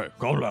 It's okay.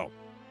 Calm down.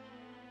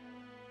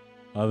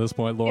 At this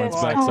point, Lawrence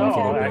Well, I backs saw off a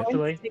little her, bit.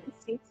 actually.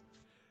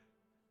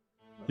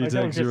 He I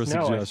don't takes your just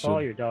know, I suggestion. saw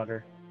your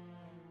daughter.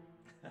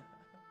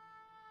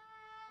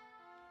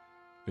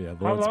 Yeah,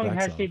 How Lawrence long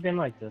backs has off. she been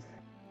like this?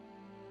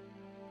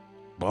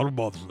 About a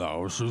month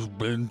now. She's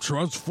been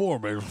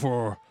transforming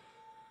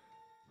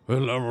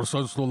ever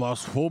since the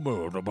last full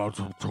moon, about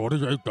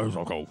 28 days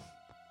ago.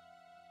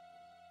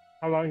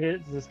 How long has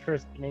this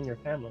curse been in your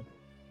family?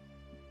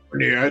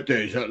 28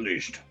 days at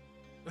least.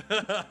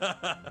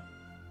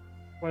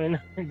 29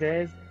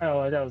 days?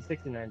 Oh, that was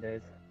 69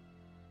 days.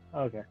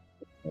 Okay.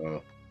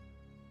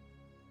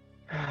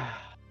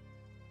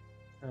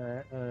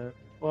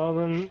 Well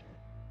then,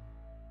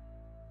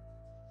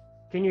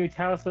 can you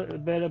tell us a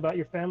bit about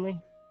your family?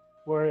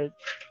 Where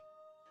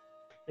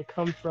they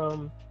come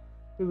from,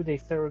 who they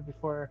served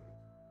before,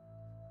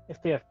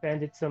 if they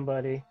offended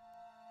somebody?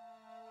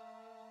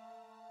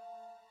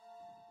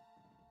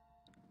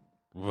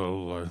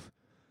 Well,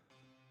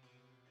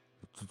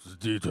 the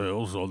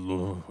details on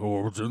the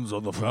origins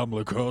of the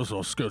family curse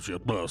are sketchy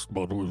at best,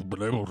 but we've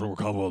been able to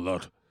recover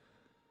that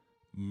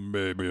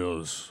maybe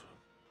as,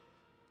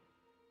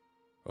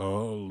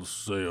 I'll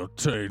say, a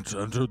taint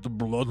entered the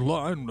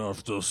bloodline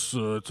after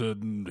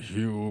certain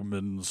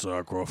human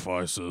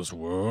sacrifices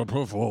were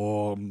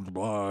performed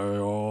by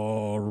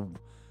our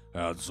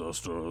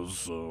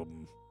ancestors.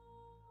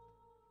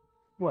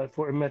 What,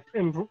 for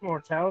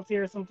immortality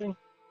or something?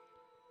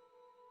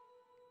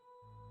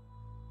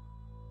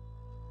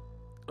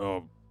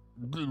 No,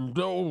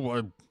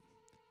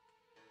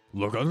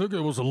 Look, I think it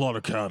was a lot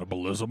of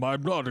cannibalism.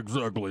 I'm not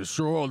exactly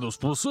sure on the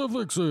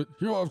specifics. You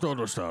have to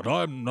understand,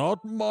 I'm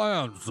not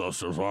my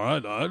ancestors,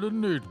 alright? I didn't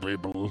need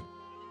people.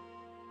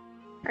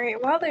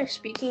 Alright, while they're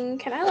speaking,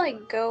 can I,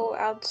 like, go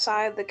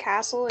outside the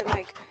castle and,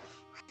 like,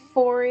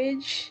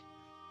 forage?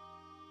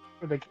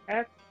 For the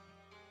cat?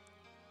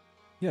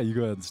 Yeah, you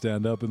go ahead and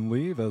stand up and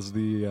leave as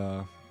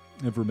the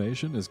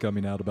information is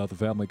coming out about the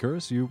family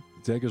curse. You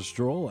take a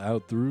stroll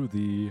out through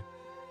the...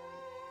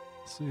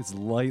 See, it's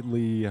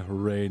lightly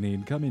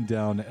raining, coming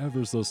down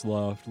ever so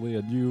softly,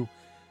 and you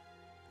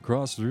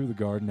cross through the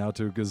garden out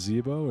to a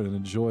gazebo and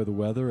enjoy the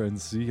weather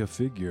and see a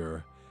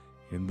figure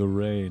in the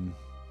rain.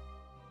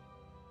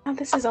 Oh,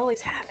 this is always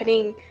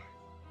happening.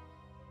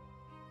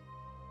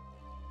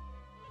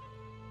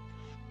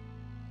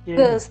 Yeah,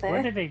 Who's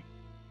where there? did they...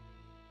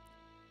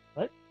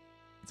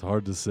 It's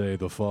hard to say,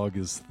 the fog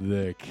is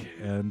thick,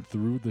 and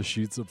through the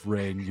sheets of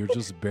rain, you're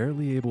just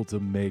barely able to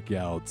make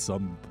out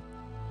some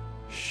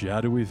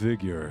shadowy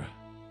figure.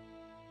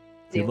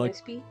 Is it Seemed like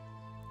wispy?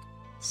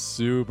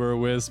 super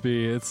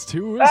wispy. It's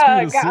too wispy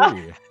to God.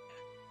 see.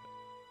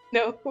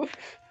 No.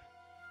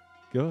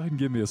 Go ahead and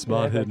give me a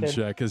spot Yeah, hidden okay.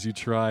 check as you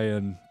try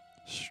and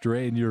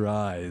strain your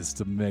eyes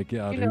to make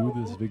out You who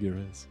know- this figure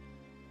is.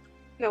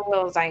 No,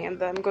 well as I am,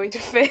 then I'm going to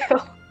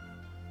fail.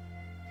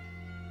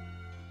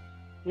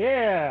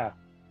 Yeah!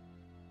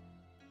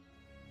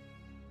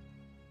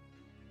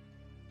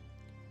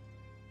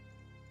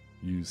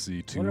 You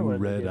see two Wonder what it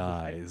red is.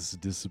 eyes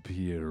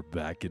disappear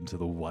back into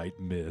the white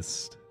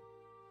mist.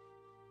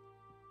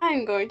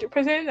 I'm going to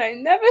pretend I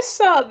never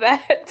saw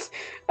that.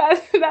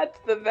 That's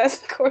the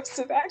best course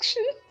of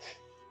action.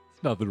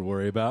 Nothing to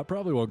worry about.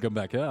 Probably won't come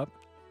back up.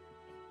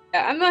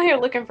 Yeah, I'm not here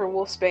looking for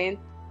Wolfsbane.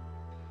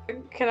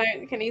 Can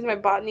I use my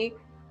botany?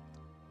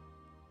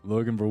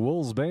 Looking for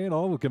Wolfsbane.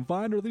 All we can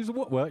find are these.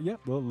 Well, yeah.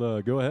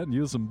 Well, go ahead and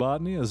use some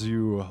botany as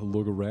you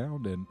look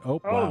around. And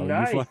wow,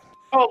 nice. you find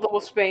Oh, the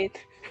Wolfsbane.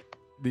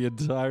 the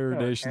entire Oh,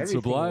 nation's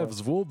everything supply of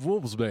was.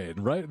 Wolfsbane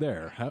right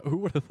there. Who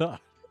would have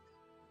thought?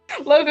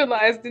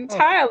 Localized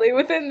entirely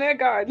within their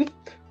garden.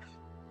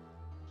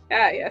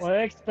 Ah, yes. Well,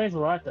 that explains a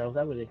lot, though.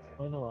 That would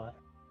explain a lot.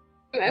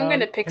 I'm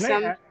gonna pick can I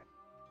some.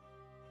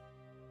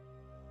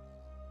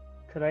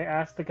 Could I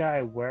ask the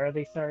guy where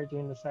they started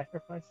doing the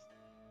sacrifice?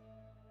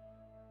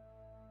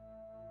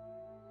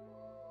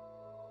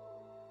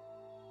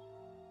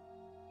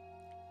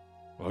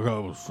 Like I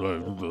was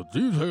saying, the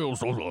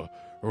details of the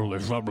early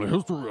family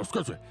history are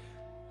sketchy.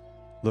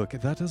 Look,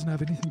 that doesn't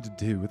have anything to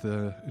do with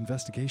the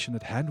investigation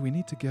at hand. We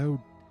need to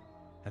go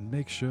and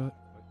make sure.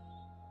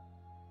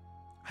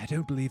 I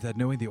don't believe that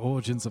knowing the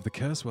origins of the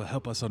curse will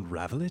help us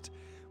unravel it.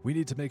 We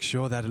need to make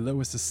sure that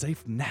Elois is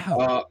safe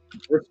now.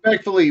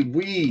 Respectfully,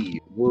 we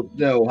will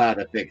know how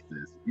to fix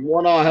this. If you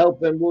want our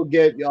help, then we'll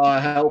get our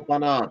help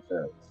on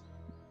ourselves.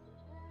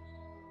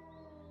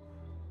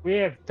 We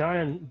have done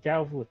and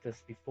dealt with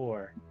this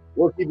before.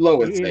 We'll keep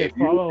Lois You either safe.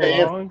 You follow can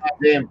answer along. my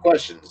damn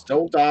questions.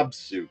 Don't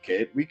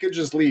obfuscate. We could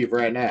just leave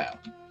right now.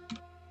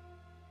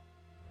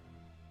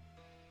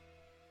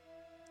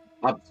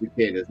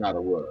 Obfuscate is not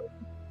a word.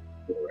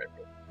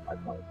 I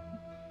apologize.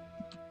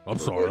 I'm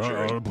sorry,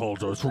 I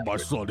apologize for my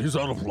son. He's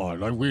out of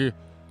line.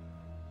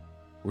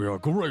 We are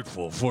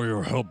grateful for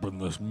your help in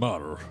this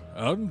matter,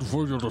 and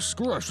for your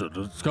discretion.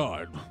 It's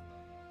kind.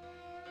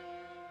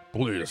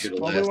 Please.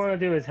 All we want to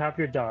do is help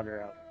your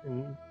daughter out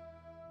and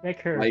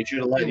make her. Why you should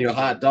have let your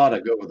hot daughter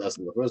go with us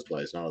in the first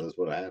place. None of this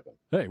would have happened.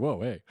 Hey,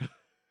 whoa, hey.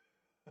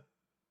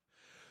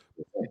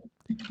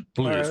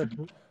 Please.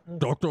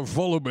 Doctor,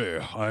 follow me.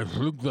 I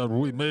think that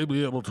we may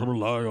be able to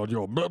rely on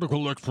your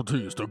medical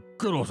expertise to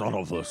get us out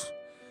of this.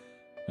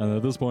 And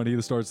at this point,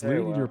 he starts Very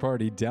leading well. your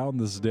party down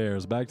the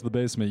stairs back to the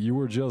basement you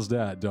were just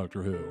at,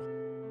 Doctor Who.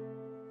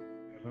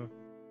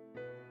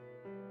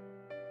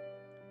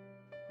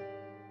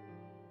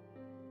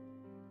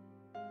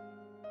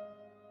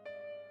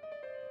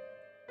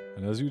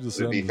 And as you Would it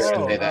descend be the fair to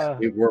say stairs, that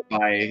we were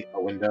by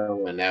a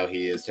window and now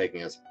he is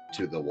taking us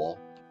to the wall?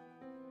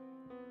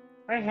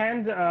 I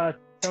hand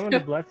some of the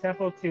blood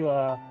sample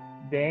to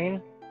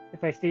Bane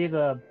if I see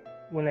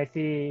when I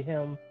see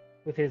him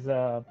with his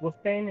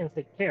wolfbane, and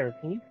say, "Here,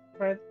 can you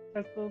try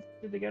test those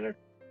two together?"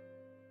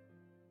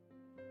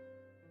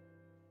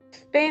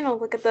 Bane will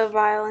look at the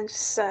vial and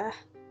just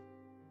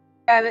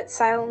grab it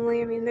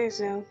silently. I mean,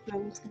 there's no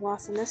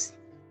loss in this.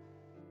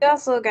 He's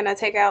also gonna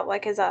take out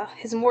like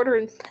his mortar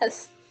and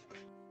pestle.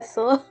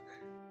 Oh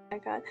my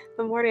god,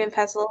 the mortar and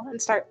pestle,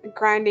 and start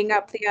grinding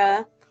up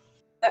the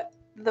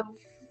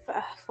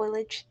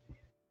foliage.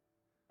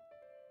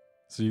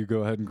 so you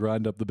go ahead and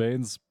grind up the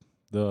banes,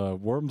 the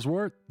worm's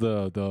wort,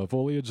 the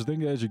foliage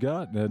thing as you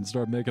got, and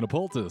start making a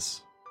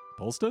poultice.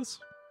 Poultice?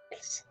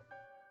 Yes.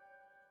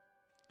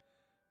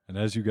 And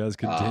as you guys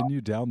continue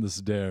down the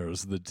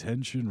stairs, the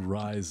tension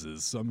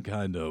rises, some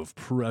kind of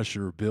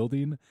pressure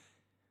building.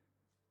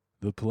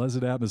 The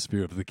pleasant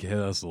atmosphere of the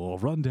castle,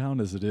 run down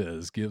as it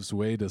is, gives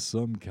way to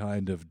some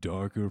kind of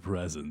darker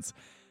presence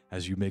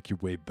as you make your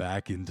way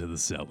back into the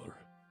cellar.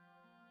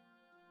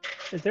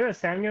 Is there a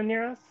Samuel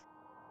near us?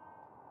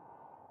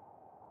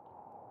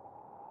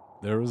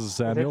 There is a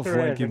Samuel there is,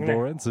 flanking I'm gonna-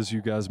 Lawrence. As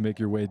you guys make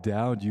your way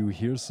down, you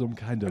hear some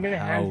kind I'm of gonna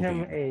hand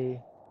howling.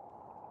 him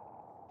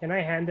Can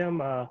I hand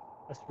him a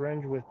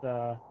syringe with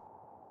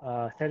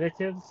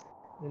sedatives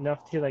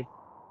enough to like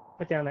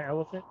put down an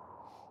elephant?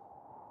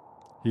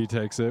 He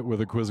takes it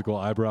with a quizzical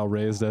eyebrow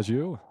raised at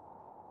you.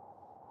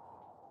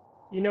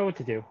 You know what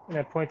to do. And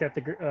I point at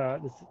the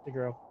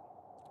girl.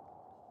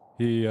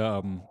 He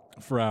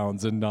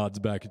frowns and nods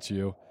back at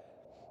you.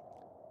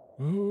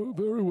 Oh,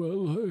 very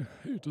well. I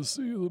hate to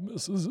see the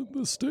missus in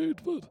this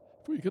state, but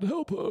if we can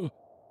help her.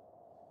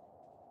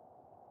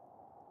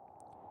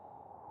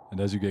 And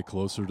as you get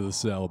closer to the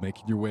cell,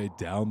 making your way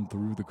down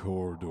through the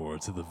corridor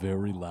to the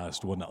very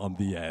last one on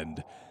the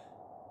end,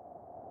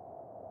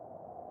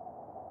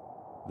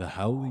 the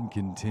howling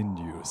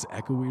continues,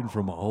 echoing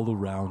from all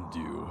around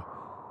you.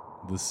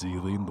 The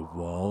ceiling, the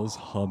walls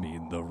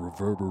humming, the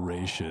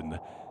reverberation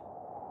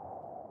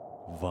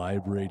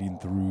vibrating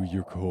through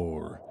your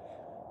core.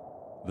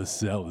 The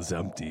cell is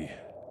empty.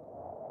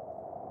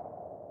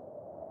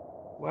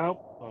 Well,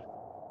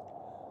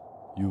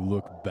 You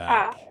look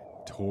back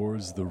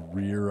towards the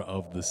rear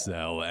of the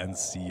cell and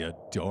see a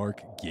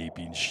dark,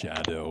 gaping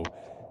shadow.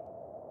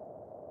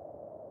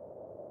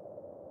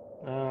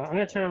 I'm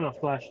gonna turn on a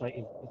flashlight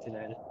into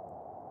that.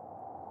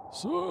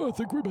 Sir, I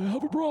think we may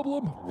have a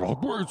problem.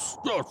 Roberts,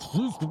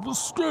 he's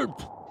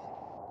escaped.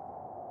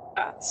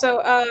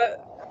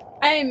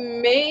 I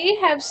may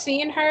have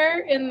seen her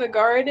in the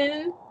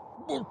garden.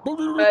 But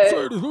you didn't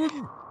say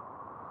anything.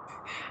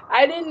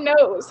 I didn't know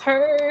it was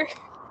her.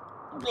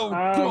 Oh,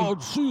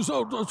 God, she's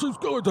out there. She's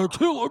going to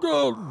kill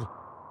again.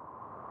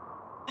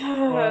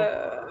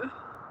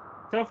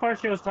 So far,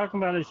 she was talking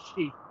about a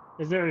sheep.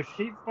 Is there a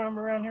sheep farm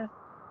around here?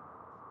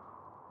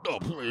 Oh,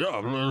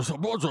 yeah, there's a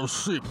bunch of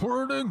sheep.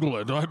 We're in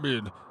England. I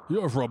mean,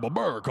 you're from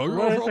America.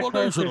 Where's You're from the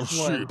a nation of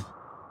closest one? sheep.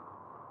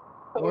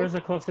 Where's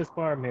the closest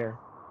farm here?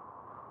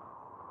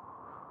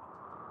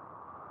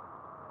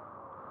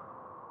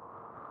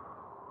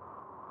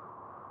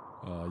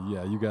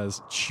 Yeah, you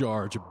guys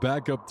charge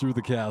back up through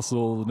the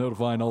castle,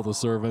 notifying all the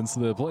servants.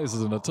 The place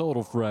is in a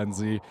total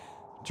frenzy,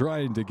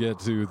 trying to get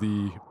to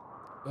the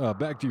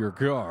back to your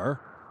car.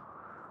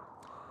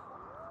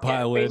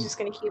 Pile in. He's just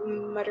gonna keep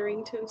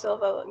muttering to himself,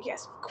 "Oh,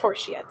 yes, of course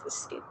she had to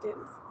escape."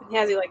 And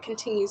as he like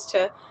continues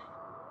to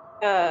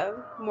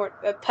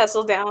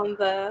pestle down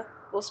the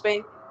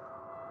wolfsbane,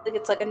 like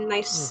it's like a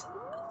nice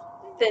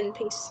thin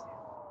piece.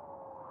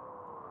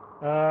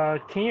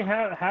 Can you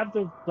have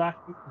the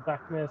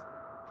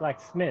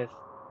blacksmith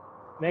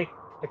make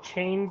a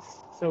chain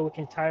so we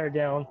can tie her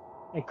down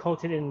and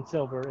coat it in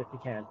silver if you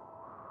can?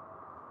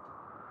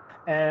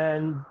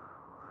 And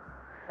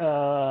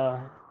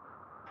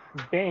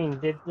Bane,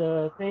 did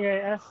the thing I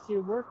asked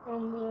you work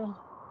on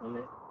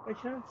it by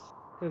chance?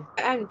 'Cause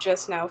I'm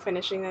just now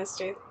finishing this,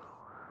 dude.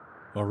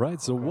 All right,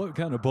 so what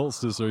kind of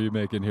poultice are you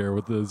making here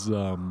with this?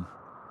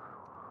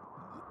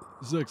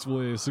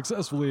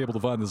 Successfully able to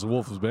find this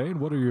wolf's bane.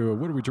 What are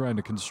we trying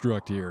to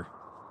construct here?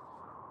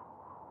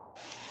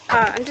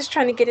 I'm just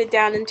trying to get it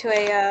down into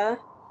a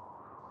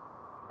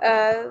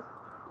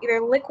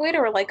either liquid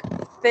or like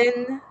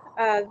thin,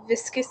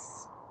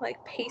 viscous,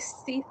 like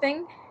pasty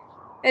thing,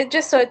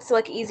 just so it's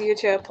like easier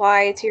to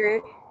apply to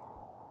your.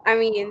 I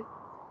mean,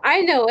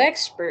 I'm no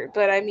expert,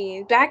 but I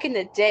mean, back in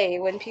the day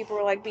when people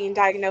were like being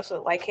diagnosed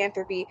with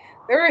lycanthropy,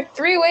 there were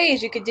 3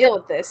 ways you could deal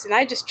with this, and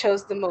I just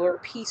chose the more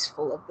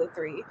peaceful of the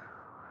 3.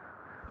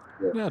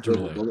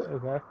 Naturally.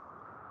 Okay.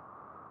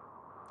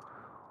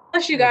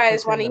 Unless you Yeah,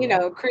 guys put want to, them you in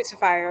know,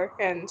 crucify her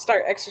and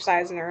start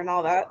exercising her and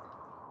all that.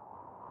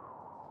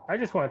 I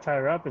just want to tie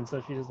her up and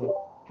so she doesn't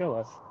kill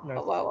us. Whoa,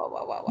 No. whoa, whoa,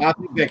 whoa, whoa, I whoa.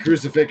 think that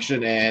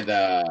crucifixion and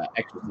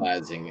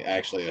exercising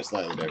actually are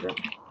slightly different.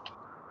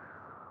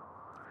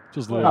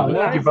 Just a Well,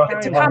 little Oh, bit. you both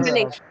It's a at once.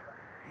 combination.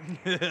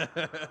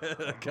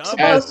 Come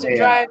Supposed on. to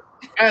drive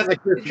As a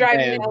Christian drive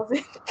man, nails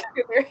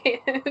into their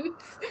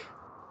hands.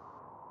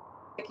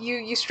 Like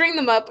you string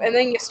them up and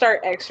then you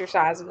start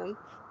exercising them.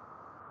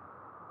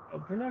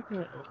 We're not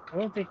gonna. I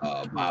don't think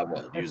I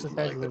wasn't using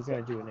exercising like is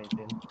gonna do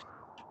anything.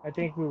 I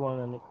think we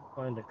want to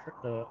find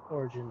the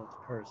origin of the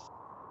curse.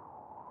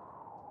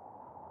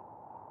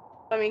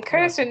 I mean,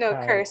 curse or no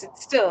Not curse,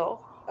 it's still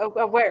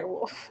a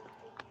werewolf.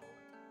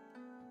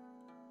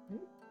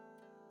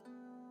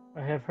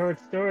 I have heard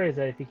stories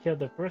that if you kill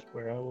the first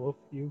werewolf,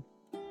 you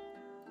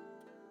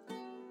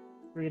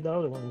free the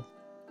other ones.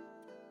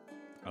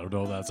 I don't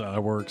know if that's how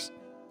that works.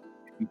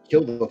 you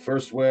kill the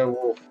first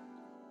werewolf,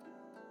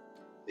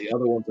 the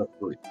other ones are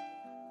free.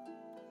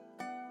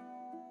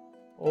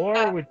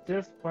 Or we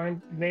just find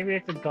maybe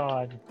it's a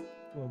god.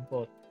 Well,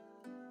 both.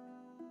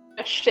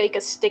 A shake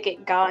a stick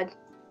at God.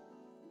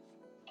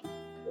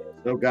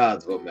 No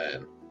gods, but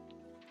man.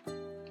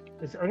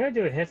 I'm gonna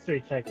do a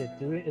history check.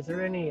 Is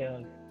there any?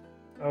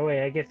 Oh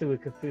wait, I guess it was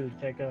Cthulhu.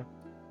 Check out.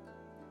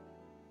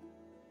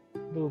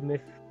 Little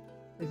myth.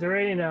 Is there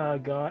any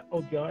old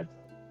gods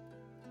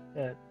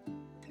that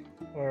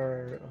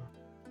are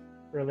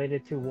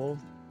related to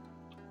wolves?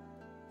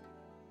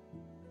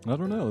 I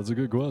don't know. That's a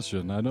good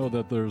question. I know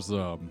that there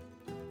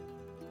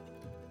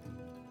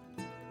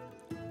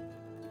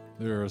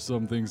are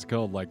some things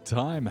called like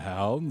time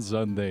hounds,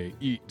 and they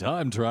eat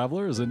time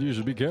travelers, and you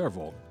should be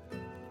careful.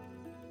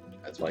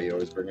 That's why you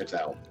always bring a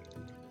towel.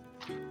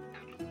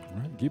 All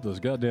right, keep those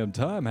goddamn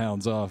time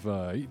hounds off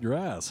eating your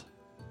ass.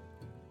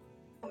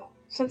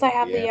 Since I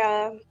have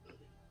the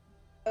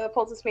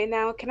poultice made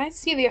now, can I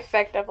see the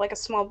effect of like a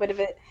small bit of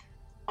it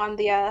on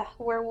the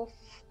werewolf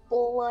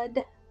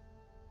blood?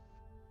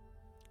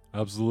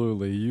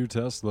 Absolutely. You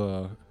test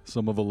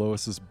some of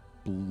Alois's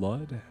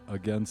blood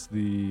against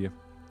the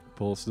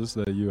poultice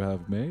that you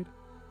have made.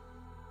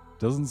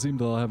 Doesn't seem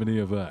to have any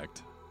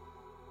effect.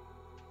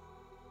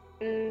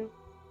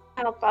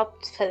 I'll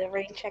put a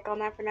rain check on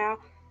that for now.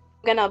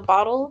 I'm gonna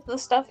bottle the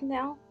stuff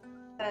now.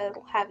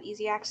 Have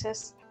easy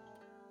access.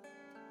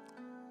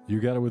 You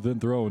got it within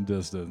throwing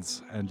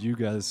distance, and you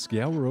guys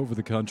scour over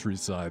the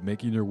countryside,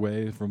 making your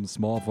way from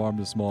small farm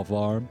to small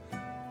farm.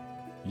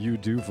 You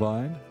do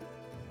find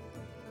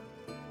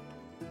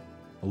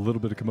a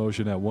little bit of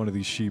commotion at one of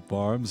these sheep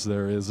farms.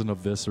 There is an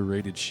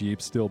eviscerated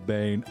sheep still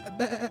baying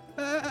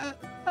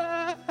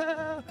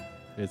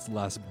its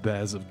last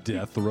buzz of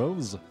death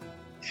throes.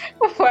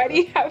 Why do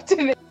you have to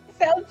make it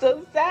sound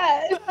so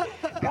sad?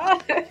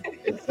 God.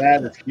 It's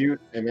sad, it's cute,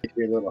 it makes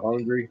me a little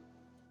hungry,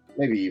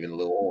 maybe even a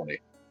little horny.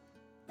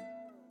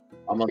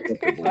 I'm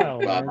uncomfortable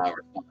about my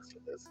response to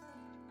this.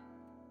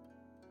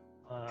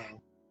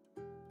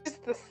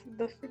 Just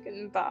the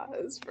freaking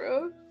buzz,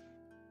 bro.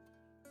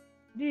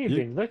 What have you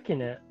been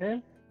looking at,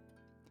 man?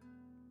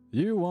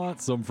 You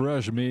want some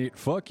fresh meat?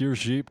 Fuck your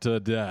sheep to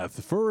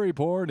death. Furry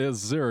porn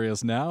is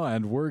serious now,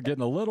 and we're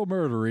getting a little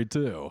murdery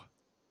too.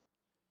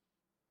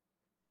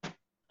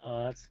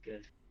 Oh, that's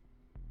good.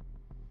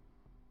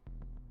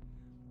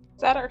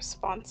 Is that our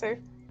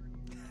sponsor?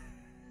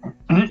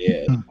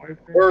 Yeah.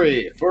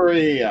 Furry.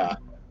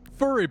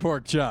 Furry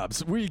pork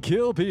chops. We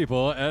kill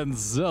people and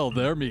sell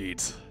their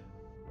meat.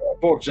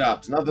 Pork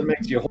chops. Nothing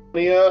makes you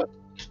hornier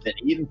than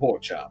eating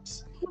pork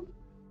chops.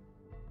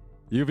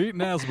 You've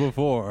eaten ass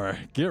before.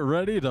 Get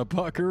ready to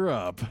pucker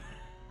up.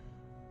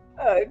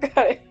 Oh God,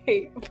 I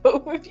hate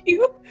both of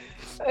you.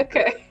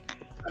 Okay.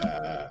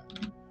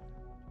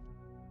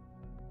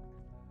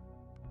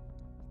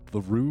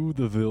 Through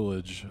the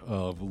village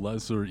of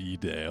Lesser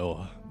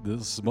Edale,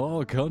 this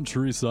small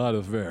countryside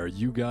affair,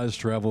 you guys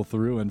travel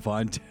through and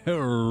find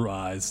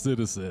terrorized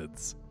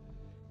citizens.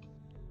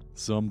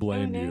 Some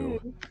blame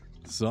you.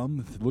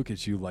 Some look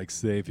at you like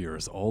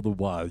saviors. All the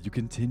while, you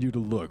continue to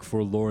look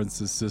for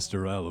Lawrence's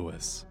sister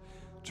Elois,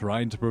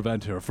 trying to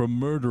prevent her from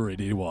murdering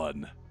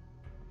anyone.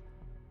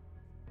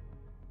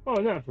 Oh,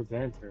 not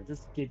prevent her.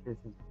 Just keep her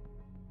from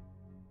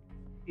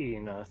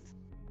eating us.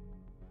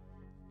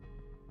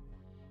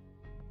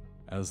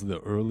 As the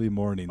early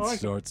morning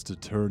starts to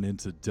turn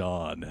into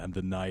dawn and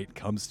the night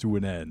comes to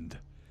an end,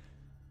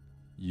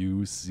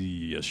 you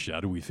see a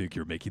shadowy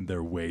figure making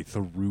their way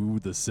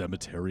through the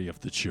cemetery of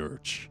the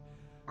church.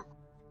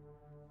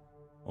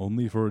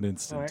 Only for an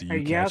instant do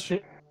you catch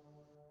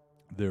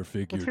their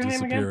figure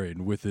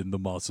disappearing within the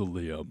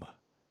mausoleum.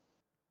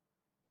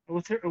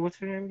 What's her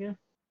name again?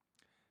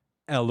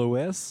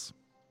 Elois?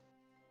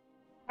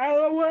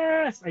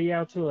 Elois! I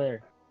yell to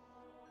her.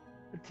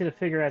 to the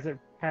figure as it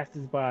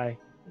passes by,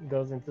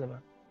 goes into the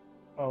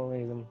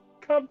following them.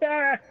 Come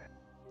back!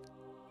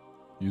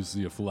 You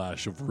see a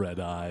flash of red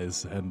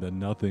eyes and then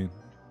nothing.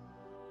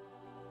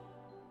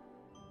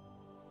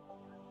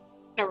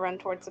 I run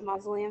towards the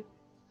mausoleum.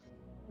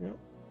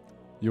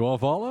 You all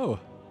follow?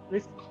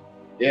 This,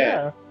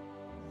 Yeah.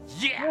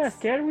 yeah,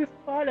 scared we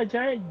fought a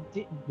giant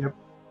Yep.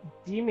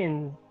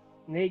 demon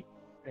snake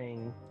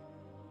thing.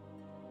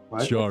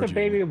 What? Sure. What's a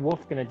baby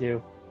wolf gonna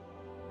do?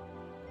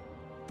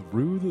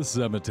 Through the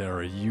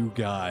cemetery, you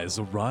guys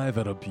arrive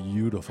at a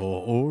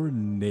beautiful,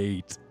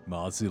 ornate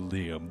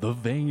mausoleum, the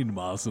Vane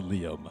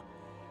Mausoleum.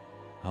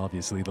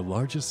 Obviously, the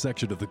largest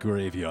section of the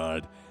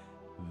graveyard.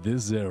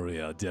 This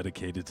area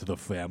dedicated to the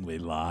family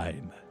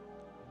line.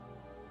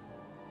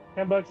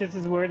 $10, this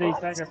is where they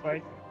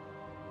sacrifice.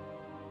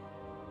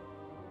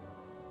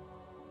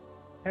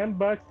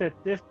 $10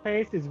 at this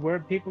place is where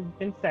people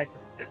can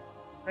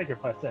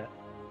sacrifice at.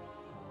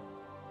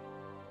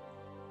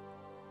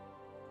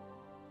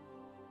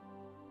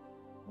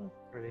 That's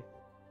pretty.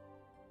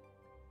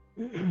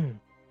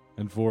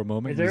 And for a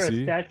moment, Is there you a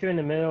see... statue in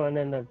the middle and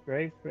then the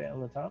grave right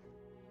on the top?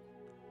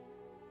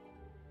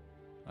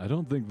 I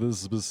don't think this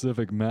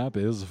specific map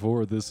is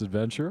for this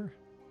adventure.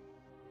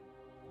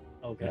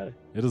 Okay.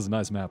 It is a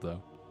nice map,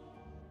 though.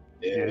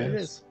 Yeah. It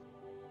is.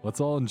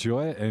 Let's all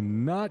enjoy it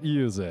and not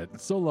use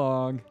it. So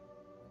long.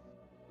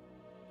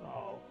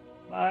 Oh,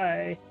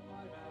 bye.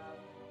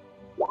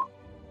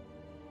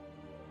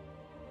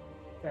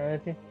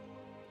 Anything?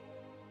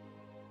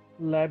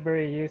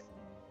 Library use.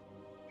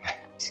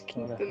 Just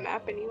keep the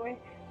map anyway.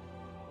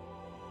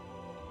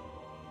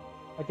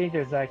 I think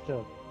there's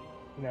actual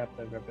map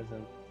that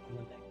represents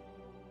something.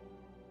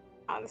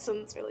 Oh, this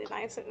one's really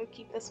nice. I'm gonna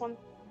keep this one.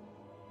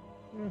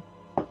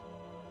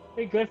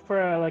 Be good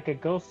for like a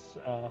ghost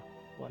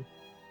one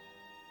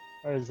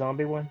or a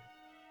zombie one.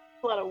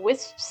 A lot of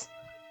wisps.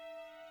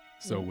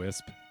 So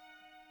Wisp.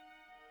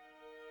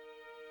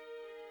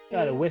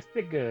 Gotta wisp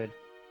it good.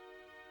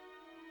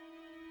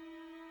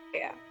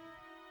 Yeah.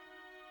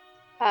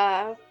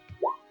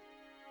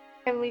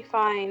 Can we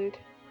find...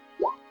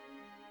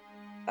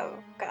 Oh,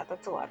 God,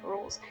 that's a lot of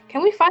rules.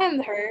 Can we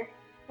find her,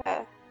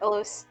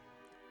 Elos?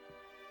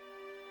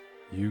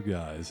 You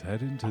guys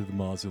head into the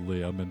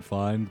mausoleum and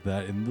find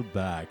that in the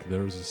back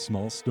there's a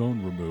small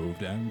stone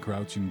removed, and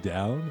crouching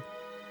down.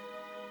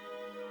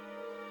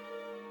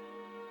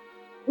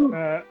 I'm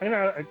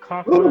gonna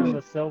cough on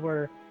the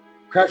silver.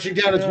 Crouching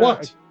down is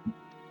what?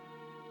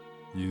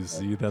 You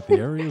see that the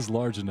area is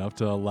large enough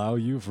to allow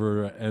you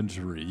for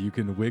entry. You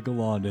can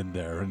wiggle on in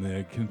there, and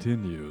it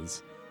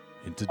continues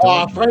into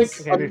Frank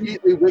darkness.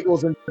 immediately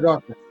wiggles into the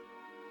darkness.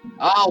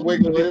 I'll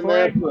wiggle in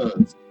there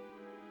first.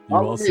 You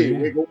all see?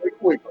 Wiggle, wiggle,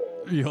 wiggle.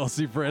 You all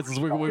see Francis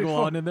wiggle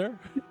on in there?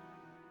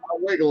 I'll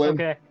wiggle in.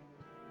 Okay.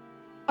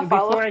 I'll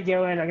follow. Before I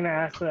go in, I'm gonna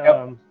ask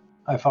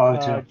I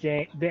follow too.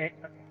 Jane.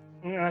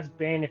 I'm gonna ask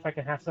Bane if I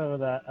can have some of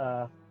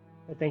the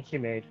thing she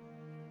made.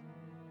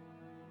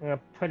 I'm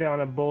gonna put it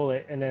on a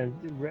bullet and then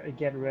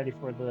get ready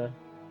for the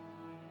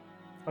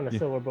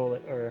silver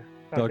bullet or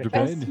Dr.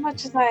 something. Bane? As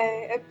much as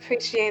I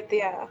appreciate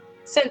the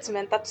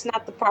sentiment, that's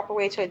not the proper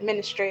way to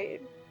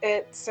administrate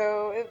it,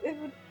 so it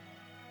would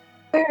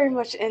very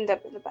much end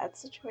up in a bad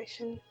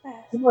situation.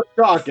 Too much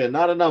talking,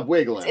 not enough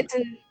wiggling. It's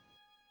in...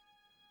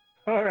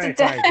 All right,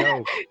 fine,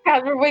 go.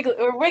 God, we're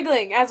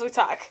wiggling as we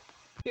talk.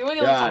 You're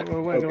wiggling. God,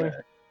 We're wiggling. okay.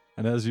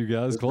 And as you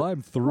guys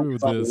climb through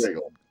Stop the this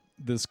wiggle.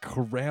 this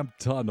cramped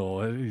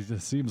tunnel, it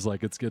just seems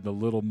like it's getting a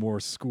little more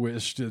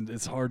squished and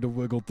it's hard to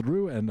wiggle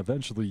through, and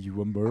eventually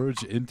you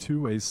emerge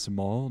into a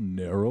small,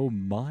 narrow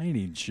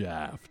mining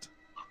shaft.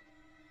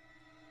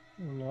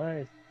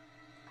 Nice.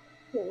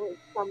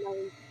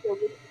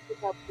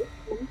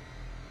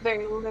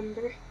 Very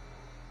limber.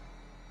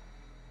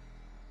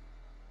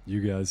 You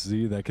guys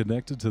see that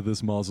connected to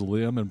this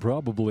mausoleum and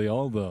probably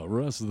all the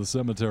rest of the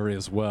cemetery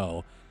as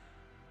well,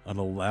 an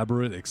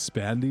elaborate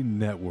expanding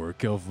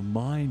network of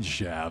mine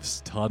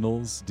shafts,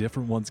 tunnels,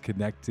 different ones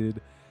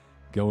connected,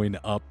 going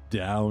up,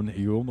 down.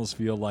 You almost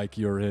feel like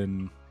you're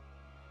in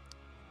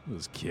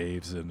those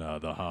caves in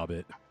The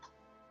Hobbit.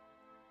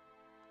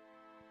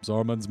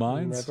 Saruman's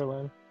mines?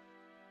 Neverland.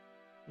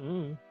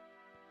 Mm.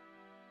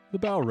 The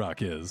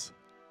Balrog is.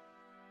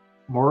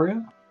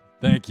 Moria?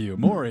 Thank you.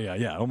 Moria,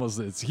 yeah, almost,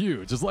 it's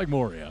huge. It's like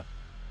Moria.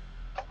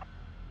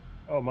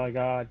 Oh my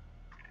God.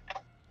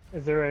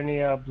 Is there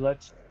any blood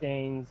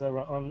stains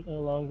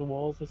along the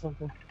walls or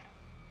something?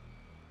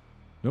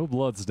 No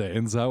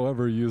bloodstains,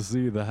 however, you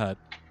see that.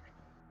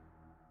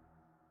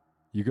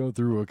 You go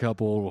through a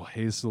couple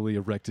hastily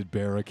erected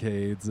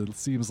barricades. It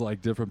seems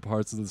like different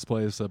parts of this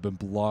place have been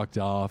blocked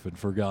off and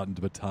forgotten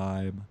to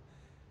time.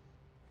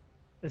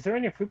 Is there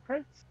any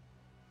footprints?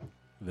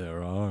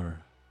 There are.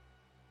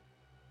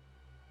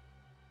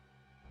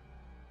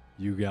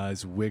 You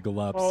guys wiggle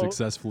up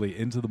successfully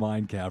into the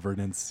mine cavern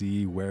and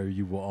see where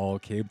you all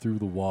came through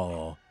the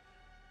wall.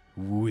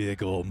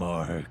 Wiggle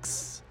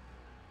marks.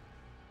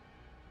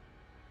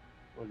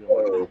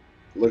 Whoa.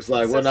 Looks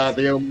like we're not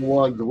the only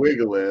ones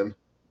wiggling.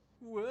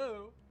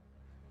 Whoa.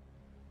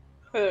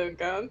 Oh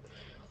God.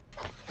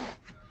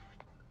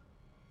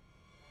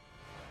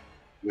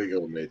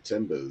 Wiggle me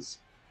timbers.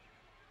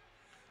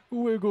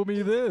 Wiggle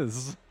me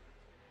this.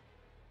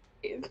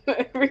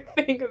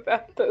 Everything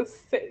about those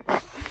things.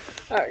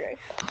 Okay.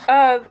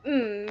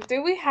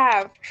 Do we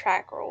have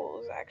track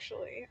rolls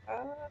actually?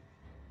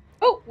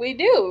 Oh, we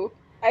do.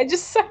 I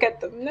just suck at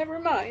them. Never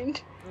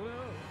mind.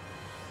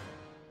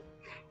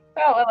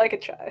 Oh, I like a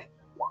try.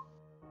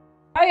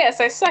 Oh yes,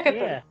 I suck at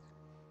Yeah. them.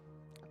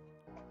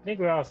 I think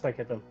we're all stuck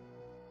at them.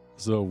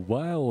 So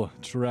while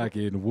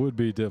tracking would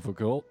be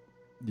difficult,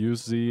 you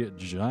see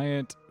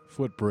giant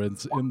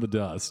footprints in the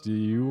dust.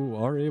 You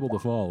are able to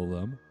follow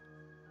them.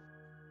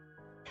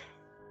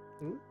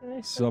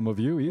 Some of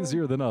you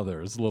easier than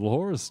others. Little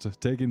Horst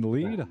taking the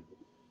lead.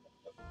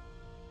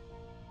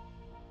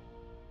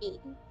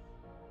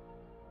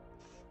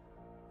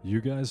 You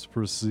guys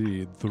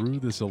proceed through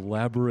this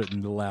elaborate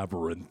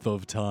labyrinth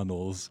of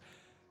tunnels.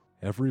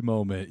 Every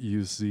moment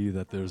you see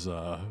that there's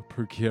a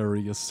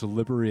precarious,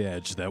 slippery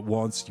edge that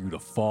wants you to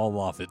fall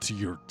off it to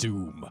your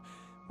doom.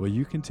 Well,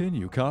 you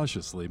continue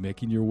cautiously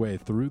making your way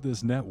through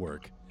this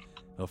network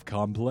of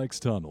complex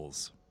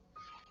tunnels.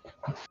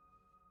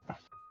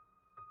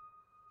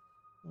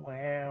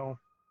 Wow.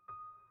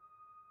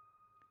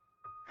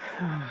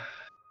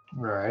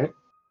 Right.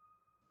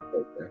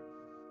 Okay.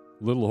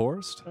 Little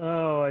Horst,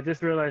 Oh, I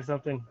just realized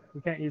something. We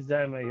can't use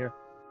dynamite here.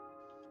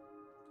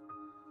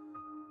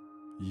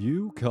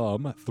 you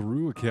come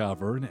through a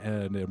cavern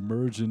and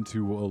emerge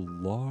into a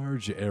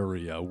large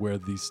area where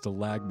the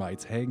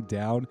stalagmites hang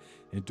down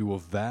into a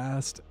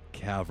vast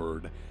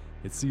cavern.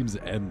 It seems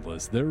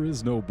endless. There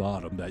is no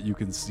bottom that you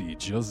can see,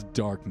 just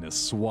darkness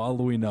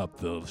swallowing up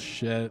the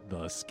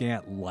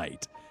scant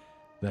light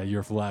that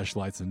your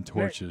flashlights and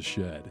torches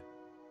shed.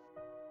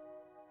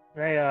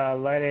 Can I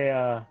light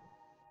a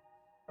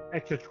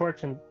extra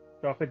torch and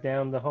drop it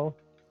down the hole?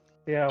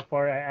 See how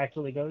far it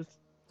actually goes?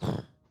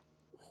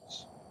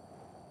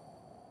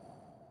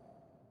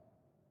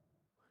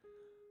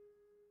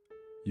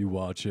 You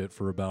watch it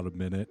for about a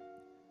minute.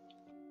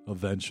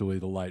 Eventually,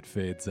 the light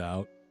fades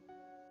out.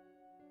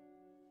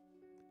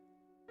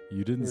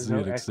 You didn't There's see no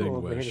it echo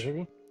of the extinguish.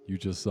 hitting? You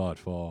just saw it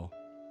fall.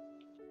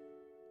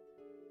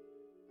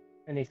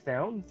 Any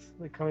sounds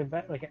like coming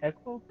back, like an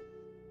echo?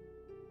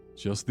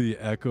 Just the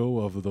echo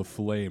of the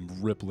flame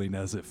rippling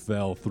as it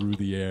fell through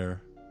the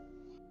air.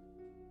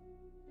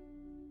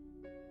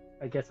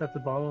 I guess that's a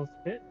bottomless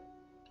pit.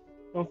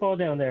 Don't fall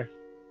down there.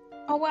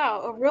 Oh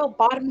wow, a real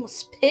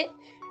bottomless pit.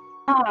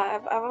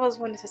 I've always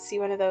wanted to see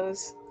one of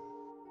those.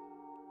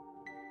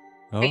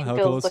 Oh, It how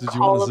fills close the did you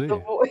call want to of the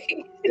see?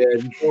 void.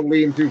 Yeah, don't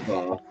lean too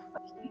far.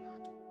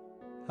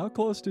 How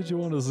close did you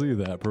want to see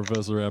that,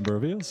 Professor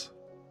Ambervius?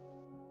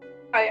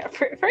 Oh yeah,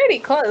 pretty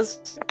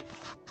close.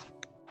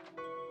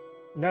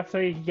 Enough so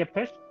you can get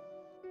pushed?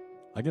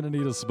 I'm gonna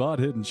need a spot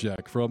hidden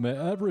check from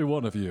every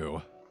one of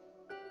you.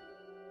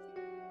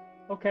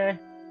 Okay.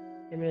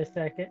 Give me a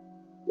second.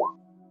 One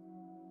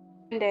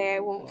day I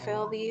won't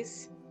fail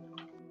these.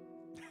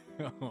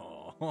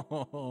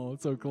 Oh,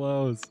 so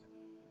close.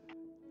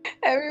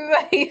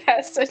 Everybody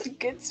has such a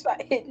good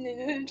spot hidden,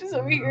 and I'm just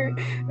over here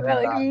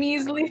about like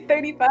measly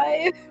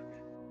 35.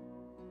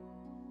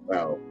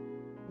 Well,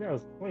 That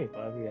was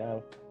 25, yeah.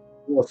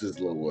 what's his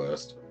little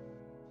worst?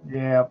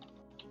 Yep.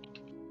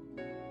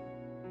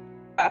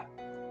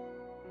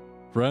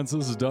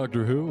 Francis,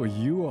 Doctor Who,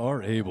 you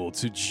are able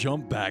to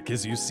jump back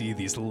as you see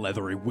these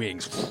leathery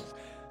wings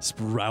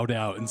sprout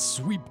out and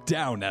sweep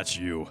down at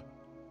you.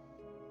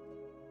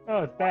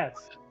 Oh, it's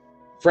bats.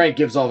 Frank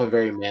gives off a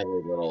very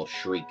manly little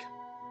shriek.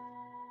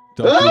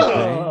 Dr. Ah!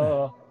 Payne,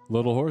 Oh,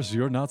 Little Horse,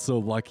 you're not so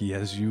lucky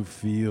as you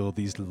feel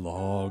these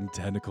long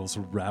tentacles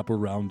wrap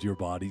around your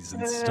bodies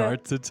and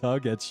start to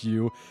tug at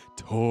you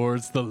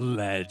towards the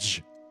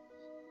ledge.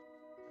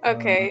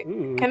 Okay,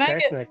 ooh, Can I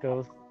get-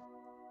 technicals.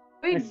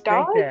 we Let's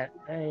dodge take that.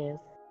 Nice.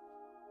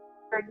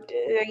 or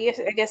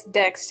I guess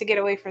Dex to get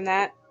away from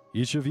that.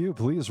 Each of you,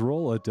 please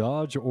roll a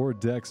dodge or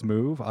dex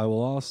move. I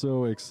will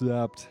also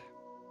accept.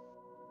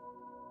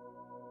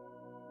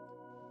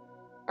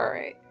 All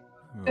right,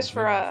 Oh, Just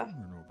for,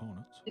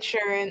 opponents.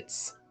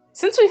 insurance.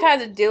 Since we've had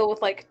to deal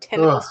with like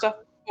tentacle Ugh. stuff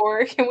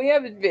before, can we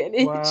have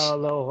advantage? Wow,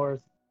 little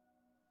horse.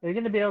 Are you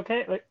gonna be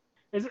okay? Like,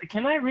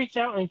 can I reach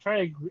out and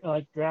try to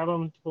like grab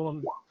him, pull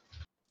him,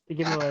 to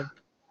give him a?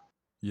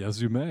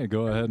 Yes, you may.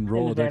 Go ahead and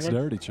roll a Advantage?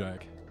 dexterity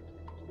check.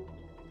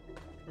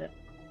 Yeah.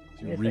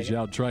 You Yes, I reach can.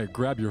 out, try to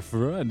grab your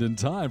friend in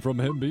time from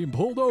him being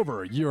pulled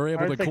over. You're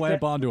able to Perfect.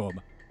 clamp onto him.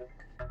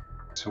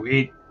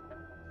 Sweet.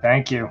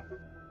 Thank you.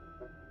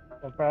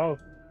 No problem.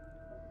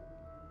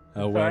 So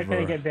I However,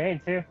 can get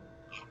banged too.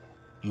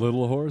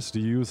 Little Horse, do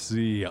you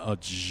see a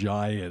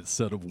giant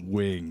set of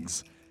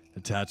wings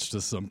attached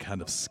to some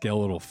kind of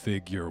skeletal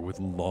figure with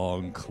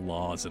long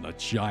claws and a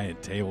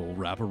giant tail will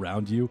wrap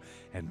around you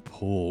and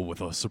pull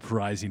with a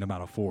surprising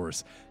amount of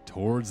force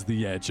towards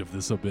the edge of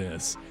this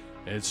abyss.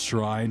 It's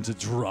trying to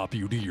drop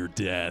you to your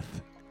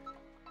death.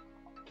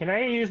 Can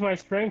I use my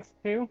strength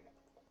too?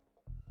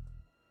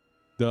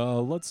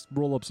 Let's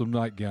roll up some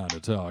nightgown to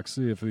talk.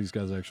 See if these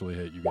guys actually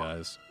hit you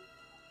guys.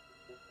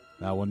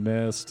 That one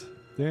missed.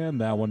 Damn,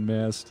 that one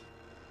missed.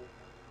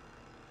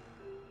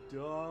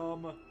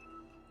 Dumb.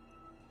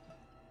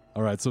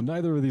 All right, so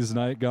neither of these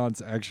night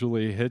gaunts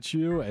actually hit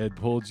you and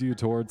pulled you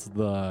towards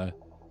the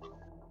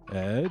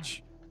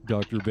edge,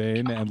 Dr.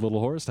 Bane and Little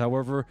Horse.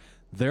 However,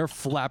 they're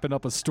flapping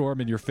up a storm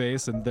in your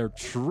face, and they're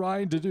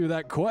trying to do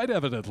that quite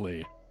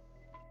evidently.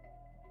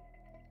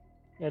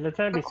 Yeah, they're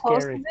trying to be How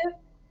close scary. is it?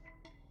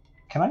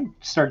 Can I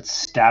start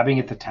stabbing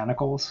at the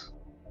tentacles?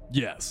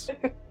 Yes.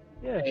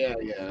 Yeah.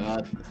 Yeah.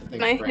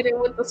 Can I hit it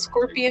with the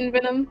scorpion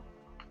venom?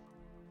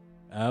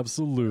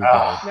 Absolutely.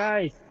 Ah.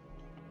 Nice.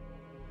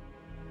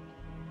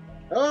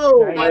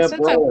 Oh, Nice. my That's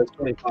umbrella is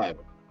 25.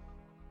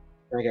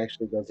 Frank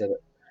actually does hit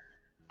it.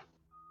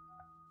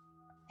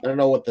 I don't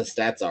know what the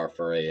stats are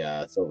for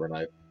a silver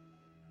knife.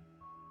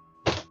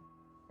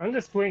 I'm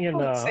just swinging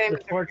Same the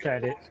with torch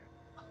at it.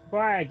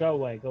 Why? Go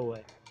away. Go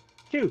away.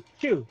 Shoo!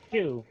 Shoo!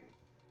 Shoo!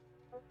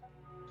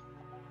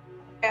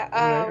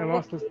 Yeah, I'm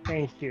also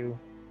saying shoo.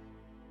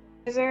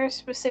 is there a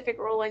specific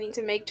roll I need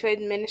to make to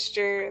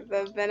administer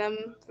the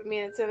venom? I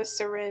mean, it's in a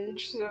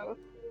syringe, so...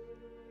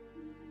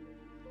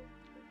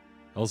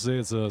 I'll say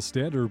it's a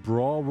standard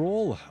brawl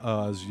roll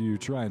as you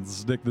try and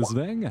stick this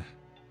thing.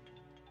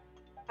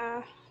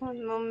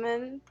 One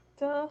moment.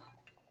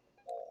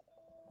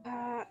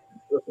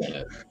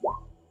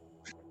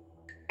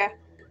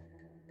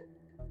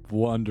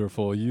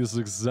 Wonderful. You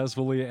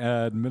successfully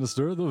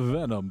administer the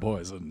venom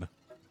poison.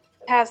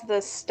 It has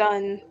the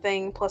stun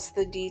thing plus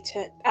the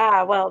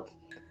D10. Well,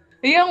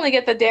 you only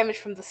get the damage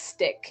from the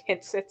stick.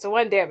 It's a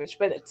 1 damage,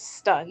 but it's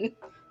stun.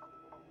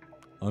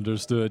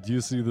 Understood.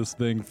 You see this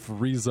thing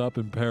freeze up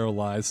and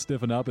paralyze,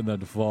 stiffen up, and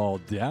then fall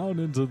down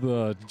into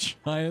the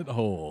giant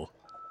hole.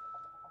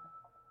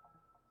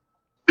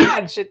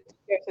 That should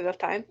give us enough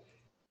time.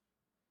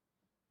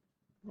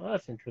 Well,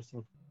 that's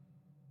interesting.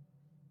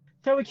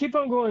 Shall we keep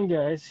on going,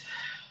 guys?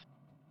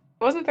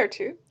 Wasn't there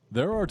 2?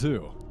 There are 2.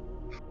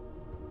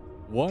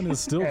 One is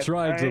still Okay,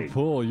 trying to alright.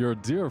 pull your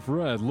dear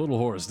friend Little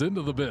Horse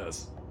into the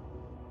abyss.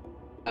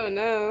 Oh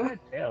no. I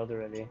failed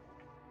already.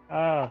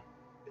 Alright,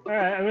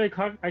 I'm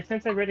gonna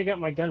since I already got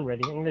my gun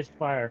ready, I'm gonna just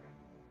fire.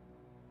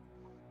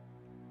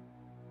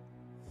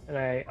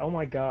 And oh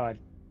my god,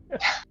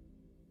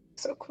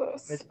 So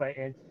close. missed by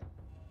inch.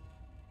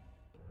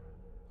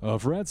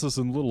 Francis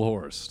and Little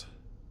Horse.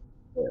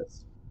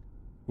 Yes.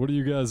 What are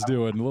you guys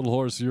doing? Little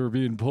Horse, you're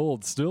being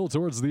pulled still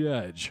towards the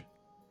edge.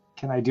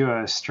 Can I do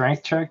a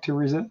strength check to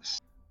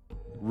resist?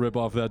 Rip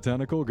off that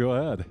tentacle, go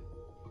ahead.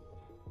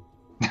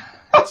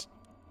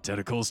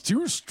 Tentacle's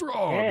too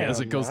strong as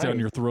it goes down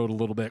nice. your throat a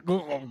little bit.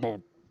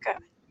 Frank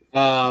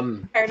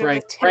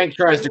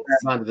tries to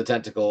grab onto the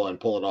tentacle and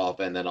pull it off,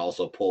 and then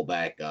also pull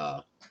back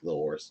the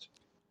horse.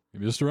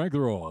 Give me a strength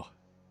roll.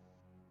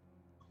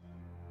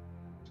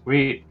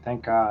 Sweet,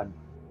 thank God.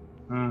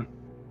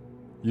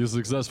 You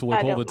successfully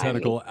I pull don't the mind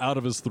tentacle out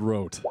of his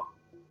throat.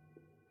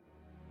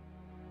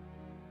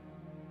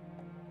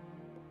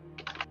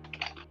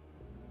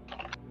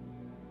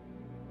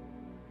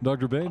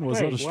 Dr. Bane, was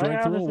that a Wait,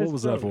 strength how roll? does What this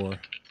was that go? for?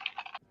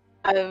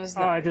 It was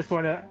Oh, I just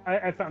wanna.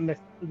 I thought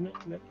left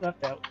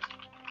out.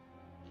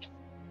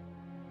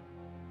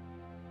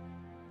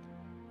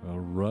 All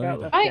right.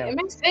 Yeah, am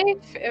I safe?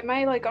 Am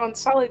I like on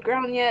solid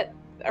ground yet?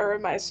 Or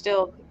am I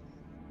still...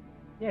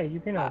 Yeah,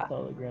 you've been on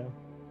solid ground.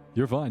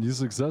 You're fine. You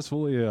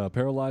successfully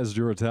paralyzed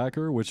your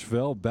attacker, which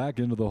fell back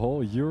into the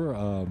hole. You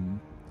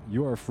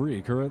are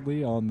free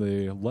currently on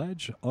the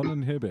ledge,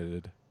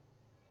 uninhibited.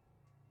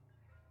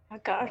 Oh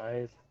god.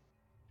 Nice.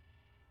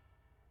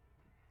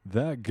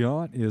 That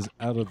gaunt is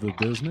out of the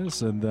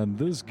business, and then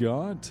this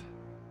gaunt,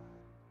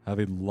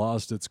 having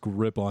lost its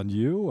grip on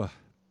you,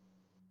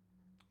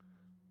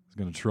 is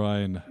going to try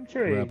and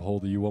Sure. grab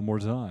hold of you one more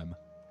time.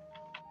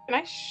 Can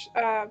I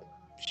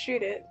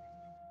shoot it?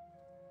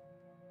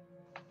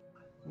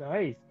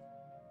 Nice.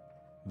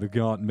 The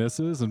gaunt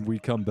misses, and we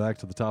come back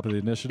to the top of the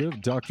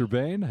initiative. Dr.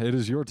 Bane, it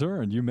is your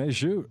turn. You may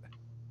shoot.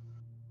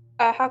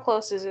 How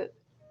close is it?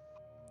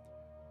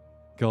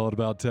 Call it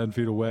about 10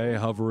 feet away,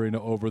 hovering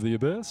over the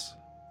abyss.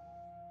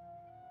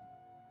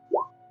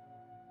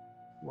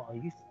 Well,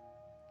 you.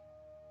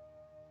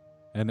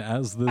 And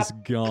as this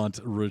gaunt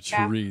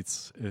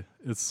retreats,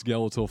 its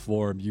skeletal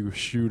form, you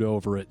shoot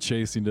over it,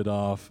 chasing it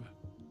off.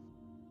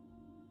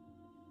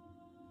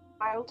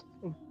 Wild.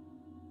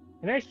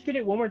 Can I shoot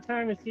it one more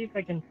time and see if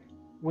I can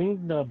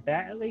wing the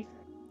bat at least?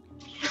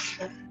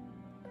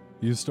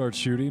 You start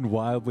shooting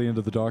wildly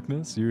into the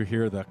darkness. You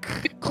hear the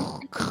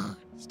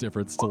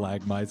different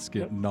stalagmites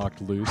get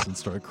knocked loose and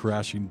start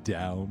crashing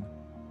down.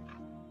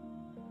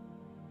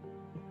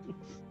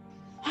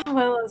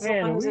 Well, as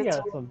Man, long as we it's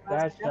got some a-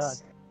 bad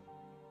yes.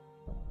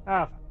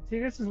 shots. See,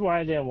 this is why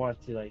I didn't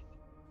want to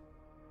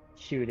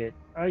shoot it.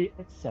 I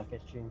suck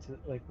at shooting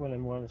when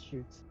I'm one of the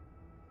shoots.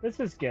 Let's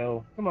just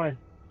go. Come on.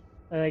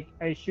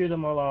 I shoot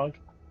them along.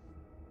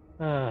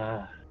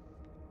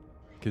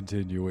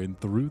 Continuing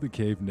through the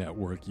cave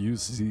network, you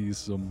see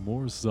some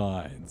more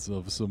signs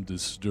of some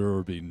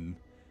disturbing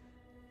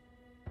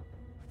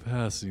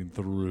passing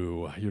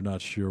through. You're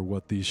not sure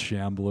what these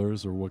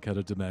shamblers or what kind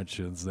of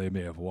dimensions they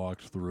may have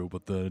walked through,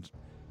 but the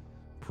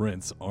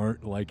prints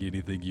aren't like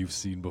anything you've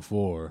seen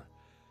before.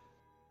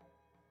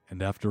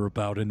 And after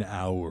about an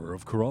hour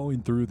of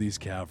crawling through these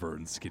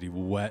caverns,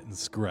 getting wet and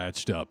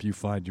scratched up, you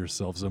find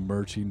yourselves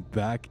emerging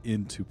back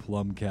into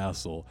Plum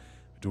Castle,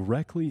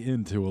 directly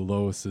into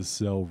Alois's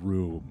cell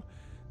room,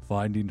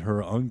 finding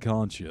her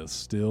unconscious,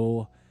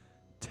 still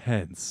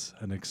tense,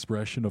 an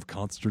expression of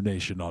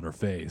consternation on her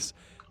face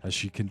as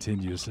she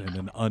continues in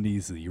an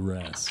uneasy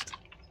rest.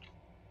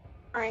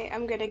 Alright,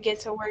 I'm gonna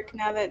get to work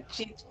now that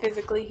she's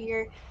physically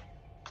here.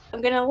 I'm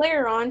gonna lay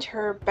her onto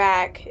her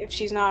back, if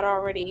she's not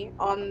already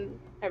on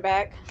her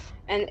back,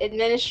 and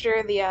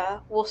administer the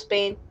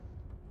Wolfsbane.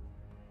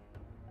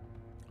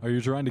 Are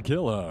you trying to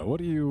kill her? What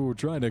are you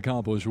trying to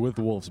accomplish with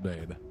the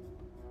Wolfsbane?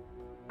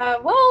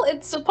 Well,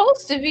 it's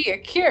supposed to be a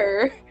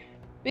cure,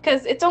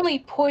 because it's only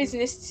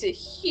poisonous to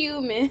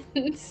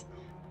humans.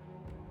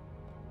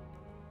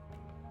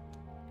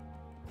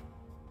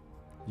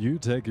 You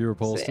take your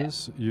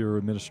poultice, your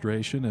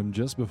administration, and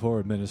just before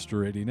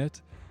administrating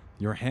it,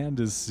 your hand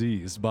is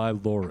seized by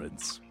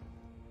Lawrence.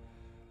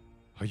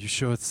 Are you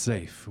sure it's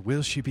safe?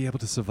 Will she be able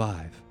to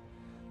survive?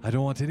 I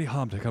don't want any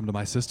harm to come to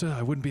my sister.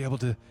 I wouldn't be able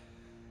to...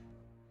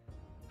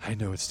 I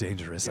know it's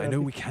dangerous. I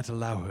know we can't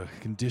allow her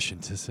condition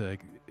to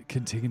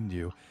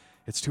continue.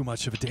 It's too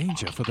much of a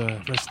danger for the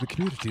rest of the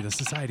community, the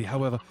society.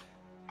 However...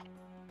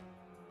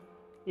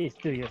 He's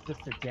still your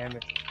sister, damn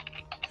it.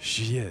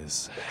 She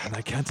is, and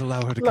I can't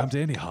allow her to come to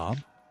any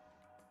harm.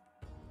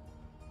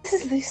 This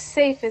is the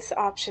safest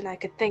option I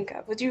could think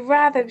of. Would you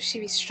rather she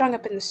be strung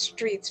up in the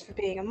streets for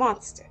being a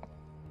monster?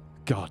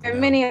 God, There are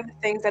no. many other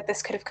things that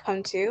this could have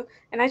come to,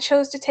 and I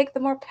chose to take the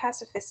more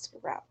pacifist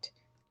route.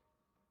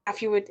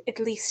 If you would at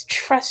least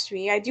trust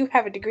me, I do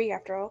have a degree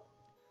after all.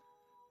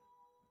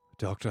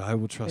 Doctor, I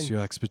will trust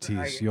your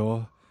expertise.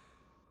 Your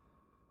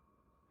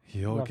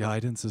Love it.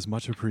 guidance is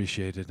much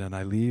appreciated, and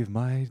I leave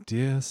my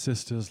dear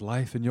sister's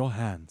life in your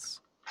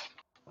hands.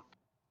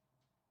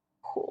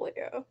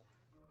 Coolio.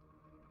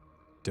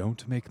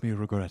 Don't make me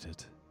regret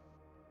it.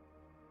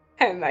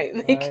 I might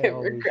make I him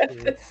always regret do.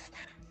 this.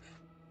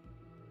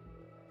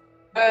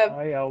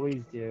 I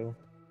always do.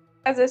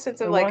 As a sense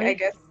of, So like, why- I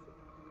guess,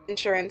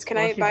 insurance, can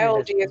While I she's doing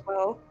biology this- as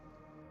well?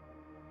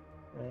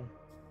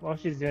 While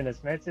she's doing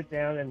this, may I sit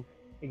down and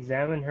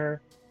examine her,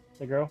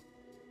 the girl?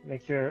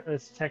 Make sure,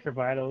 let's check her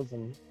vitals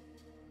and...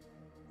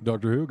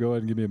 Doctor Who, go ahead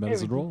and give me a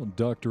medicine we do. roll. And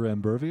Dr.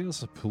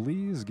 Ambervius,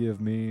 please give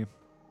me...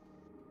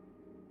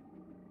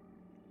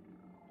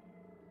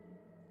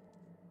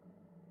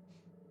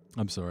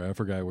 I'm sorry, I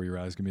forgot what you were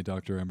asking me,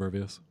 Dr.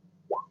 Ambervius.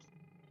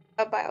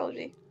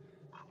 Biology.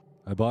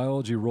 A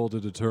biology roll to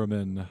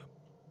determine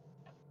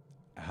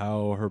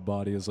how her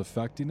body is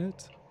affecting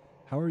it.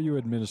 How are you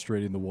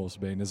administrating the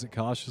Wolfsbane? Is it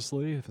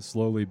cautiously,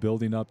 slowly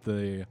building up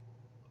the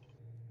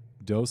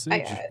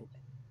dosage?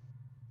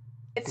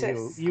 It's a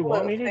You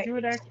want me slow to thing. do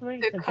it actually?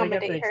 To Since I got the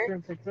accommodate her.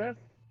 extreme success?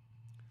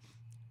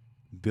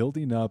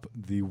 Building up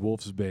the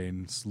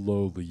Wolfsbane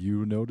slowly,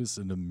 you notice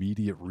an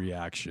immediate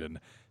reaction.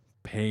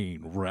 Pain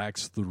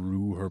racks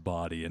through her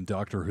body, and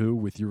Doctor Who,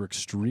 with your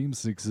extreme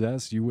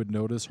success, you would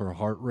notice her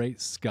heart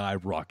rate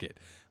skyrocket.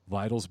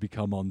 Vitals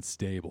become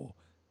unstable.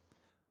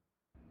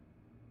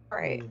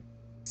 Right. Mm.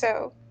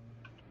 So,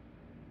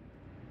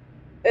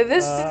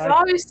 this is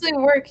obviously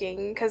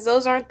working, because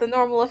those aren't the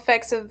normal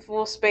effects of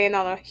Wolfsbane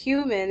on a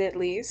human, at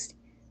least.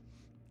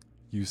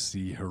 You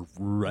see her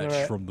retch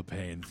Alright. from the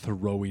pain,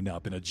 throwing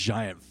up in a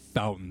giant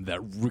fountain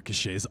that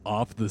ricochets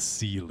off the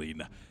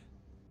ceiling.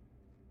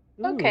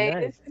 Ooh, Okay,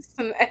 nice. this is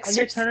some I'm gonna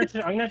exercise. turn her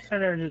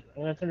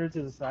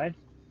to the side,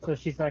 so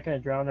she's not gonna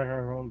drown in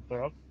her own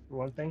throat, for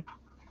one thing.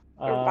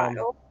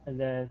 Vital. And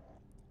then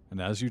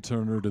And as you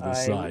turn her to the I-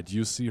 side,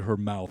 you see her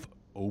mouth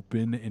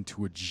open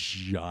into a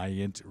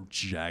giant,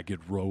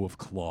 jagged row of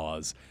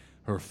claws,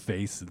 her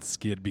face and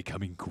skin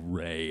becoming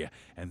gray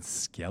and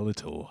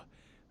skeletal.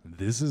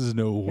 This is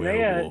no Can I,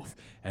 werewolf.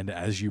 And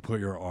as you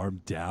put your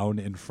arm down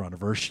in front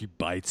of her, she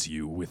bites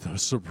you with a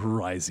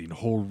surprising,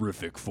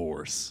 horrific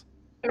force.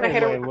 And I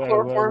hit her with the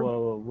chloroform.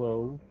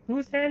 whoa.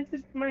 Whose hand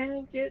did my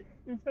hand get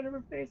in front of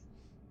her face?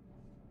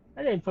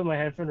 I didn't put my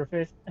hand in front of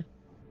her face.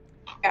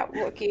 Yeah,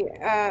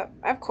 Wookie. I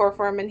have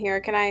chloroform in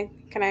here. Can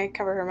I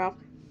cover her mouth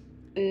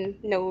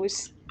and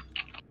nose?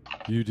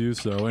 You do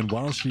so, and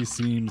while she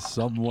seems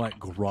somewhat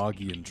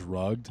groggy and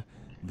drugged,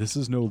 this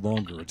is no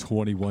longer a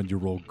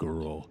 21-year-old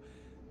girl.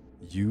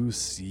 You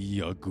see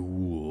a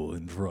ghoul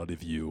in front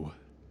of you.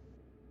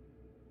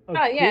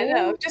 Oh yeah,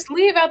 no. Just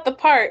leave out the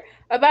part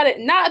about it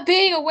not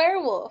being a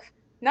werewolf.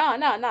 No.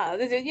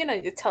 You know,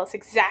 you tell us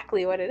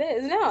exactly what it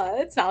is. No,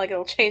 it's not like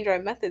it'll change our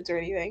methods or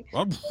anything.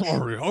 I'm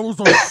sorry, I was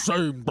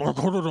ashamed. I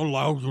couldn't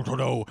allow you to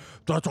know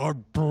that our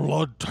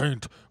blood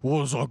taint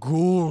was a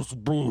ghoul's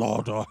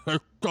blood.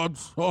 I'm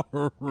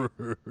sorry.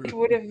 It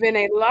would have been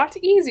a lot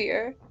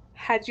easier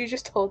had you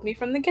just told me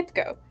from the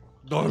get-go.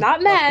 I'm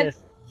Not mad, This.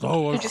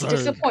 so you're just ashamed.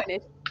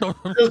 disappointed.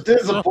 Just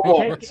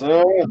disappointment,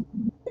 so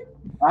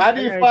how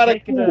do you I fight a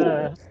take ghoul?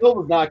 the-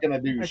 Still is not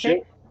gonna do I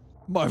shit.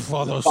 My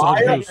father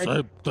Fire? said the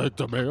same thing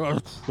to me. I'm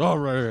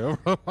sorry.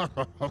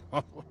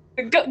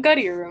 Go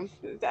to your room.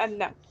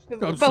 No. I'm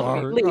Both of you,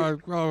 sorry. leave. I'm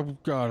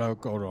gonna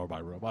go to my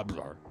room. I'm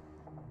sorry.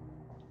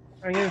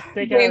 I'm gonna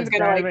take James out a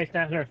gonna, like- dynamite,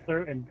 snap her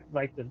throat, and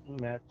light the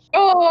match.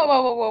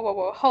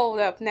 Whoa. Hold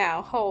up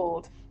now.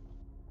 Hold.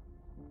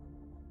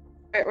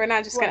 We're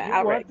not just gonna You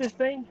outright. want this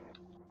thing?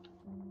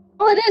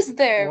 Well, it is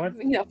there. What?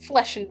 You know,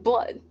 flesh and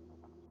blood.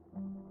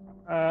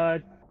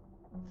 I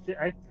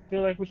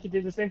feel like we should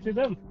do the same to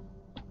them.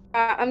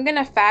 I'm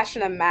gonna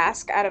fashion a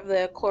mask out of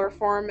the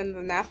chloroform and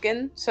the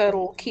napkin, so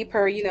it'll keep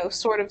her, you know,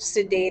 sort of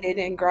sedated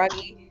and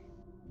groggy.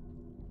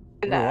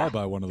 And, Where do I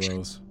buy one of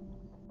those?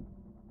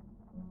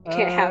 you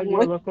can't have your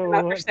one. local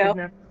Not for sale.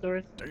 kidnap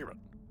stores. Damn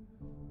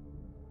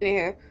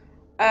it.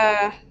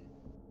 Anywho,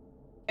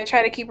 I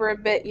try to keep her a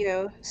bit, you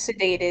know,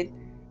 sedated,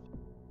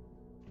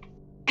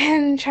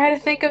 and try to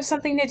think of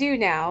something to do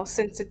now,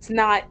 since it's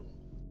not,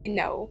 you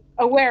know,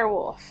 a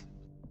werewolf.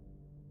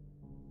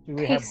 Do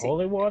we have Casey.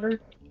 holy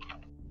water?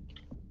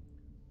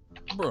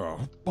 Bro,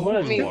 Well,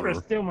 holy super water.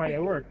 still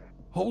might work.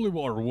 Holy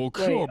water will Wait,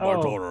 cure my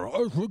oh. daughter.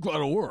 I think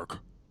that'll work.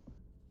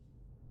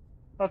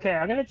 Okay,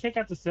 I'm gonna take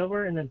out the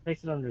silver and then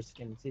place it on her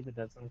skin and see if it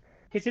does something.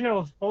 Because you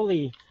know,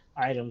 holy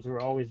items were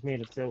always made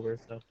of silver,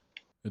 so.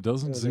 It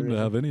doesn't Oh, seem there to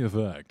have any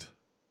effect.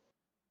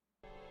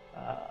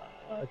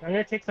 I'm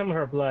gonna take some of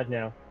her blood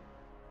now.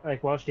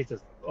 Like while she's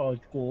just all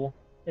cool.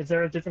 Is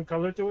there a different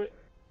color to it?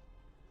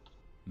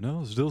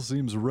 No, still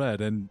seems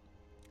red, and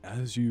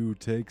as you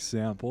take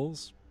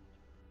samples,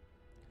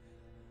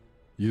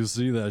 you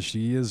see that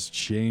she is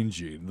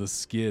changing, the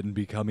skin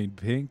becoming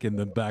pink and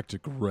then back to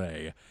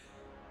gray.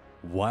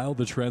 While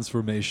the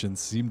transformations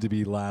seem to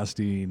be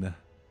lasting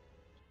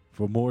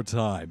for more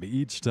time,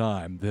 each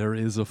time there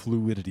is a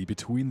fluidity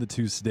between the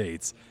two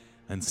states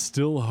and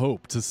still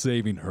hope to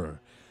saving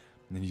her.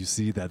 And you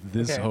see that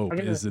this Okay, hope I'm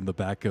gonna- is in the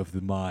back of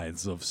the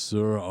minds of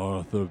Sir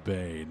Arthur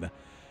Bane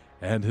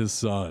and his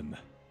son.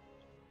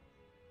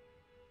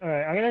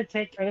 Alright, I'm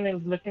gonna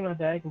look in my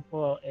bag and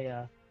pull out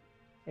a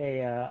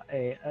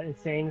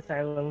insane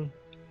asylum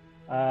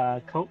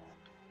coat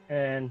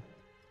and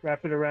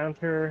wrap it around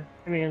her.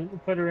 I mean,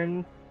 put her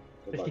in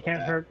so she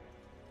can't hurt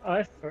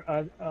us or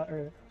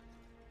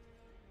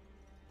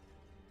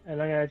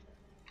and I'm gonna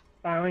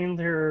bind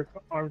her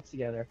arms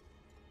together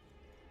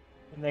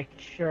and make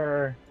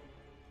sure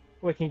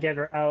we can get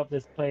her out of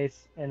this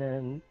place, and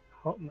then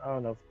I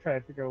don't know, try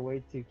to figure a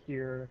way to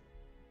cure.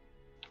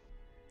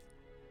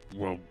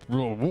 Well, what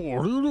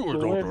are you doing,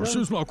 Well, Doctor? it's,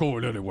 She's not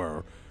going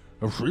anywhere.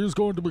 If she's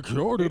going to be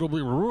cured, it'll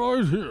be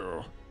right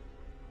here.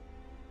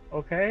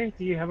 Okay,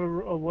 do you have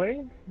a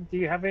way? Do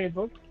you have any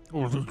book?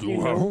 Oh, do You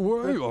you have a know-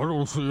 way? I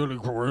don't see any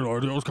great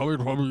ideas coming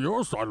from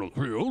your side of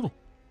the field.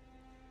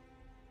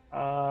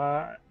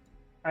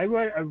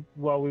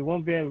 Well, we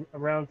won't be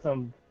around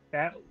some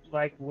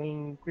bat-like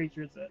winged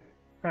creatures that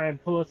try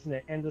and pull us in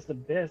the endless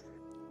abyss.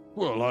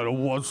 Well, I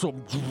don't want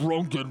some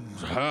drunken,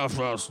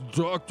 half-assed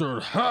Dr.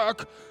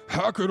 Hack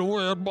hacking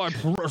away at my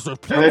precious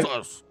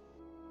princess.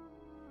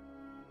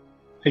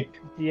 Like,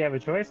 Do you have a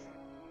choice?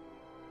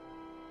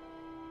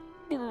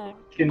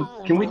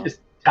 can we just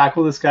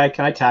tackle this guy?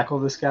 Can I tackle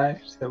this guy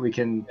so that we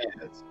can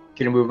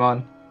get a move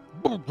on?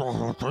 I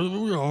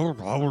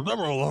will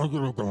never allow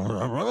you to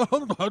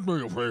go. Hand me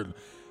your pain.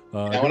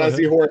 And Go when I ahead-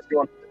 see Horace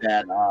going to the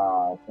dad,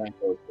 Frank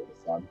goes to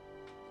the son.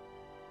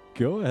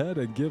 Go ahead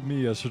and give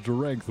me a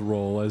strength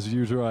roll as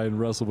you try and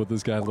wrestle with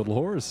this guy, Little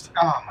Horse.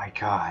 Oh my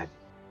god.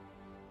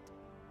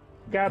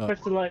 Gotta Uh, push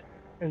the light.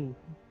 And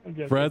I'm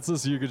joking.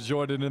 Francis, you could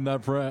join in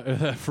that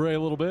fray a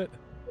little bit.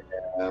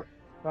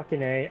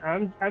 Fucking A.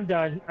 I'm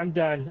done. I'm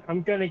done.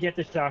 I'm gonna get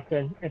the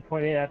shotgun and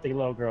point it at the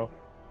little girl.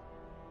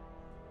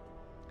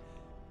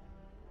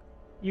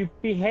 You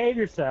behave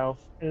yourself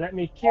and let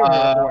me kill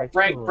her. or I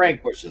kill her.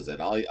 Frank pushes it.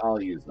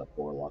 I'll use the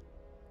 4 luck.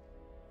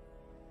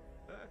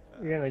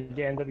 You're gonna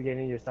end up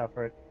getting yourself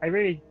hurt. I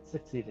really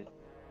succeeded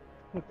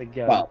with the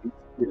gun. Well,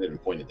 you didn't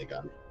point at the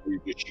gun. Were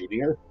you just shooting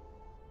her?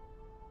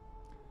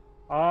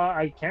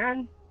 I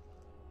can.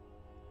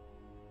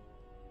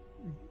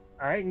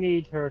 I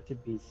need her to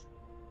be.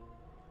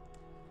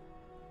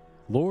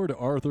 Lord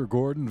Arthur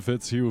Gordon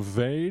Fitzhugh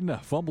Vane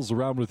fumbles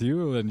around with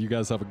you, and you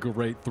guys have a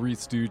great Three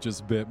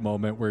Stooges bit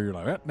moment where you're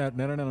like,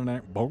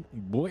 So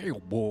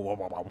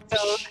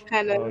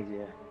kind of Oh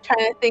yeah.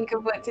 trying to think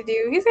of what to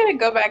do. He's gonna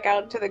go back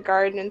out into the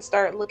garden and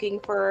start looking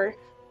for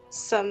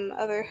some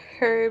other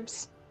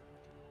herbs.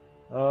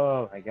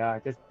 Oh my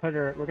god. Just put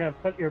her. We're gonna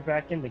put her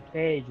back in the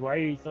cage. Why are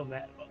you so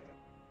mad about that?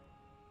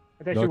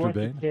 I thought Dr. you wanted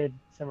Bane? the kid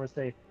somewhere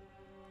safe.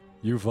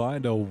 You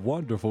find a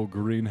wonderful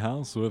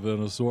greenhouse with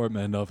an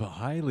assortment of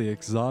highly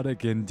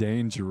exotic and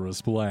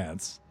dangerous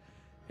plants.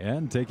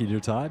 And taking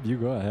your time, you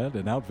go ahead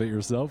and outfit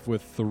yourself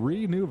with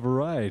 3 new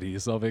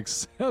varieties of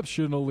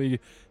exceptionally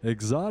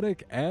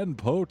exotic and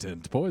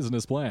potent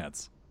poisonous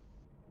plants.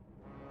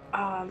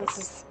 This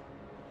is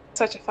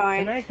such a Can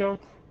find. I go?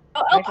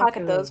 I'll I got pocket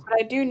to- those, but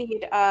I do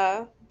need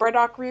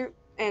burdock root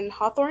and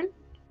hawthorn.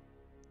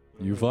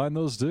 You find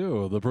those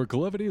too, the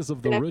proclivities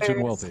of the And if rich and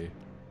there's- wealthy.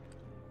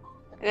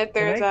 And if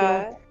Can I there's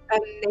go- a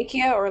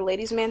Nakia or a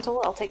lady's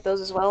mantle. I'll take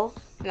those as well,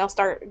 and I'll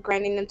start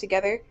grinding them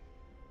together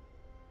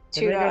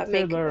Can I to go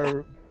make. to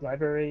their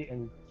library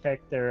and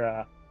check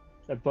their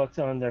books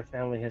on their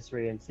family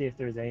history and see if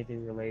there's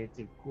anything related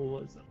to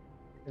ghoulism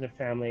in the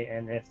family,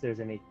 and if there's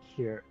any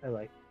cure,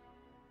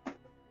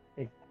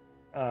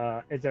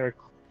 is there a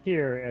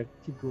cure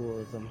to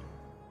ghoulism?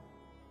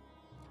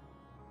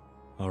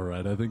 All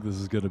right, I think this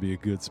is going to be a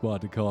good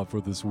spot to call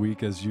for this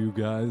week as you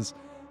guys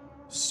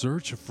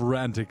search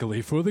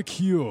frantically for the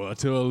cure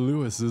to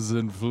Lewis's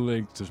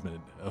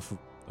affliction.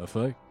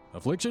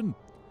 Affliction?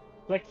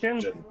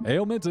 Affliction?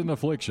 Ailment and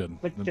affliction.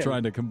 I'm Affliction.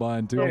 trying to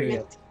combine two. There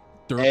you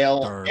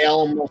go.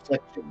 Elm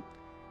affliction.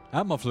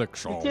 I'm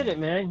affliction. You did it,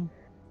 man.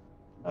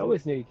 I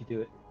always knew you could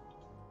do it.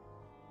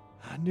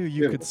 I knew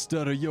you could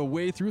stutter your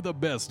way through the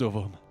best of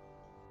them.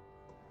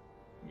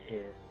 Yeah.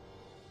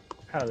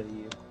 Proud of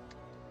you.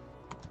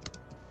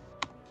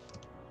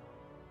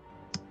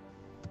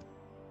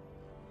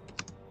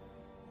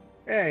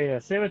 Hey,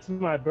 save it to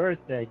my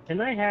birthday.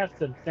 Can I have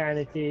some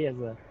sanity as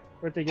a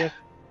birthday gift?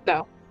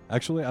 No.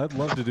 Actually, I'd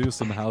love to do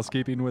some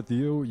housekeeping with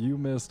you. You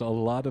missed a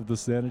lot of the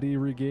sanity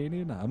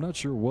regaining. I'm not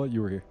sure what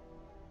you were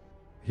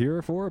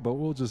here for, but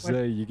we'll just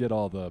say you get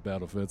all the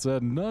benefits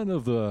and none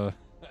of the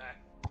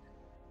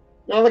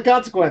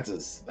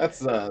consequences. That's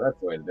the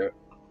way to do it.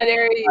 How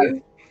dare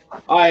you?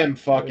 I am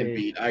fucking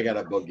beat. I got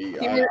a boogie.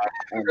 I'm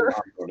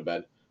going to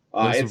bed.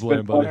 Thanks for It's playing,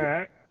 been buddy. fun.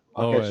 Alright.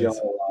 I'll catch you Always.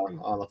 all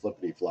on the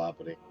flippity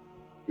floppity.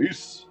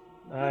 Peace.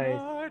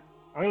 Nice.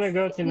 I'm gonna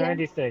go to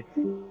 96.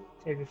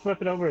 If you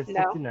flip it over, it's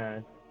No.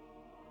 69.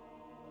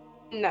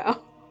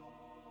 No.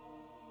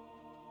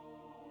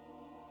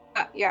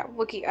 Yeah,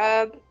 Wookie.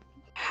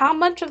 How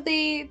much of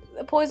the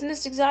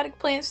poisonous exotic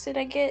plants did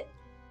I get?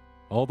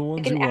 All the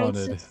ones Like you an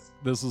wanted. ounces?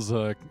 This is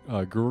a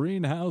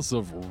greenhouse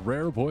of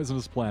rare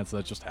poisonous plants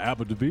that just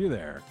happened to be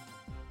there.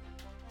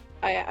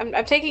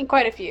 I'm taking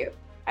quite a few.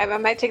 I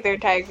might take their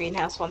entire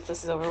greenhouse once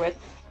this is over with.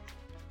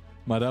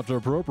 Might have to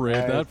appropriate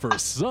Nice. that for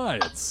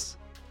science.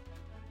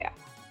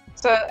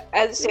 So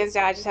as it stands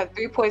now, I just have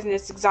 3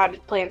 poisonous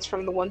exotic plants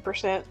from the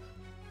 1%.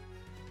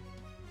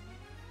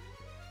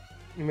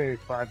 Maybe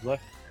 5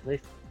 left, at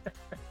least.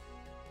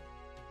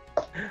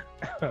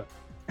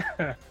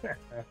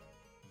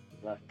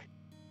 Luck.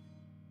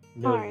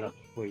 No Alright. luck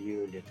for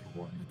you, little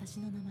one. 私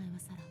の名前は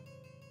サラ。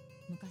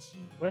昔、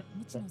 What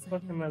無知 the の材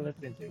fuck 料 am I になった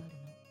listening こと to? があるの。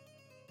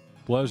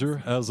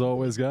 Pleasure, as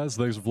always, guys.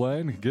 Thanks for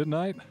playing. Good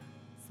night,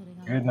 それ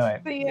が Good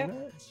night. See ya.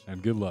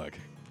 and good luck.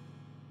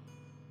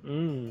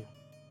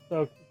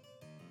 So,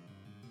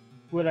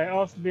 would I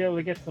also be able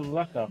to get some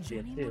luck off ジ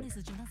here ョニー・ too? モリ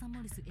ス、ジョナサン・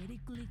モリス、エリッ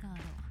ク・リカード、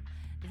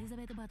エリザ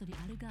ベート・バトリ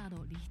ー、アルガー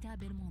ド、リヒター・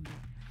ベルモンド、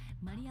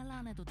マリア・ラ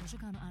ーネと図書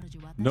館の主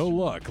は No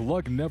luck.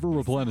 Luck never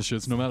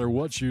replenishes no matter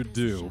what you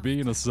do,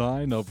 being a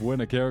sign of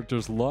when a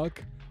character's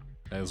luck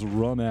has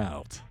run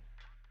out.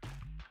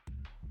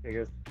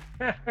 Figures.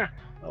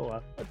 Oh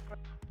well.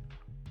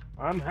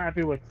 I'm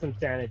happy with some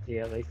sanity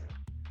at least.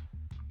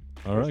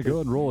 All right, go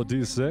ahead and roll a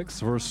d6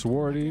 for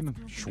Schwartzing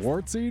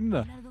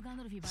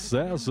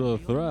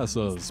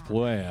Sasathrassa's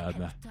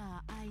plan.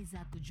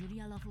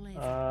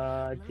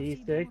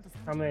 D6.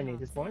 How many?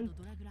 Just one?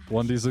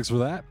 1d6 for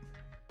that.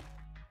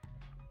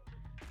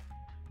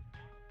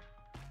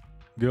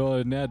 Go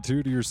ahead and add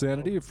 2 to your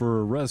sanity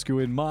for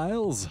rescuing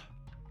Miles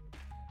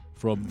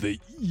from the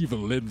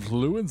evil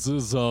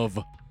influences of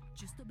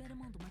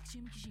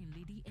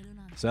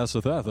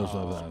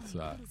Sasathrassa's.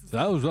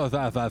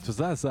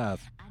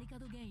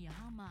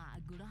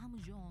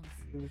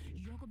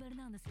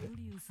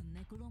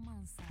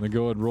 Then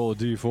go ahead and roll a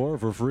d4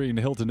 for freeing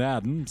Hilton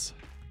Adams.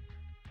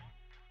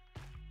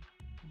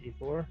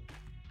 D4.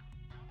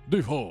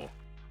 D4.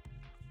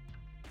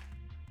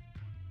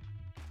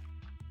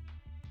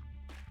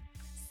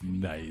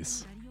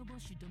 Nice.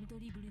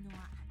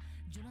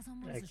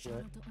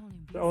 Excellent.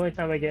 The only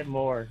time I get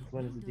more is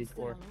when it's a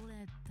D4.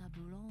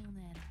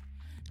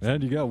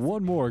 And you got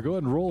one more. Go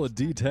ahead and roll a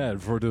d10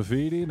 for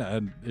defeating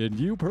and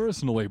you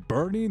personally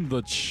burning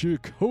the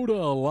Chakota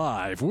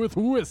alive with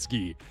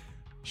whiskey.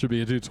 Should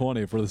be a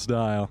d20 for the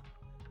style.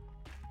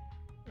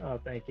 Oh,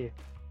 thank you.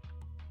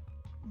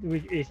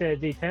 You said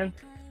a D10?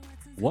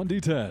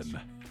 1d10.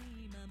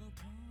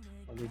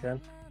 One D10.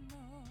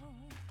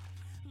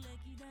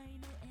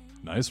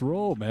 Nice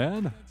roll,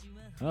 man.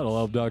 That'll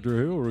help Doctor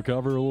Who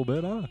recover a little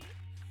bit, huh?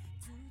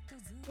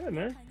 Good,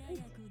 man.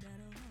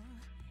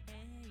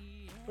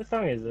 What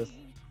song is this?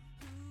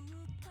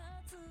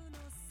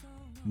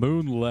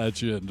 Moon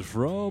Legend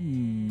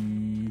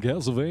from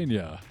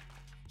Castlevania.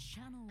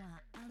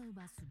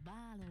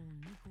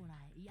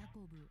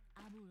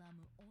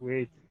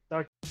 Wait,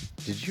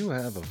 Did you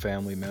have a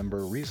family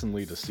member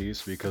recently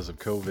deceased because of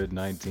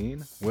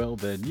COVID-19? Well,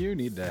 then you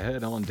need to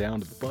head on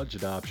down to the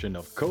budget option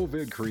of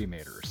COVID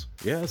Cremators.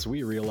 Yes,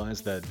 we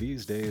realize that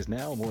these days,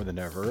 now more than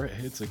ever,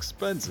 it's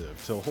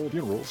expensive to hold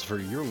funerals for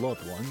your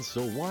loved ones,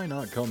 so why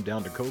not come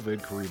down to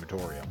COVID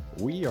Crematorium?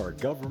 We are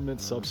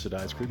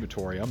government-subsidized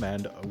crematorium,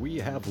 and we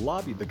have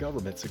lobbied the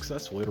government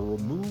successfully to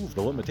remove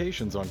the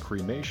limitations on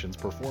cremations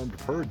performed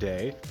per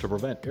day to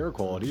prevent air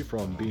quality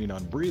from being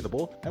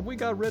unbreathable, and we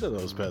got rid of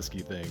those pesky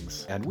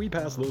things. And we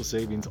pass those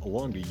savings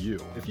along to you.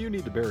 If you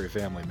need to bury a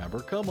family member,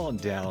 come on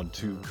down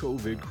to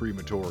COVID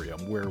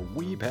Crematorium, where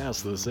we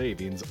pass the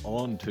savings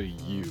on to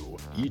you.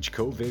 Each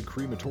COVID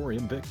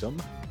Crematorium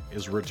victim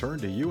is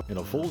returned to you in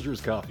a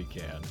Folgers coffee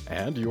can,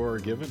 and you are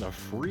given a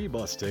free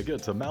bus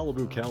ticket to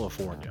Malibu,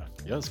 California.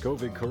 Yes,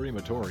 COVID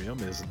Crematorium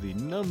is the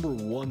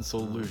 #1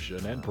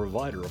 solution and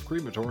provider of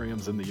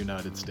crematoriums in the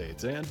United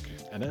States, and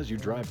as you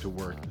drive to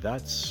work,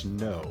 that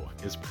snow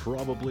is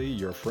probably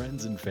your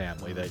friends and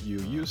family that you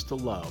used to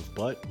love,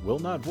 but will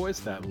not voice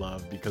that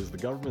love because the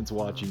government's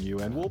watching you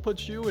and will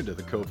put you into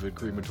the COVID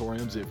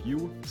crematoriums if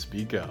you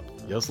speak up.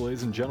 Yes,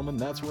 ladies and gentlemen,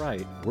 that's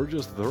right. We're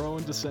just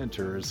throwing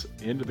dissenters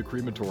into the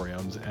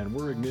crematoriums, and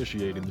we're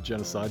initiating the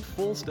genocide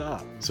full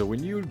stop. So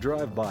when you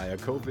drive by a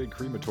COVID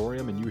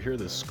crematorium and you hear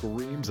the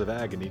screams of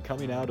agony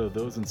coming out of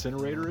those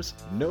incinerators,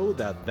 know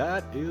that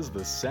that is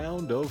the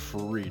sound of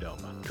freedom.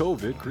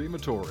 COVID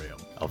Crematorium,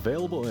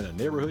 available in a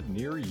neighborhood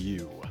near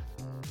you.